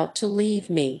were about to leave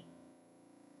me.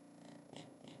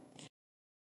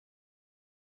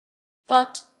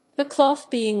 But, the cloth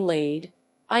being laid,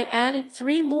 I added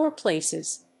 3 more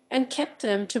places, and kept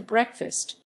them to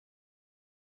breakfast.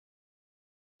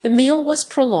 The meal was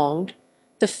prolonged,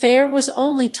 the fare was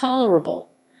only tolerable,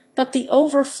 but the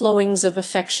overflowings of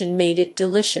affection made it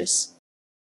delicious.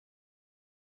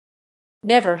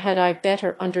 Never had I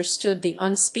better understood the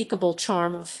unspeakable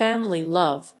charm of family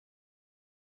love.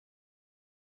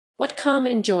 What calm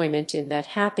enjoyment in that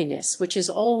happiness which is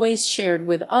always shared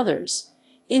with others,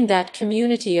 in that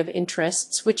community of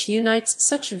interests which unites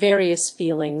such various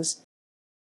feelings,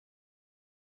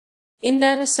 in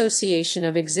that association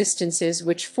of existences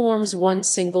which forms one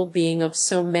single being of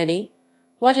so many.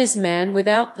 What is man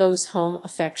without those home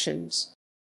affections,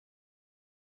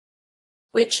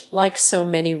 which, like so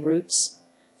many roots,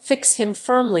 fix him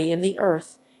firmly in the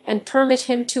earth, and permit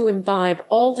him to imbibe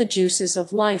all the juices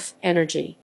of life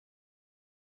energy?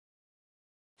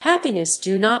 Happiness,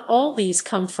 do not all these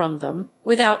come from them?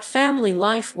 Without family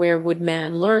life, where would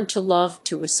man learn to love,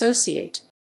 to associate,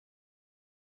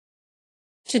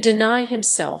 to deny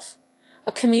himself?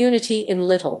 A community in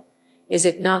little, is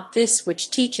it not this which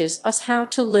teaches us how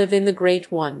to live in the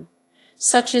great one?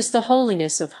 Such is the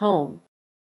holiness of home,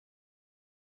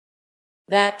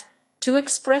 that, to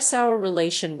express our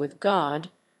relation with God,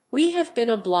 we have been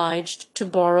obliged to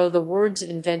borrow the words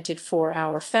invented for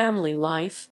our family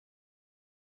life.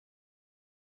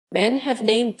 Men have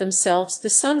named themselves the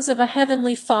sons of a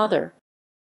heavenly Father.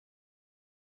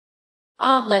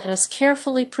 Ah, let us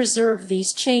carefully preserve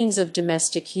these chains of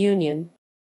domestic union.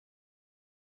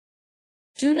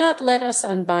 Do not let us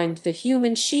unbind the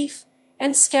human sheaf,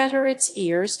 and scatter its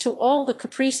ears to all the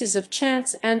caprices of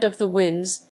chance and of the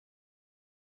winds.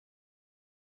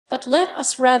 But let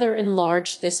us rather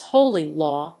enlarge this holy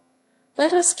law.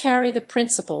 Let us carry the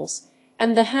principles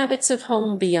and the habits of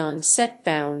home beyond set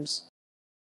bounds.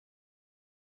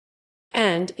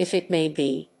 And, if it may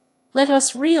be, let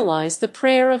us realize the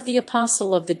prayer of the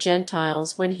Apostle of the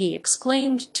Gentiles when he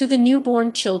exclaimed to the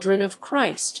newborn children of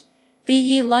Christ, "Be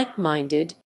ye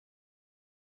like-minded,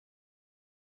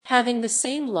 having the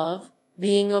same love,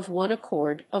 being of one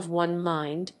accord, of one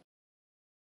mind."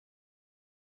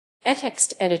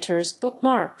 Text editors'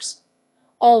 bookmarks.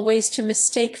 Always to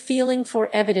mistake feeling for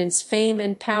evidence, fame,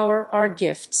 and power are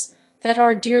gifts that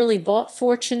our dearly bought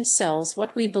fortune sells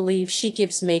what we believe she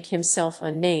gives make himself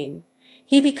a name.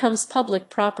 He becomes public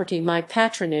property. My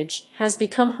patronage has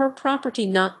become her property,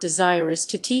 not desirous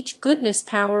to teach goodness.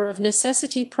 Power of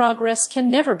necessity. Progress can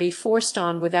never be forced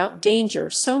on without danger.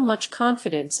 So much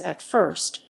confidence at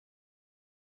first,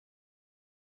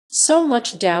 so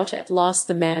much doubt at loss.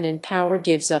 The man in power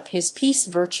gives up his peace.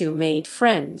 Virtue made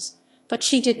friends, but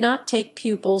she did not take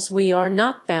pupils. We are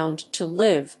not bound to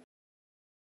live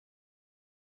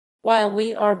while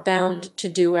we are bound to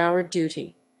do our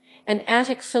duty. An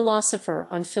Attic Philosopher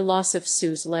on Philosophe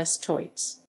sous les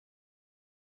toits.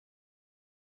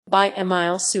 By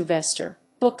Emile Souvestre.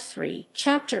 Book 3,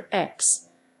 Chapter X.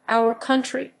 Our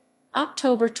Country.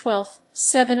 October 12,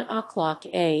 7 o'clock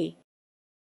a.m.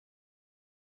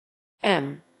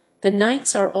 The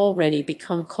nights are already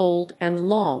become cold and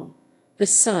long. The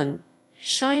sun,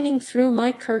 shining through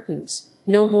my curtains,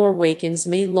 no more wakens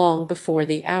me long before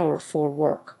the hour for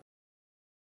work.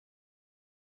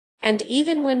 And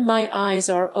even when my eyes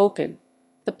are open,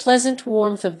 the pleasant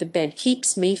warmth of the bed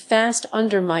keeps me fast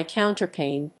under my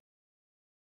counterpane.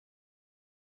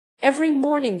 Every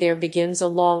morning there begins a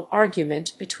long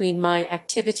argument between my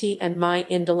activity and my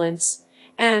indolence,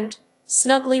 and,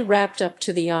 snugly wrapped up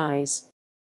to the eyes,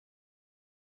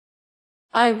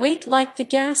 I wait like the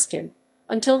Gascon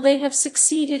until they have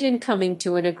succeeded in coming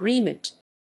to an agreement.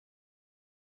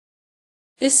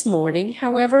 This morning,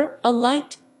 however, a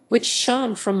light, which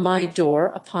shone from my door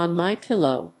upon my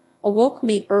pillow, awoke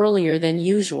me earlier than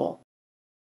usual.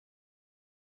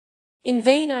 In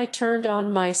vain I turned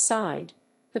on my side.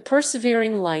 The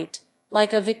persevering light,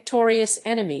 like a victorious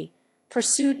enemy,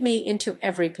 pursued me into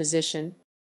every position.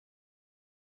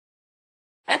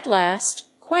 At last,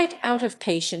 quite out of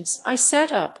patience, I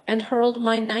sat up and hurled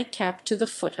my nightcap to the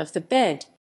foot of the bed.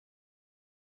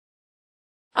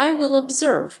 I will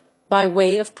observe, by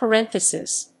way of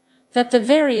parenthesis, that the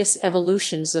various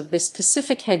evolutions of this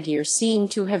pacific headgear seem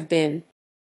to have been,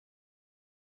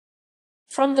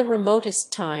 from the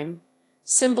remotest time,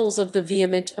 symbols of the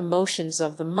vehement emotions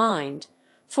of the mind,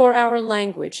 for our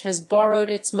language has borrowed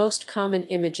its most common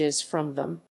images from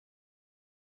them.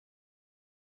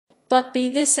 But be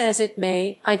this as it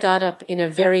may, I got up in a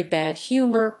very bad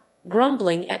humor,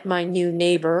 grumbling at my new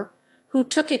neighbor, who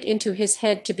took it into his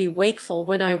head to be wakeful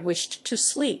when I wished to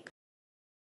sleep.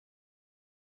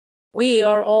 We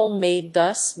are all made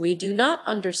thus. We do not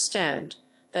understand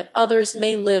that others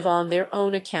may live on their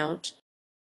own account.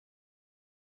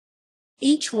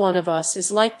 Each one of us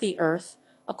is like the earth,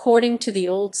 according to the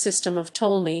old system of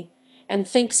Ptolemy, and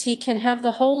thinks he can have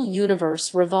the whole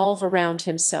universe revolve around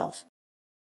himself.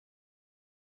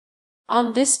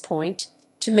 On this point,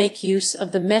 to make use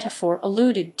of the metaphor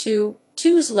alluded to,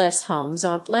 tous les hommes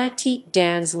ont la tête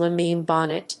dans le même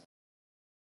bonnet,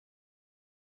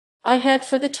 I had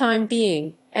for the time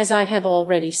being, as I have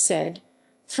already said,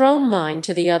 thrown mine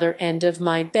to the other end of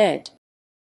my bed,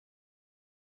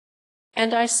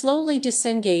 and I slowly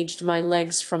disengaged my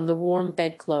legs from the warm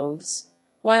bedclothes,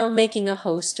 while making a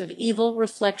host of evil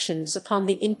reflections upon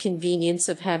the inconvenience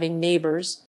of having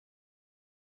neighbors.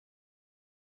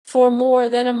 For more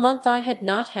than a month I had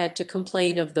not had to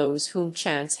complain of those whom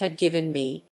chance had given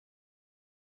me.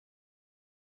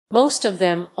 Most of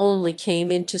them only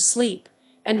came in to sleep,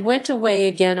 and went away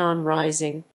again on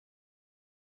rising.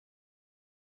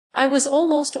 I was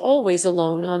almost always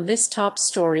alone on this top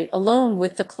story, alone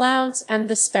with the clouds and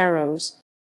the sparrows.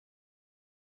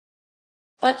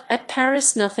 But at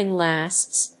Paris nothing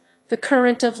lasts. The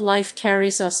current of life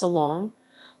carries us along,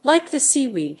 like the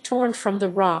seaweed torn from the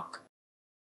rock.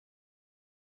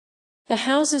 The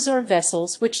houses are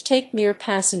vessels which take mere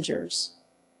passengers.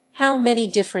 How many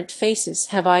different faces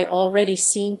have I already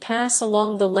seen pass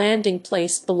along the landing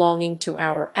place belonging to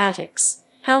our attics!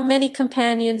 How many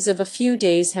companions of a few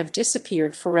days have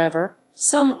disappeared forever!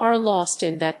 Some are lost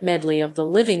in that medley of the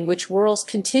living which whirls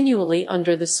continually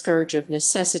under the scourge of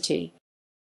necessity,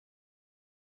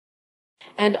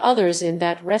 and others in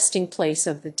that resting place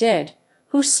of the dead,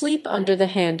 who sleep under the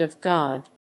hand of God.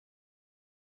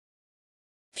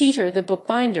 Peter the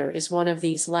bookbinder is one of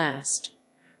these last.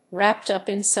 Wrapped up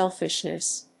in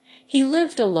selfishness, he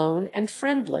lived alone and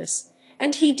friendless,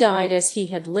 and he died as he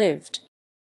had lived.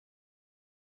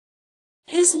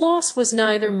 His loss was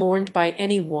neither mourned by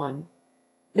any one,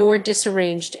 nor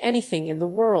disarranged anything in the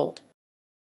world.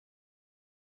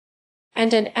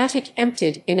 And an attic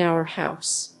emptied in our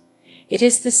house. It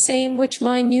is the same which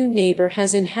my new neighbor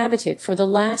has inhabited for the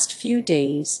last few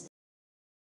days.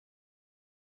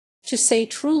 To say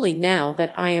truly, now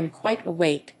that I am quite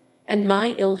awake, and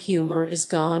my ill humor is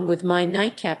gone with my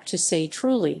nightcap, to say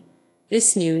truly,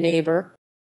 this new neighbor,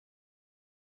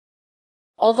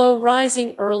 although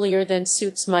rising earlier than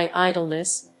suits my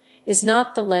idleness, is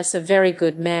not the less a very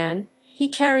good man. He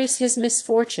carries his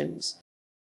misfortunes,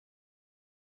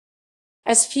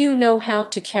 as few know how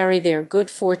to carry their good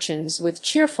fortunes, with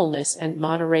cheerfulness and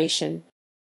moderation.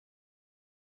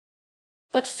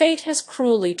 But fate has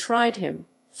cruelly tried him.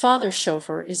 Father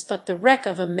Chauffeur is but the wreck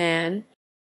of a man.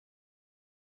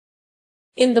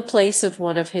 In the place of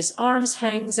one of his arms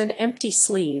hangs an empty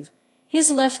sleeve,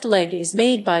 his left leg is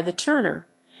made by the turner,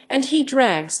 and he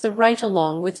drags the right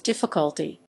along with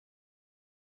difficulty.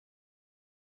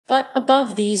 But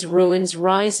above these ruins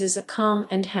rises a calm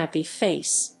and happy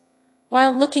face,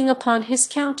 while looking upon his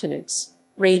countenance,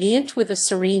 radiant with a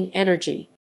serene energy,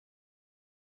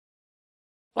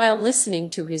 while listening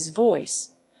to his voice,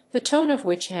 the tone of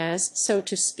which has, so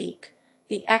to speak,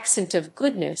 the accent of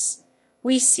goodness,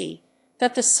 we see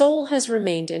that the soul has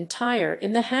remained entire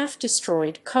in the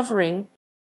half-destroyed covering.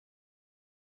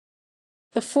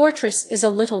 The fortress is a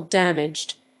little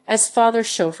damaged, as Father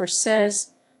Chauffeur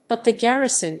says, but the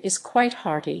garrison is quite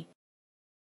hearty.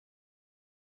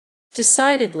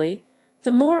 Decidedly,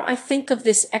 the more I think of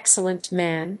this excellent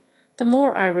man, the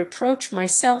more I reproach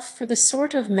myself for the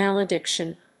sort of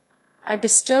malediction I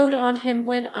bestowed on him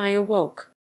when I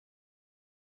awoke.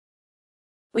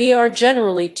 We are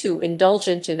generally too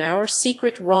indulgent in our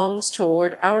secret wrongs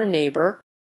toward our neighbor.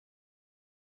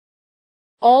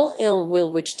 All ill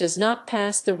will which does not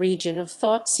pass the region of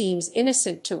thought seems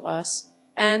innocent to us,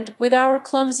 and, with our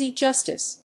clumsy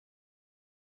justice,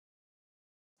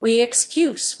 we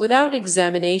excuse, without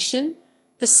examination,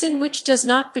 the sin which does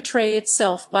not betray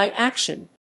itself by action.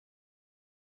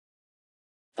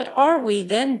 But are we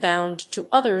then bound to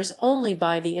others only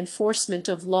by the enforcement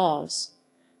of laws?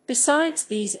 Besides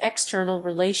these external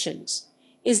relations,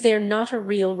 is there not a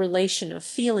real relation of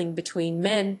feeling between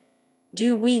men?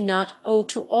 Do we not owe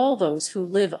to all those who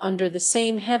live under the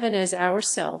same heaven as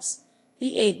ourselves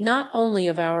the aid not only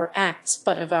of our acts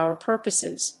but of our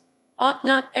purposes? Ought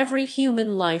not every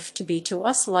human life to be to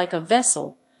us like a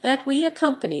vessel that we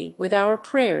accompany with our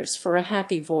prayers for a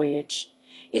happy voyage?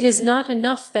 It is not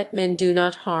enough that men do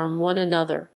not harm one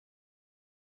another.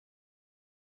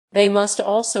 They must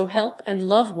also help and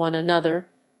love one another.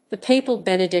 The papal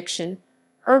benediction,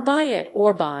 Urbi et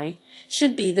Orbi,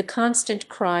 should be the constant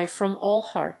cry from all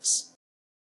hearts.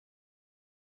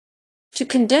 To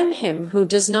condemn him who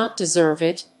does not deserve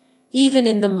it, even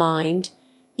in the mind,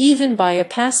 even by a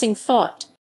passing thought,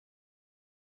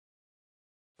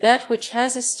 that which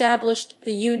has established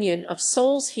the union of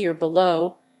souls here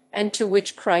below, and to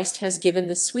which Christ has given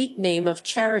the sweet name of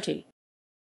charity.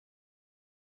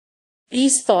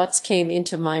 These thoughts came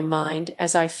into my mind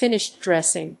as I finished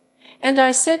dressing, and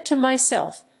I said to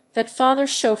myself that Father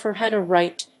Chauffeur had a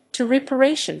right to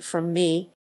reparation from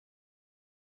me,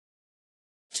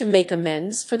 to make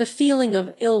amends for the feeling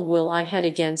of ill will I had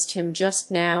against him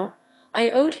just now. I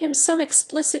owed him some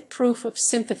explicit proof of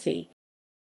sympathy.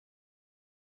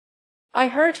 I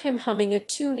heard him humming a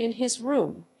tune in his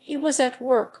room. He was at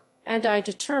work, and I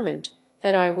determined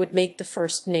that I would make the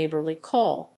first neighborly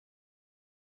call.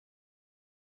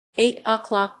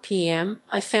 8:00 p.m.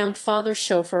 I found Father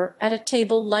Chauffeur at a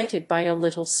table lighted by a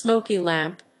little smoky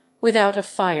lamp, without a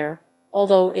fire,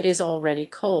 although it is already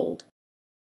cold,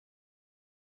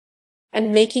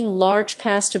 and making large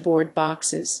pasteboard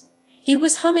boxes. He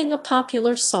was humming a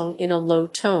popular song in a low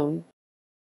tone.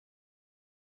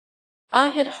 I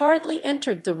had hardly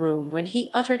entered the room when he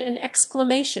uttered an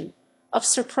exclamation of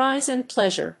surprise and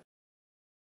pleasure.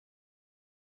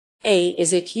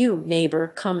 Is it you, neighbor?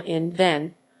 Come in,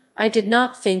 then. I did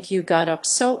not think you got up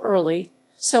so early,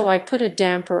 so I put a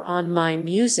damper on my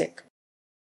music.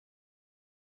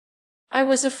 I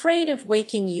was afraid of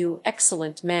waking you,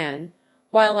 excellent man.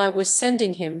 While I was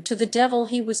sending him to the devil,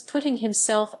 he was putting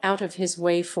himself out of his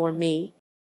way for me.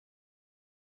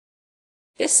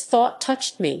 This thought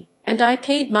touched me, and I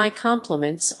paid my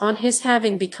compliments on his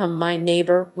having become my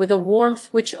neighbor with a warmth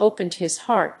which opened his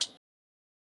heart.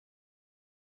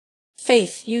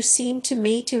 "Faith, you seem to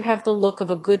me to have the look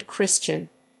of a good Christian,"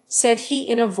 said he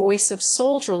in a voice of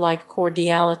soldier-like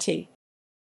cordiality,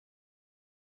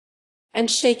 and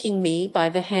shaking me by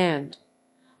the hand.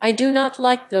 "I do not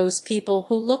like those people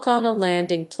who look on a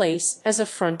landing-place as a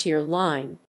frontier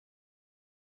line,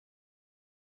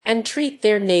 and treat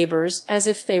their neighbors as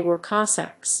if they were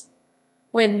Cossacks,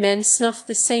 when men snuff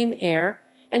the same air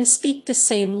and speak the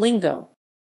same lingo.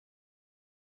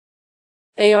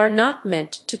 They are not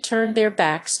meant to turn their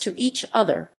backs to each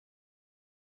other.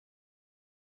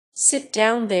 Sit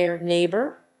down there,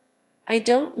 neighbor. I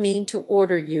don't mean to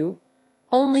order you,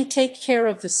 only take care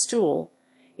of the stool.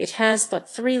 It has but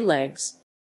 3 legs,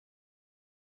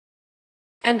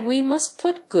 and we must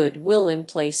put good will in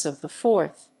place of the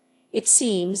 4th. It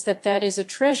seems that that is a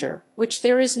treasure which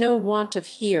there is no want of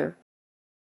here."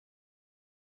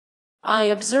 I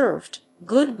observed.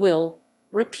 "Good will,"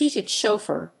 repeated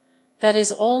chauffeur. "That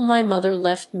is all my mother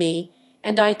left me,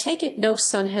 and I take it no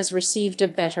son has received a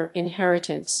better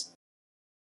inheritance.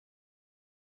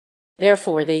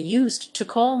 Therefore they used to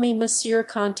call me Monsieur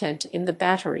Content in the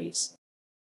batteries."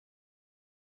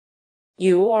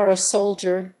 "You are a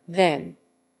soldier, then?"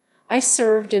 "I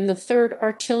served in the 3rd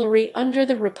Artillery under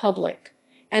the Republic,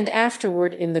 and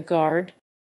afterward in the Guard."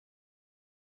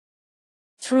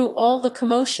 "Through all the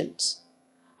commotions?"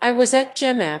 "I was at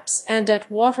Jemappes and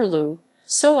at Waterloo,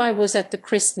 so I was at the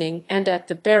christening and at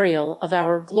the burial of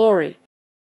our glory."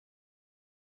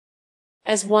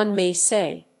 As one may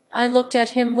say. I looked at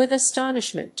him with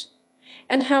astonishment.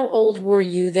 "And how old were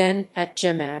you then at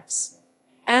Jemappes?"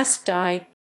 asked I.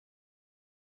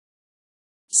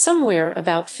 "Somewhere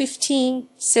about 15,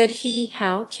 said he.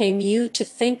 "How came you to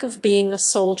think of being a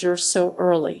soldier so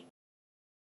early?"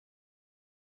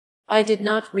 I did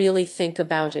not really think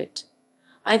about it.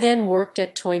 I then worked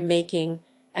at toy-making,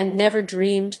 and never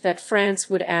dreamed that France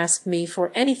would ask me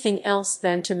for anything else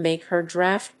than to make her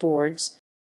draught boards,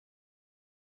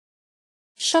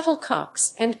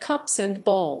 shuttlecocks, and cups and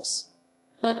balls.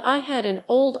 But I had an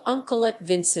old uncle at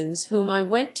Vincennes whom I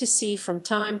went to see from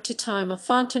time to time, a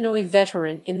Fontenoy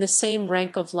veteran in the same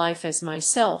rank of life as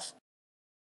myself,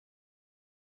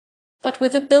 but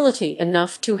with ability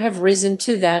enough to have risen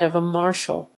to that of a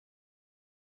marshal.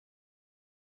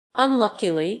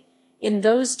 Unluckily, in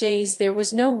those days there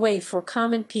was no way for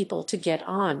common people to get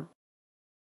on.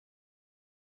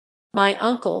 My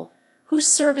uncle, whose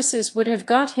services would have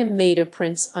got him made a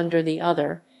prince under the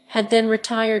other, had then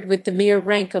retired with the mere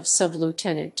rank of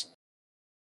sub-lieutenant.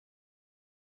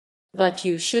 But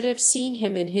you should have seen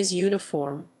him in his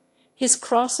uniform, his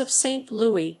cross of St.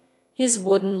 Louis, his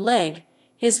wooden leg,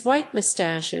 his white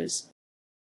moustaches,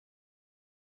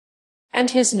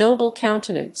 and his noble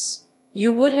countenance.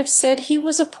 You would have said he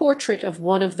was a portrait of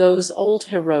one of those old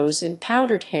heroes in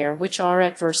powdered hair which are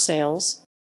at Versailles.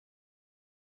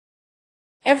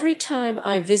 Every time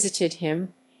I visited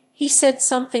him, he said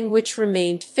something which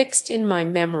remained fixed in my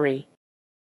memory.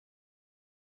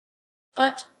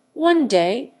 But one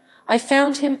day I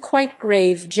found him quite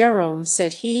grave. "Jerome,"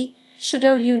 said he, "should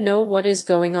you know what is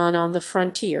going on the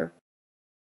frontier?"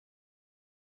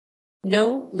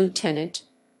 "No, Lieutenant,"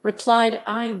 replied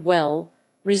I. "Well,"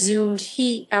 resumed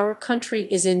he, "our country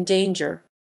is in danger."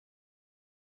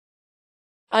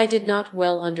 I did not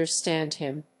well understand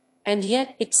him, and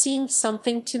yet it seemed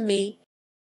something to me.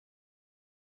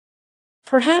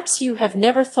 "Perhaps you have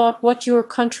never thought what your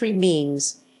country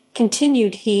means,"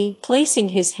 continued he, placing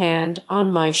his hand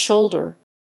on my shoulder.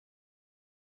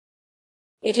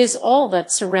 "It is all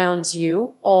that surrounds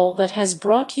you, all that has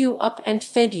brought you up and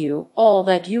fed you, all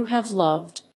that you have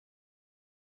loved.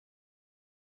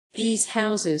 These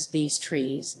houses, these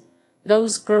trees,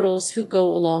 those girls who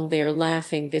go along there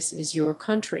laughing, this is your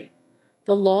country.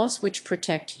 The laws which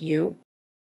protect you,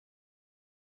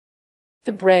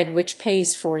 the bread which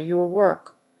pays for your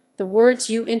work, the words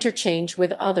you interchange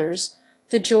with others,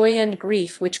 the joy and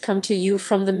grief which come to you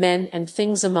from the men and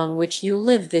things among which you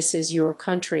live, this is your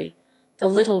country. The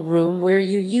little room where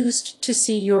you used to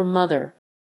see your mother,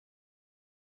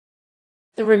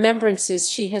 the remembrances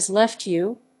she has left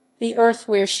you, the earth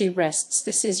where she rests,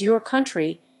 this is your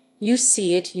country. You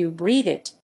see it, you breathe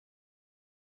it.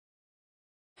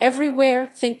 Everywhere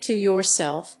think to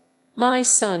yourself, my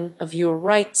son, of your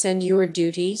rights and your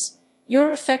duties, your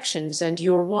affections and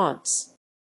your wants,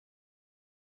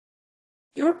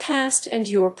 your past and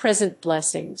your present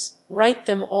blessings. Write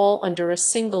them all under a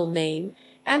single name,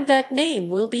 and that name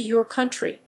will be your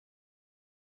country."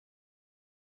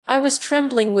 I was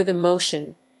trembling with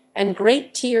emotion, and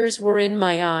great tears were in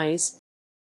my eyes.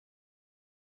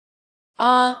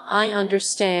 "Ah, I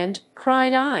understand,"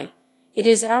 cried I. "It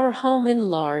is our home in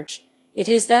large. It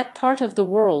is that part of the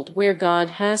world where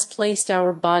God has placed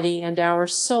our body and our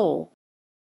soul.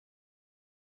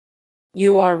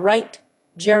 You are right,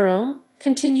 Jerome,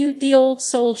 continued the old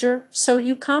soldier, so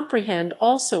you comprehend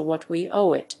also what we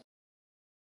owe it.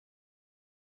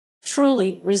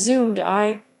 Truly, resumed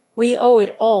I, we owe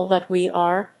it all that we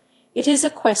are. It is a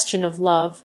question of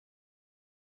love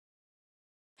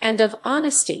and of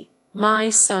honesty. My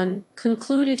son,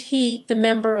 concluded he, the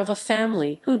member of a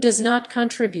family who does not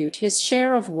contribute his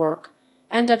share of work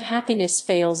and of happiness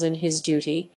fails in his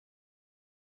duty,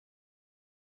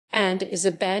 and is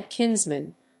a bad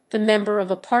kinsman, the member of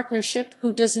a partnership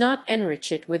who does not enrich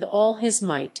it with all his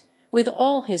might, with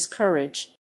all his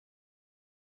courage,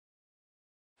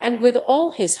 and with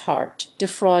all his heart,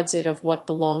 defrauds it of what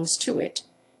belongs to it,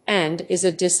 and is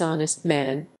a dishonest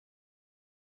man.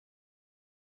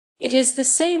 It is the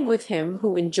same with him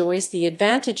who enjoys the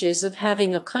advantages of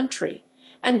having a country,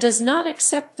 and does not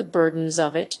accept the burdens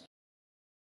of it.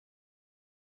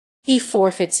 He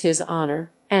forfeits his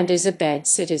honor, and is a bad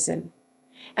citizen.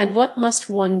 And what must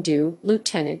one do,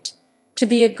 Lieutenant, to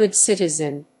be a good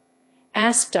citizen?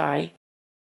 Asked I.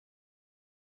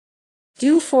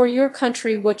 Do for your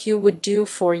country what you would do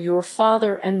for your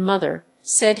father and mother,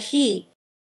 said he.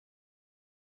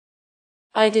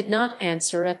 I did not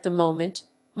answer at the moment.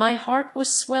 My heart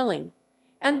was swelling,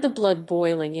 and the blood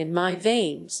boiling in my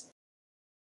veins.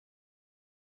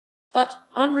 But,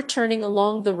 on returning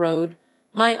along the road,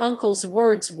 my uncle's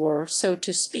words were, so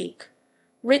to speak,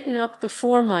 written up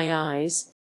before my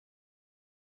eyes.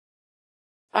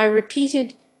 I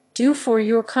repeated, do for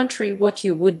your country what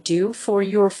you would do for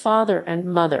your father and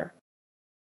mother.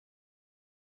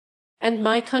 And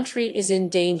my country is in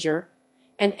danger,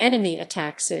 an enemy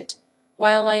attacks it,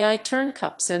 while I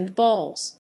turncups and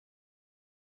balls.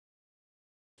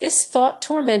 This thought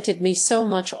tormented me so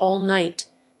much all night,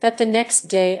 that the next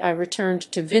day I returned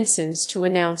to Vincent's to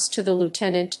announce to the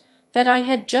lieutenant that I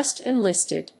had just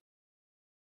enlisted,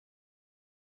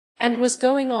 and was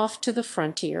going off to the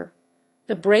frontier.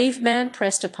 The brave man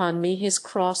pressed upon me his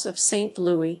cross of St.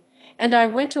 Louis, and I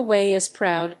went away as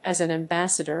proud as an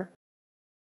ambassador.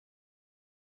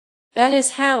 That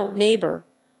is how, neighbor,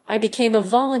 I became a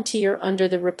volunteer under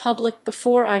the Republic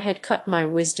before I had cut my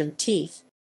wisdom teeth.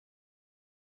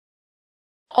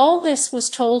 All this was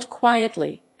told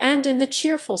quietly, and in the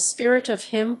cheerful spirit of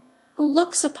him who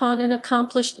looks upon an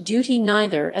accomplished duty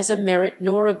neither as a merit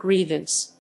nor a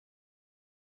grievance.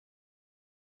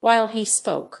 While he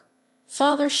spoke,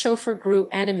 Father Chauffeur grew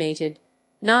animated,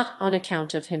 not on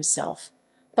account of himself,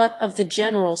 but of the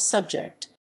general subject.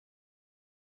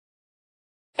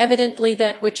 Evidently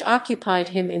that which occupied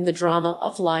him in the drama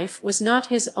of life was not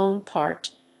his own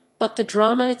part, but the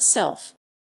drama itself.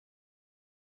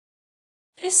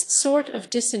 This sort of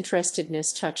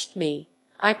disinterestedness touched me.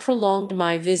 I prolonged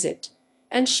my visit,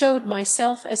 and showed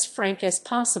myself as frank as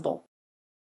possible,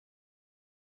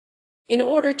 in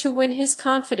order to win his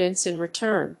confidence in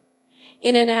return.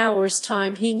 In an hour's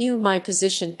time he knew my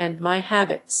position and my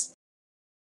habits.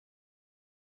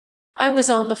 I was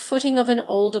on the footing of an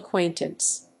old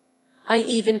acquaintance. I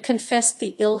even confessed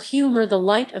the ill humor the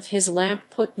light of his lamp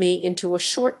put me into a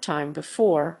short time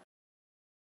before.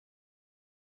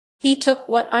 He took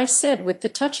what I said with the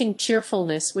touching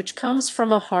cheerfulness which comes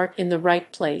from a heart in the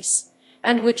right place,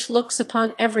 and which looks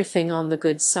upon everything on the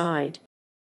good side.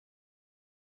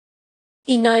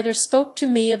 He neither spoke to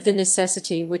me of the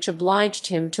necessity which obliged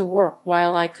him to work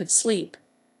while I could sleep,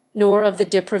 nor of the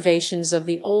deprivations of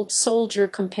the old soldier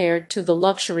compared to the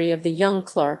luxury of the young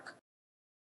clerk.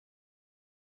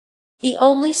 He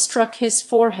only struck his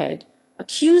forehead,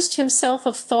 accused himself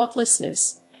of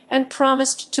thoughtlessness, and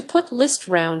promised to put list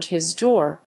round his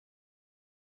door.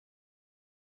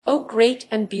 O great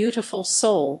and beautiful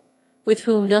soul, with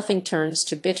whom nothing turns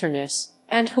to bitterness,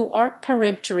 and who art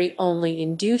peremptory only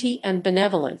in duty and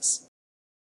benevolence.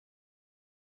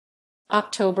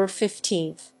 October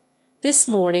 15th. This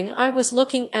morning I was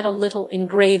looking at a little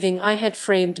engraving I had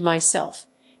framed myself,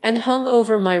 and hung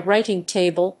over my writing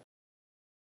table.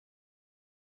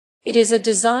 It is a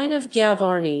design of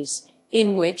Gavarni's,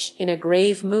 in which, in a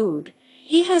grave mood,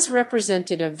 he has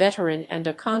represented a veteran and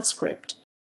a conscript.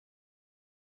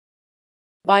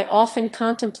 By often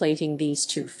contemplating these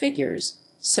two figures,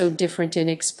 so different in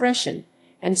expression,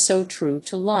 and so true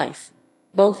to life,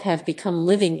 both have become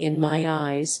living in my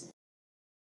eyes.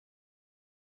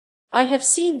 I have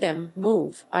seen them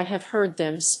move, I have heard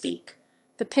them speak.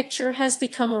 The picture has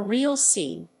become a real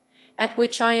scene, at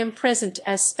which I am present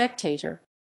as spectator.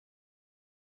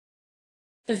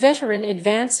 The veteran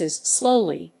advances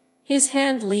slowly, his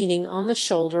hand leaning on the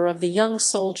shoulder of the young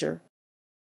soldier.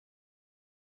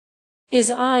 His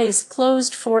eyes,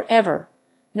 closed forever,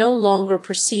 no longer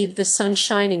perceive the sun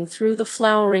shining through the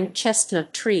flowering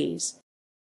chestnut trees.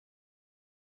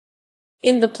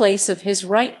 In the place of his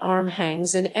right arm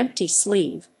hangs an empty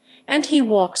sleeve, and he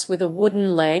walks with a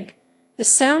wooden leg, the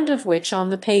sound of which on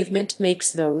the pavement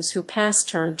makes those who pass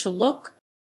turn to look.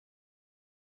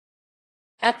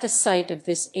 At the sight of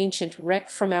this ancient wreck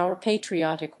from our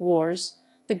patriotic wars,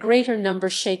 the greater number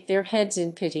shake their heads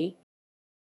in pity,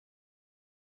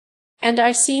 and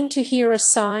I seem to hear a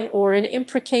sigh or an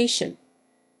imprecation.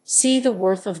 "See the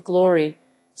worth of glory,"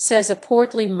 says a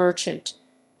portly merchant,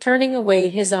 turning away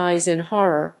his eyes in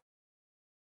horror.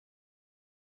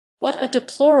 "What a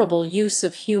deplorable use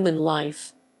of human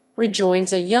life,"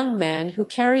 rejoins a young man who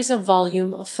carries a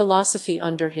volume of philosophy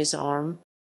under his arm.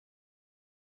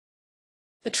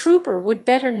 "The trooper would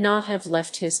better not have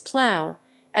left his plough,"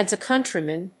 adds a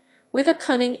countryman, with a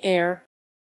cunning air.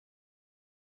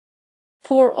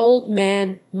 "Poor old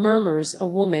man," murmurs a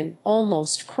woman,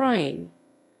 almost crying.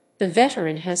 The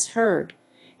veteran has heard,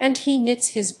 and he knits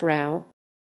his brow,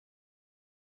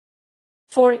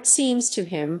 for it seems to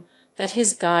him that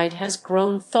his guide has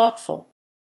grown thoughtful.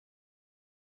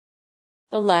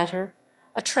 The latter,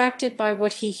 attracted by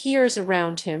what he hears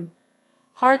around him,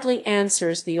 hardly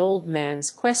answers the old man's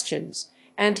questions,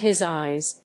 and his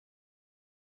eyes,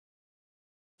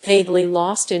 vaguely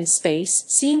lost in space,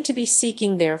 seem to be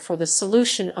seeking there for the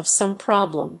solution of some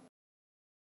problem.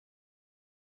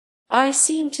 I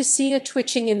seem to see a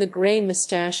twitching in the gray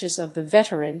mustaches of the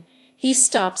veteran. He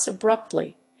stops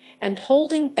abruptly, and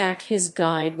holding back his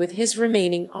guide with his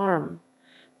remaining arm,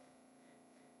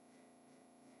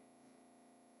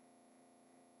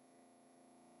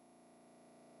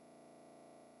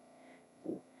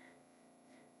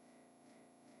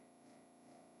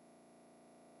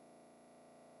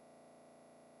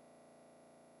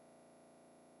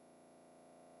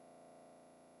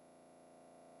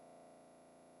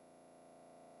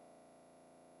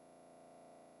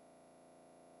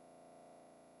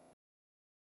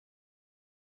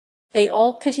 "They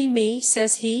all pity me,"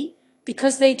 says he,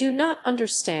 "because they do not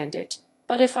understand it.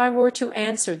 But if I were to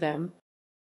answer them—"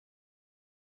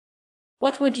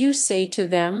 "What would you say to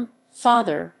them,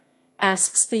 father?"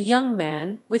 asks the young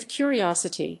man, with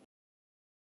curiosity.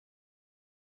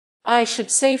 "I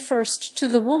should say first to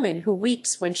the woman who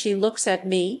weeps when she looks at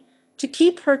me, to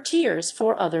keep her tears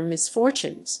for other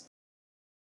misfortunes.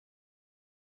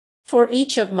 For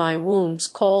each of my wounds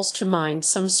calls to mind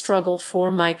some struggle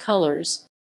for my colors.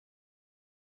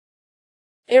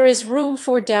 There is room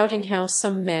for doubting how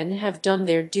some men have done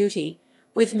their duty.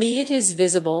 With me it is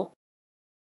visible.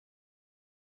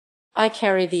 I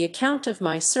carry the account of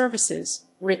my services,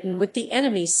 written with the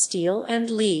enemy's steel and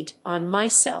lead, on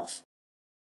myself.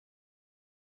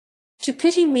 To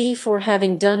pity me for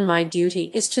having done my duty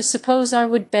is to suppose I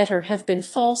would better have been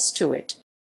false to it.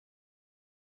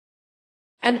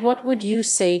 And what would you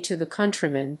say to the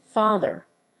countryman, father?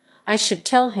 I should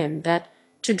tell him that,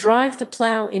 to drive the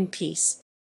plough in peace,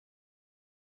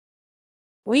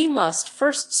 we must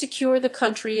first secure the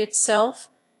country itself,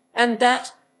 and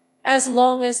that, as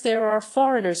long as there are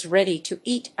foreigners ready to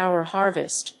eat our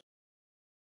harvest,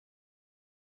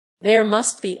 there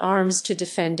must be arms to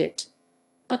defend it."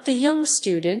 But the young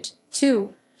student,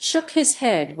 too, shook his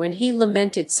head when he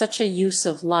lamented such a use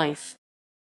of life,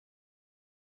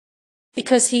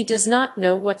 because he does not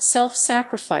know what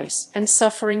self-sacrifice and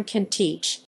suffering can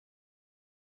teach.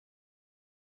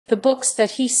 The books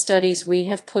that he studies we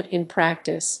have put in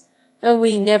practice, though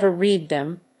we never read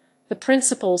them. The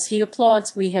principles he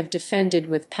applauds we have defended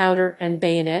with powder and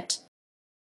bayonet.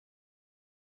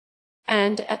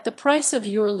 "And at the price of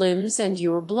your limbs and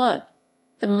your blood,"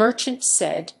 the merchant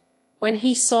said, when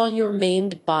he saw your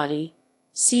maimed body.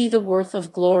 "See the worth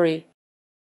of glory."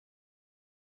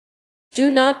 Do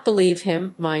not believe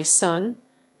him, my son.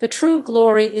 The true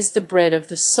glory is the bread of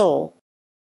the soul.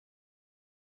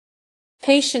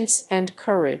 Patience and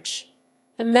courage.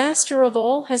 The Master of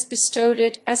all has bestowed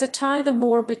it as a tie the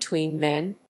more between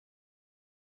men.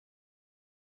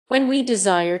 When we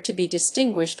desire to be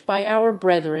distinguished by our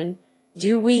brethren,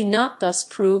 do we not thus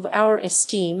prove our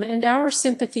esteem and our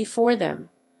sympathy for them?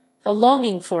 The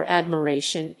longing for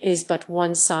admiration is but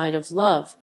one side of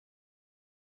love.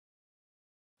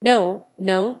 No,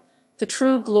 no, the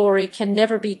true glory can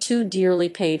never be too dearly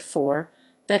paid for.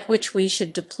 That which we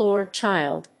should deplore,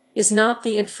 child, is not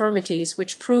the infirmities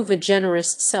which prove a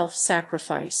generous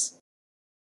self-sacrifice,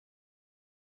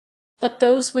 but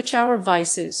those which our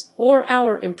vices or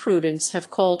our imprudence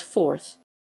have called forth.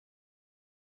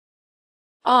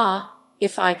 Ah,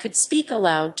 if I could speak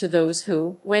aloud to those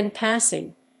who, when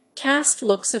passing, cast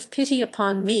looks of pity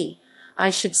upon me, I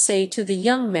should say to the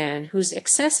young man whose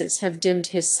excesses have dimmed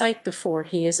his sight before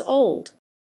he is old.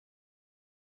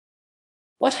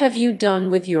 What have you done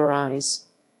with your eyes?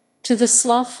 To the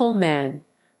slothful man,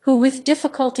 who with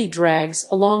difficulty drags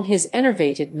along his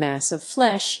enervated mass of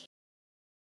flesh.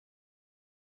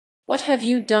 What have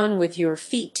you done with your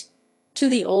feet? To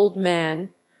the old man,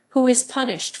 who is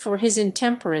punished for his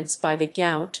intemperance by the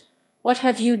gout. What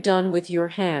have you done with your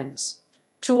hands?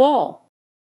 To all.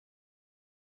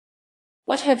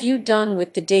 What have you done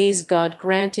with the days God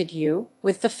granted you,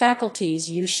 with the faculties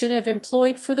you should have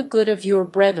employed for the good of your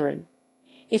brethren?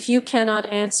 If you cannot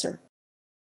answer,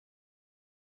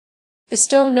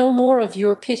 bestow no more of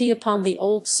your pity upon the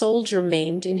old soldier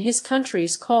maimed in his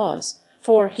country's cause,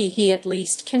 for he at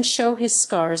least can show his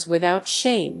scars without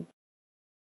shame.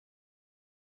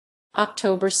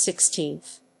 October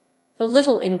 16th. The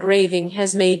little engraving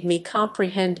has made me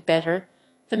comprehend better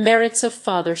the merits of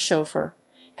Father Chauffeur,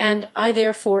 and I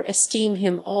therefore esteem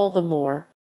him all the more.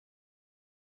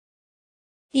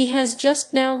 He has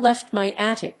just now left my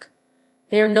attic.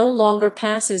 There no longer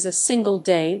passes a single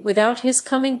day without his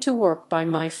coming to work by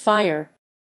my fire,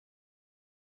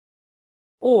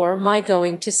 or my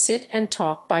going to sit and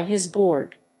talk by his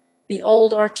board. The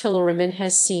old artilleryman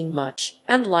has seen much,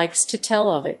 and likes to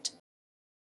tell of it.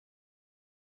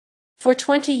 For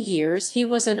 20 years he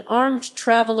was an armed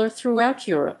traveler throughout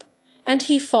Europe, and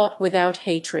he fought without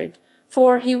hatred,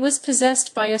 for he was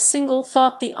possessed by a single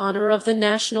thought, the honor of the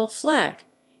national flag.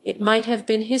 It might have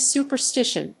been his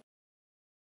superstition,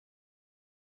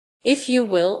 if you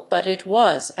will, but it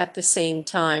was, at the same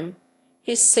time,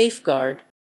 his safeguard.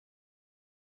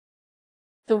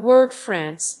 The word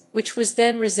France, which was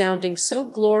then resounding so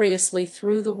gloriously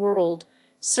through the world,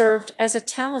 served as a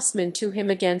talisman to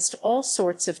him against all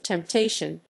sorts of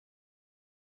temptation.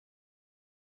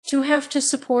 To have to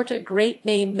support a great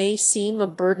name may seem a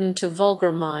burden to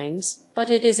vulgar minds, but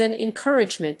it is an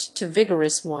encouragement to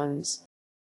vigorous ones.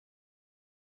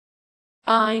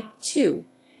 I, too,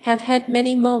 have had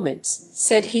many moments,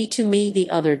 said he to me the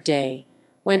other day,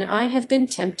 when I have been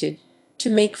tempted to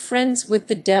make friends with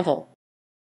the devil.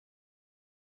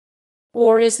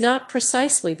 War is not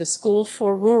precisely the school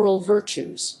for rural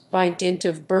virtues. By dint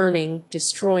of burning,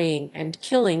 destroying, and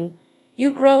killing,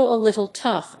 you grow a little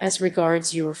tough as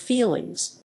regards your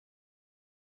feelings.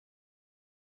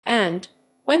 And,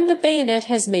 when the bayonet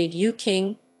has made you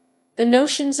king, the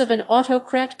notions of an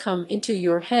autocrat come into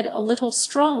your head a little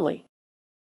strongly.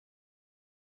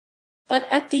 But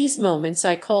at these moments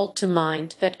I called to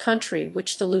mind that country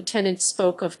which the lieutenant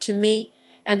spoke of to me,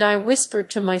 and I whispered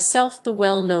to myself the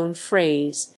well-known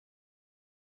phrase,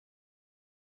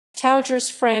 Taugers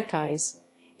Francais.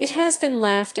 It has been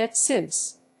laughed at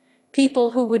since.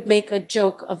 People who would make a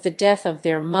joke of the death of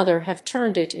their mother have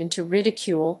turned it into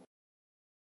ridicule,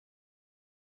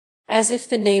 as if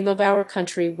the name of our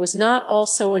country was not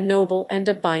also a noble and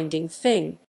a binding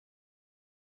thing.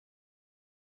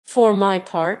 For my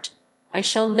part, I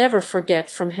shall never forget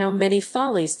from how many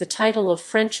follies the title of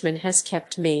Frenchman has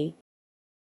kept me.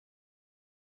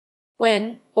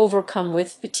 When, overcome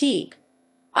with fatigue,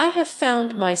 I have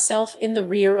found myself in the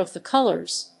rear of the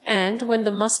colors, and when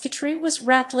the musketry was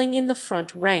rattling in the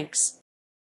front ranks.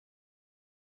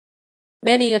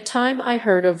 Many a time I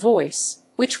heard a voice,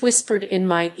 which whispered in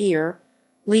my ear,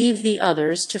 leave the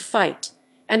others to fight,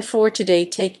 and for today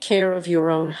take care of your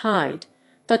own hide.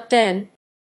 But then,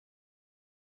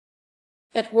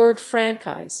 that word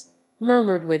Francais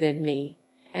murmured within me,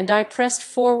 and I pressed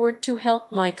forward to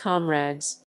help my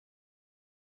comrades.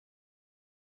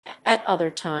 At other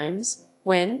times,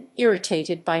 when,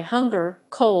 irritated by hunger,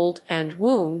 cold, and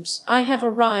wounds, I have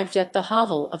arrived at the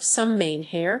hovel of some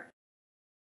Mainherr,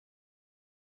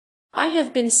 I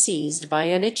have been seized by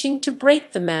an itching to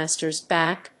break the master's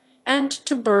back, and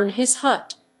to burn his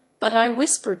hut, but I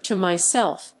whispered to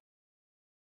myself,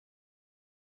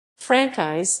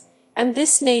 Francais, and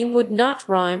this name would not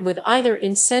rhyme with either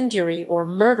incendiary or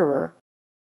murderer.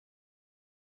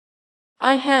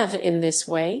 I have, in this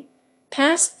way,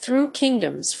 passed through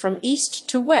kingdoms from east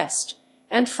to west,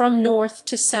 and from north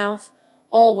to south,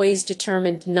 always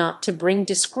determined not to bring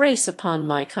disgrace upon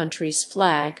my country's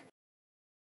flag.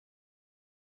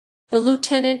 The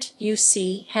lieutenant, you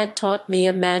see, had taught me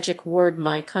a magic word,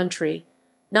 my country.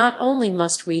 Not only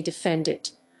must we defend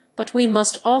it, but we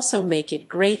must also make it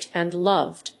great and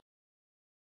loved.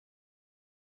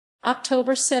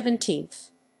 October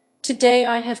 17th. Today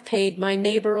I have paid my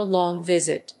neighbor a long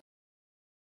visit.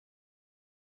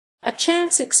 A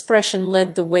chance expression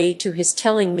led the way to his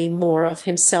telling me more of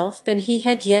himself than he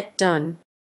had yet done.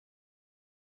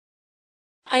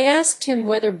 I asked him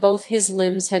whether both his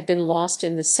limbs had been lost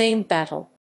in the same battle.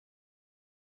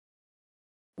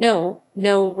 No,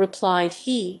 no, replied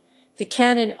he, the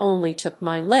cannon only took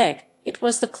my leg. It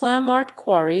was the Clamart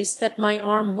quarries that my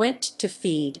arm went to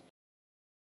feed.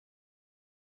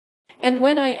 And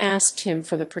when I asked him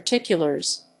for the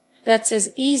particulars, "That's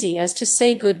as easy as to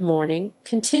say good morning,"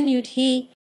 continued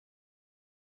he.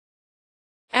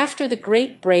 After the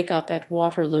great break-up at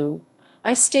Waterloo,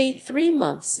 I stayed 3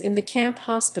 months in the camp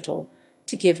hospital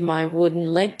to give my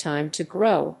wooden leg time to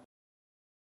grow.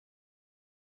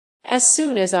 As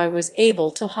soon as I was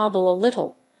able to hobble a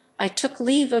little, I took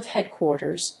leave of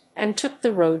headquarters and took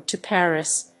the road to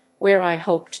Paris, where I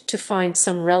hoped to find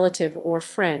some relative or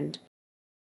friend.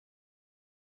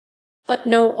 But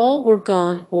no, all were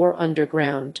gone or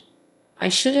underground. I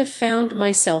should have found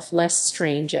myself less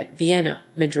strange at Vienna,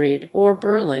 Madrid, or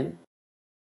Berlin.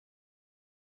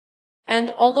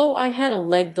 And although I had a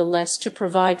leg the less to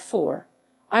provide for,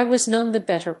 I was none the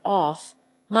better off.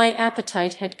 My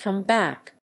appetite had come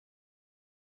back,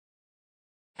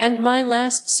 and my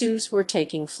last sous were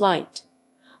taking flight.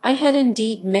 I had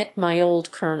indeed met my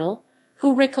old colonel,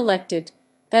 who recollected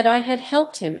that I had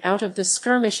helped him out of the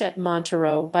skirmish at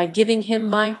Montereau by giving him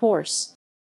my horse,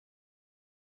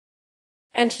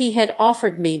 and he had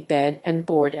offered me bed and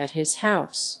board at his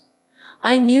house.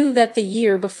 I knew that the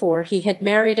year before he had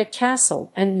married a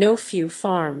castle and no few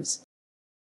farms,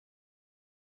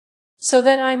 so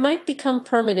that I might become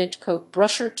permanent coat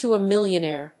brusher to a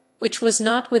millionaire, which was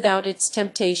not without its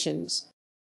temptations.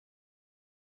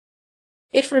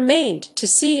 It remained to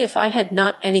see if I had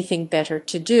not anything better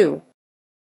to do.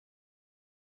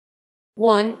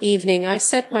 One evening I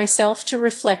set myself to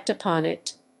reflect upon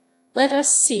it. "Let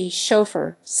us see,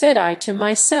 chauffeur," said I to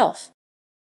myself.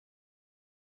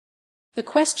 "The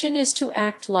question is to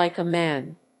act like a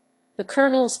man. The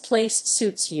colonel's place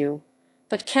suits you,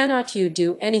 but cannot you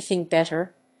do anything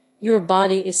better? Your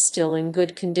body is still in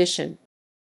good condition,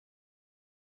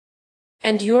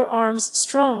 and your arms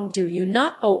strong. Do you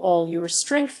not owe all your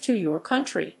strength to your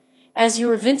country? As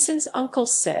your Vincent's uncle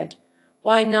said,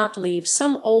 why not leave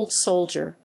some old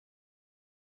soldier,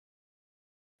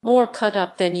 more cut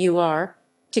up than you are,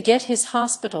 to get his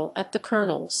hospital at the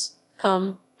colonel's?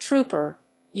 Come, trooper,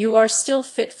 you are still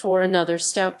fit for another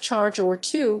stout charge or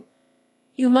two.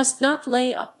 You must not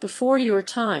lay up before your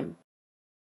time."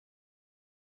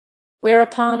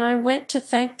 Whereupon I went to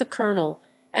thank the colonel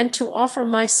and to offer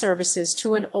my services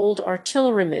to an old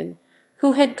artilleryman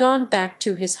who had gone back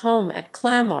to his home at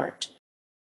Clamart,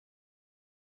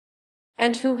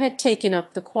 and who had taken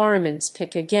up the quarryman's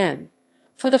pick again.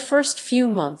 For the first few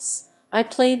months I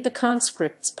played the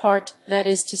conscript's part, that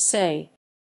is to say,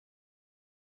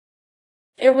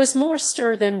 there was more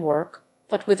stir than work,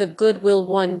 but with a good will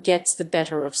one gets the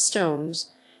better of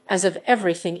stones, as of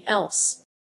everything else.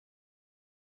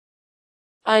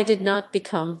 I did not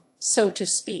become, so to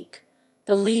speak,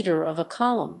 the leader of a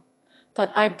column,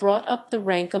 but I brought up the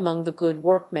rank among the good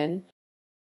workmen,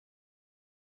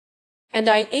 and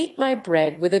I ate my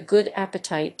bread with a good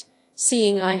appetite,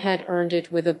 seeing I had earned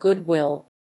it with a good will.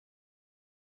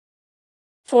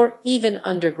 For even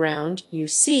underground, you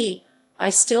see, I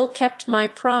still kept my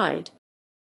pride.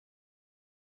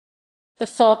 The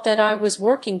thought that I was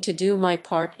working to do my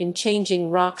part in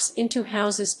changing rocks into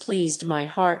houses pleased my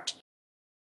heart.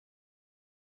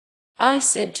 I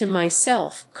said to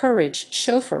myself, "Courage,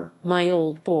 chauffeur, my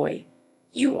old boy.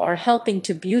 You are helping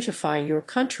to beautify your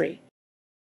country."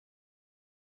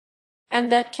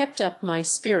 And that kept up my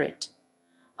spirit.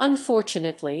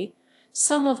 Unfortunately,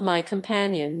 some of my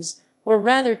companions were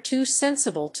rather too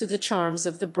sensible to the charms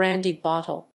of the brandy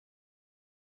bottle.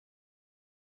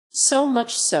 So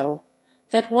much so,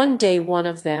 that one day one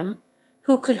of them,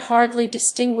 who could hardly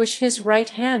distinguish his right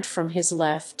hand from his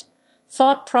left,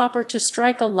 thought proper to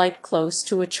strike a light close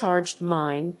to a charged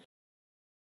mine.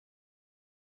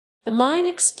 The mine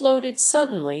exploded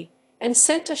suddenly and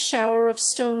sent a shower of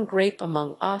stone grape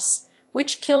among us,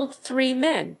 which killed 3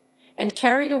 men, and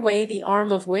carried away the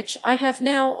arm of which I have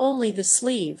now only the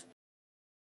sleeve.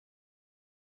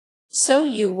 "So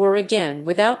you were again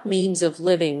without means of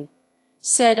living,"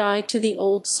 said I to the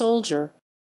old soldier.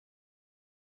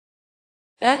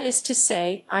 "That is to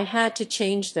say, I had to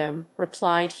change them,"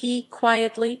 replied he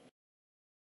quietly.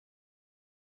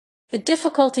 "The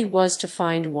difficulty was to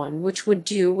find one which would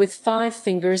do with 5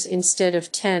 fingers instead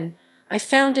of 10. I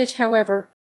found it, however."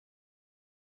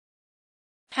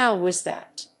 "How was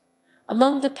that?"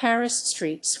 "Among the Paris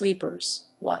street sweepers."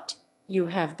 "What, you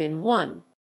have been one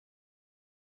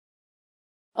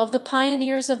of the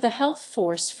pioneers of the health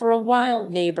force for a while,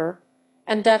 neighbor,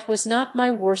 and that was not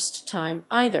my worst time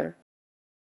either.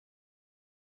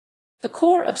 The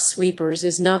corps of sweepers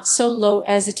is not so low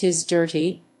as it is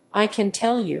dirty, I can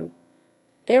tell you.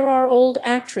 There are old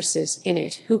actresses in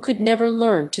it who could never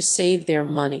learn to save their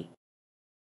money,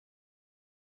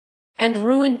 and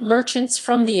ruined merchants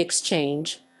from the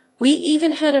exchange. We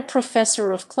even had a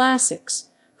professor of classics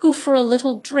who for a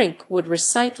little drink would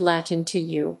recite Latin to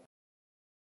you,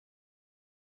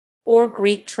 or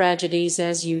Greek tragedies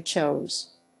as you chose.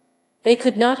 They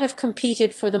could not have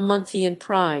competed for the Munthian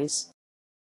prize.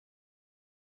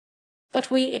 But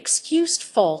we excused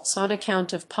faults on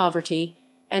account of poverty,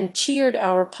 and cheered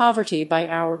our poverty by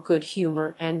our good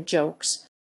humor and jokes.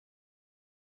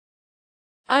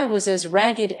 I was as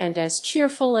ragged and as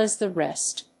cheerful as the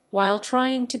rest, while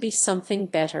trying to be something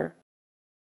better.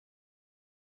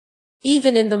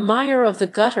 Even in the mire of the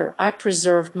gutter I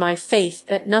preserved my faith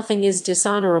that nothing is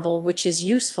dishonorable which is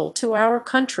useful to our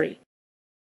country.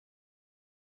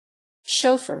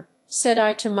 Chauffeur, said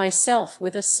I to myself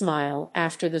with a smile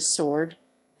after the sword,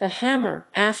 the hammer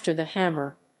after the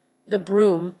hammer, the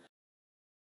broom.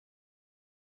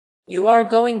 You are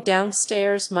going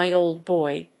downstairs, my old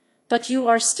boy, but you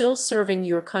are still serving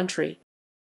your country.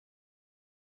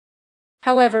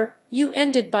 However, you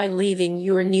ended by leaving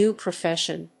your new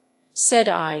profession, said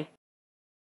I.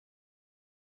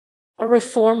 A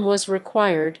reform was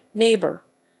required, neighbor.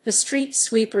 The street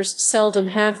sweepers seldom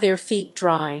have their feet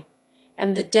dry,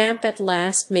 and the damp at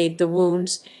last made the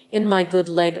wounds in my good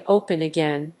leg open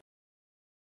again.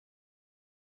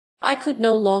 I could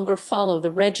no longer follow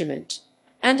the regiment,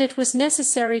 and it was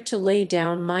necessary to lay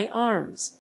down my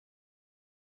arms.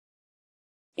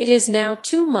 It is now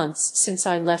 2 months since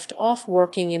I left off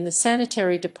working in the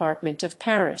sanitary department of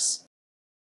Paris.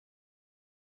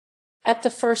 At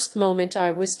the first moment I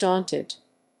was daunted.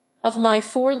 Of my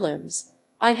 4 limbs,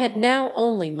 I had now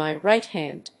only my right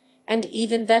hand, and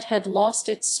even that had lost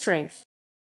its strength.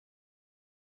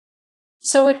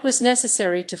 So it was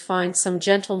necessary to find some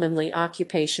gentlemanly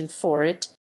occupation for it.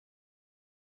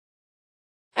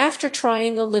 After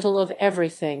trying a little of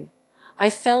everything,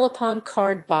 I fell upon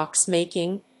card-box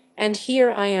making, and here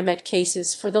I am at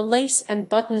cases for the lace and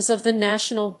buttons of the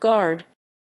National Guard.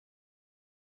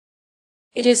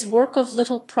 It is work of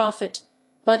little profit,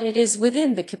 but it is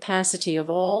within the capacity of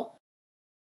all.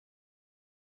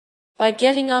 By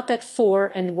getting up at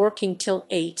 4 and working till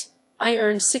 8, I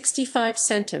earn 65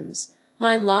 centimes.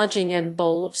 My lodging and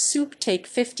bowl of soup take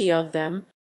 50 of them,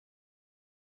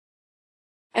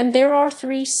 and there are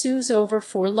 3 sous over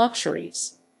for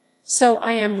luxuries. So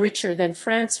I am richer than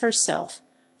France herself,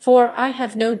 for I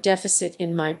have no deficit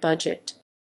in my budget.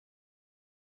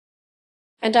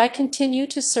 And I continue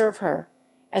to serve her,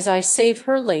 as I save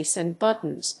her lace and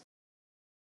buttons.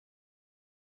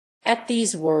 At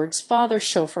these words Father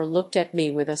Chauffeur looked at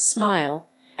me with a smile,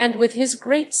 and with his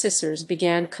great scissors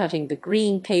began cutting the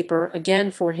green paper again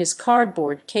for his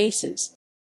cardboard cases.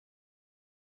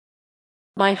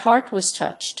 My heart was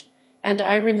touched, and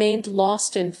I remained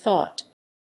lost in thought.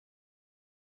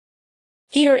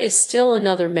 Here is still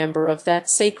another member of that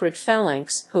sacred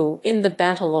phalanx who, in the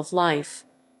battle of life,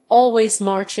 always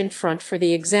march in front for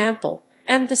the example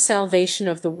and the salvation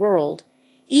of the world.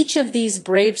 Each of these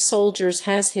brave soldiers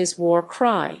has his war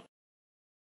cry.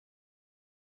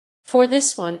 For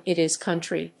this one it is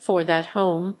country, for that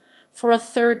home, for a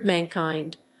third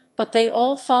mankind, but they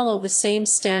all follow the same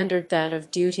standard, that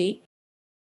of duty.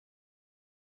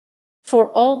 For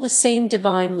all the same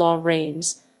divine law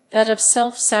reigns, that of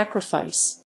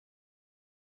self-sacrifice.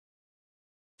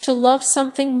 To love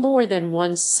something more than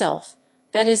one's self,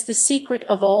 that is the secret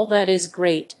of all that is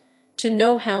great. To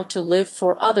know how to live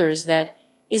for others, that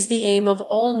is the aim of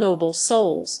all noble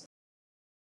souls.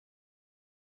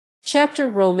 Chapter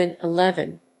Roman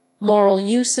 11. Moral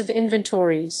Use of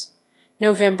Inventories.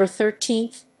 November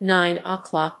 13th, 9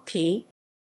 o'clock p.m.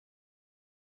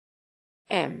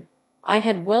 I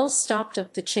had well stopped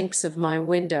up the chinks of my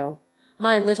window.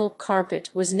 My little carpet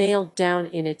was nailed down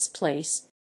in its place.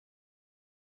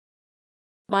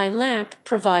 My lamp,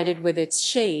 provided with its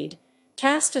shade,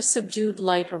 cast a subdued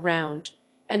light around,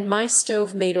 and my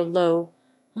stove made a low,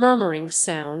 murmuring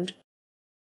sound,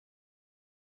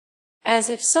 as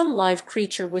if some live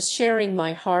creature was sharing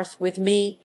my hearth with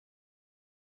me.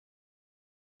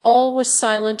 All was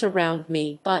silent around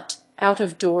me, but out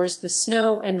of doors the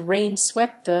snow and rain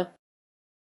swept the.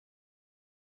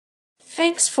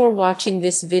 Thanks for watching.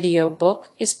 This video book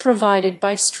is provided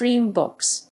by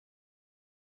StreamBooks.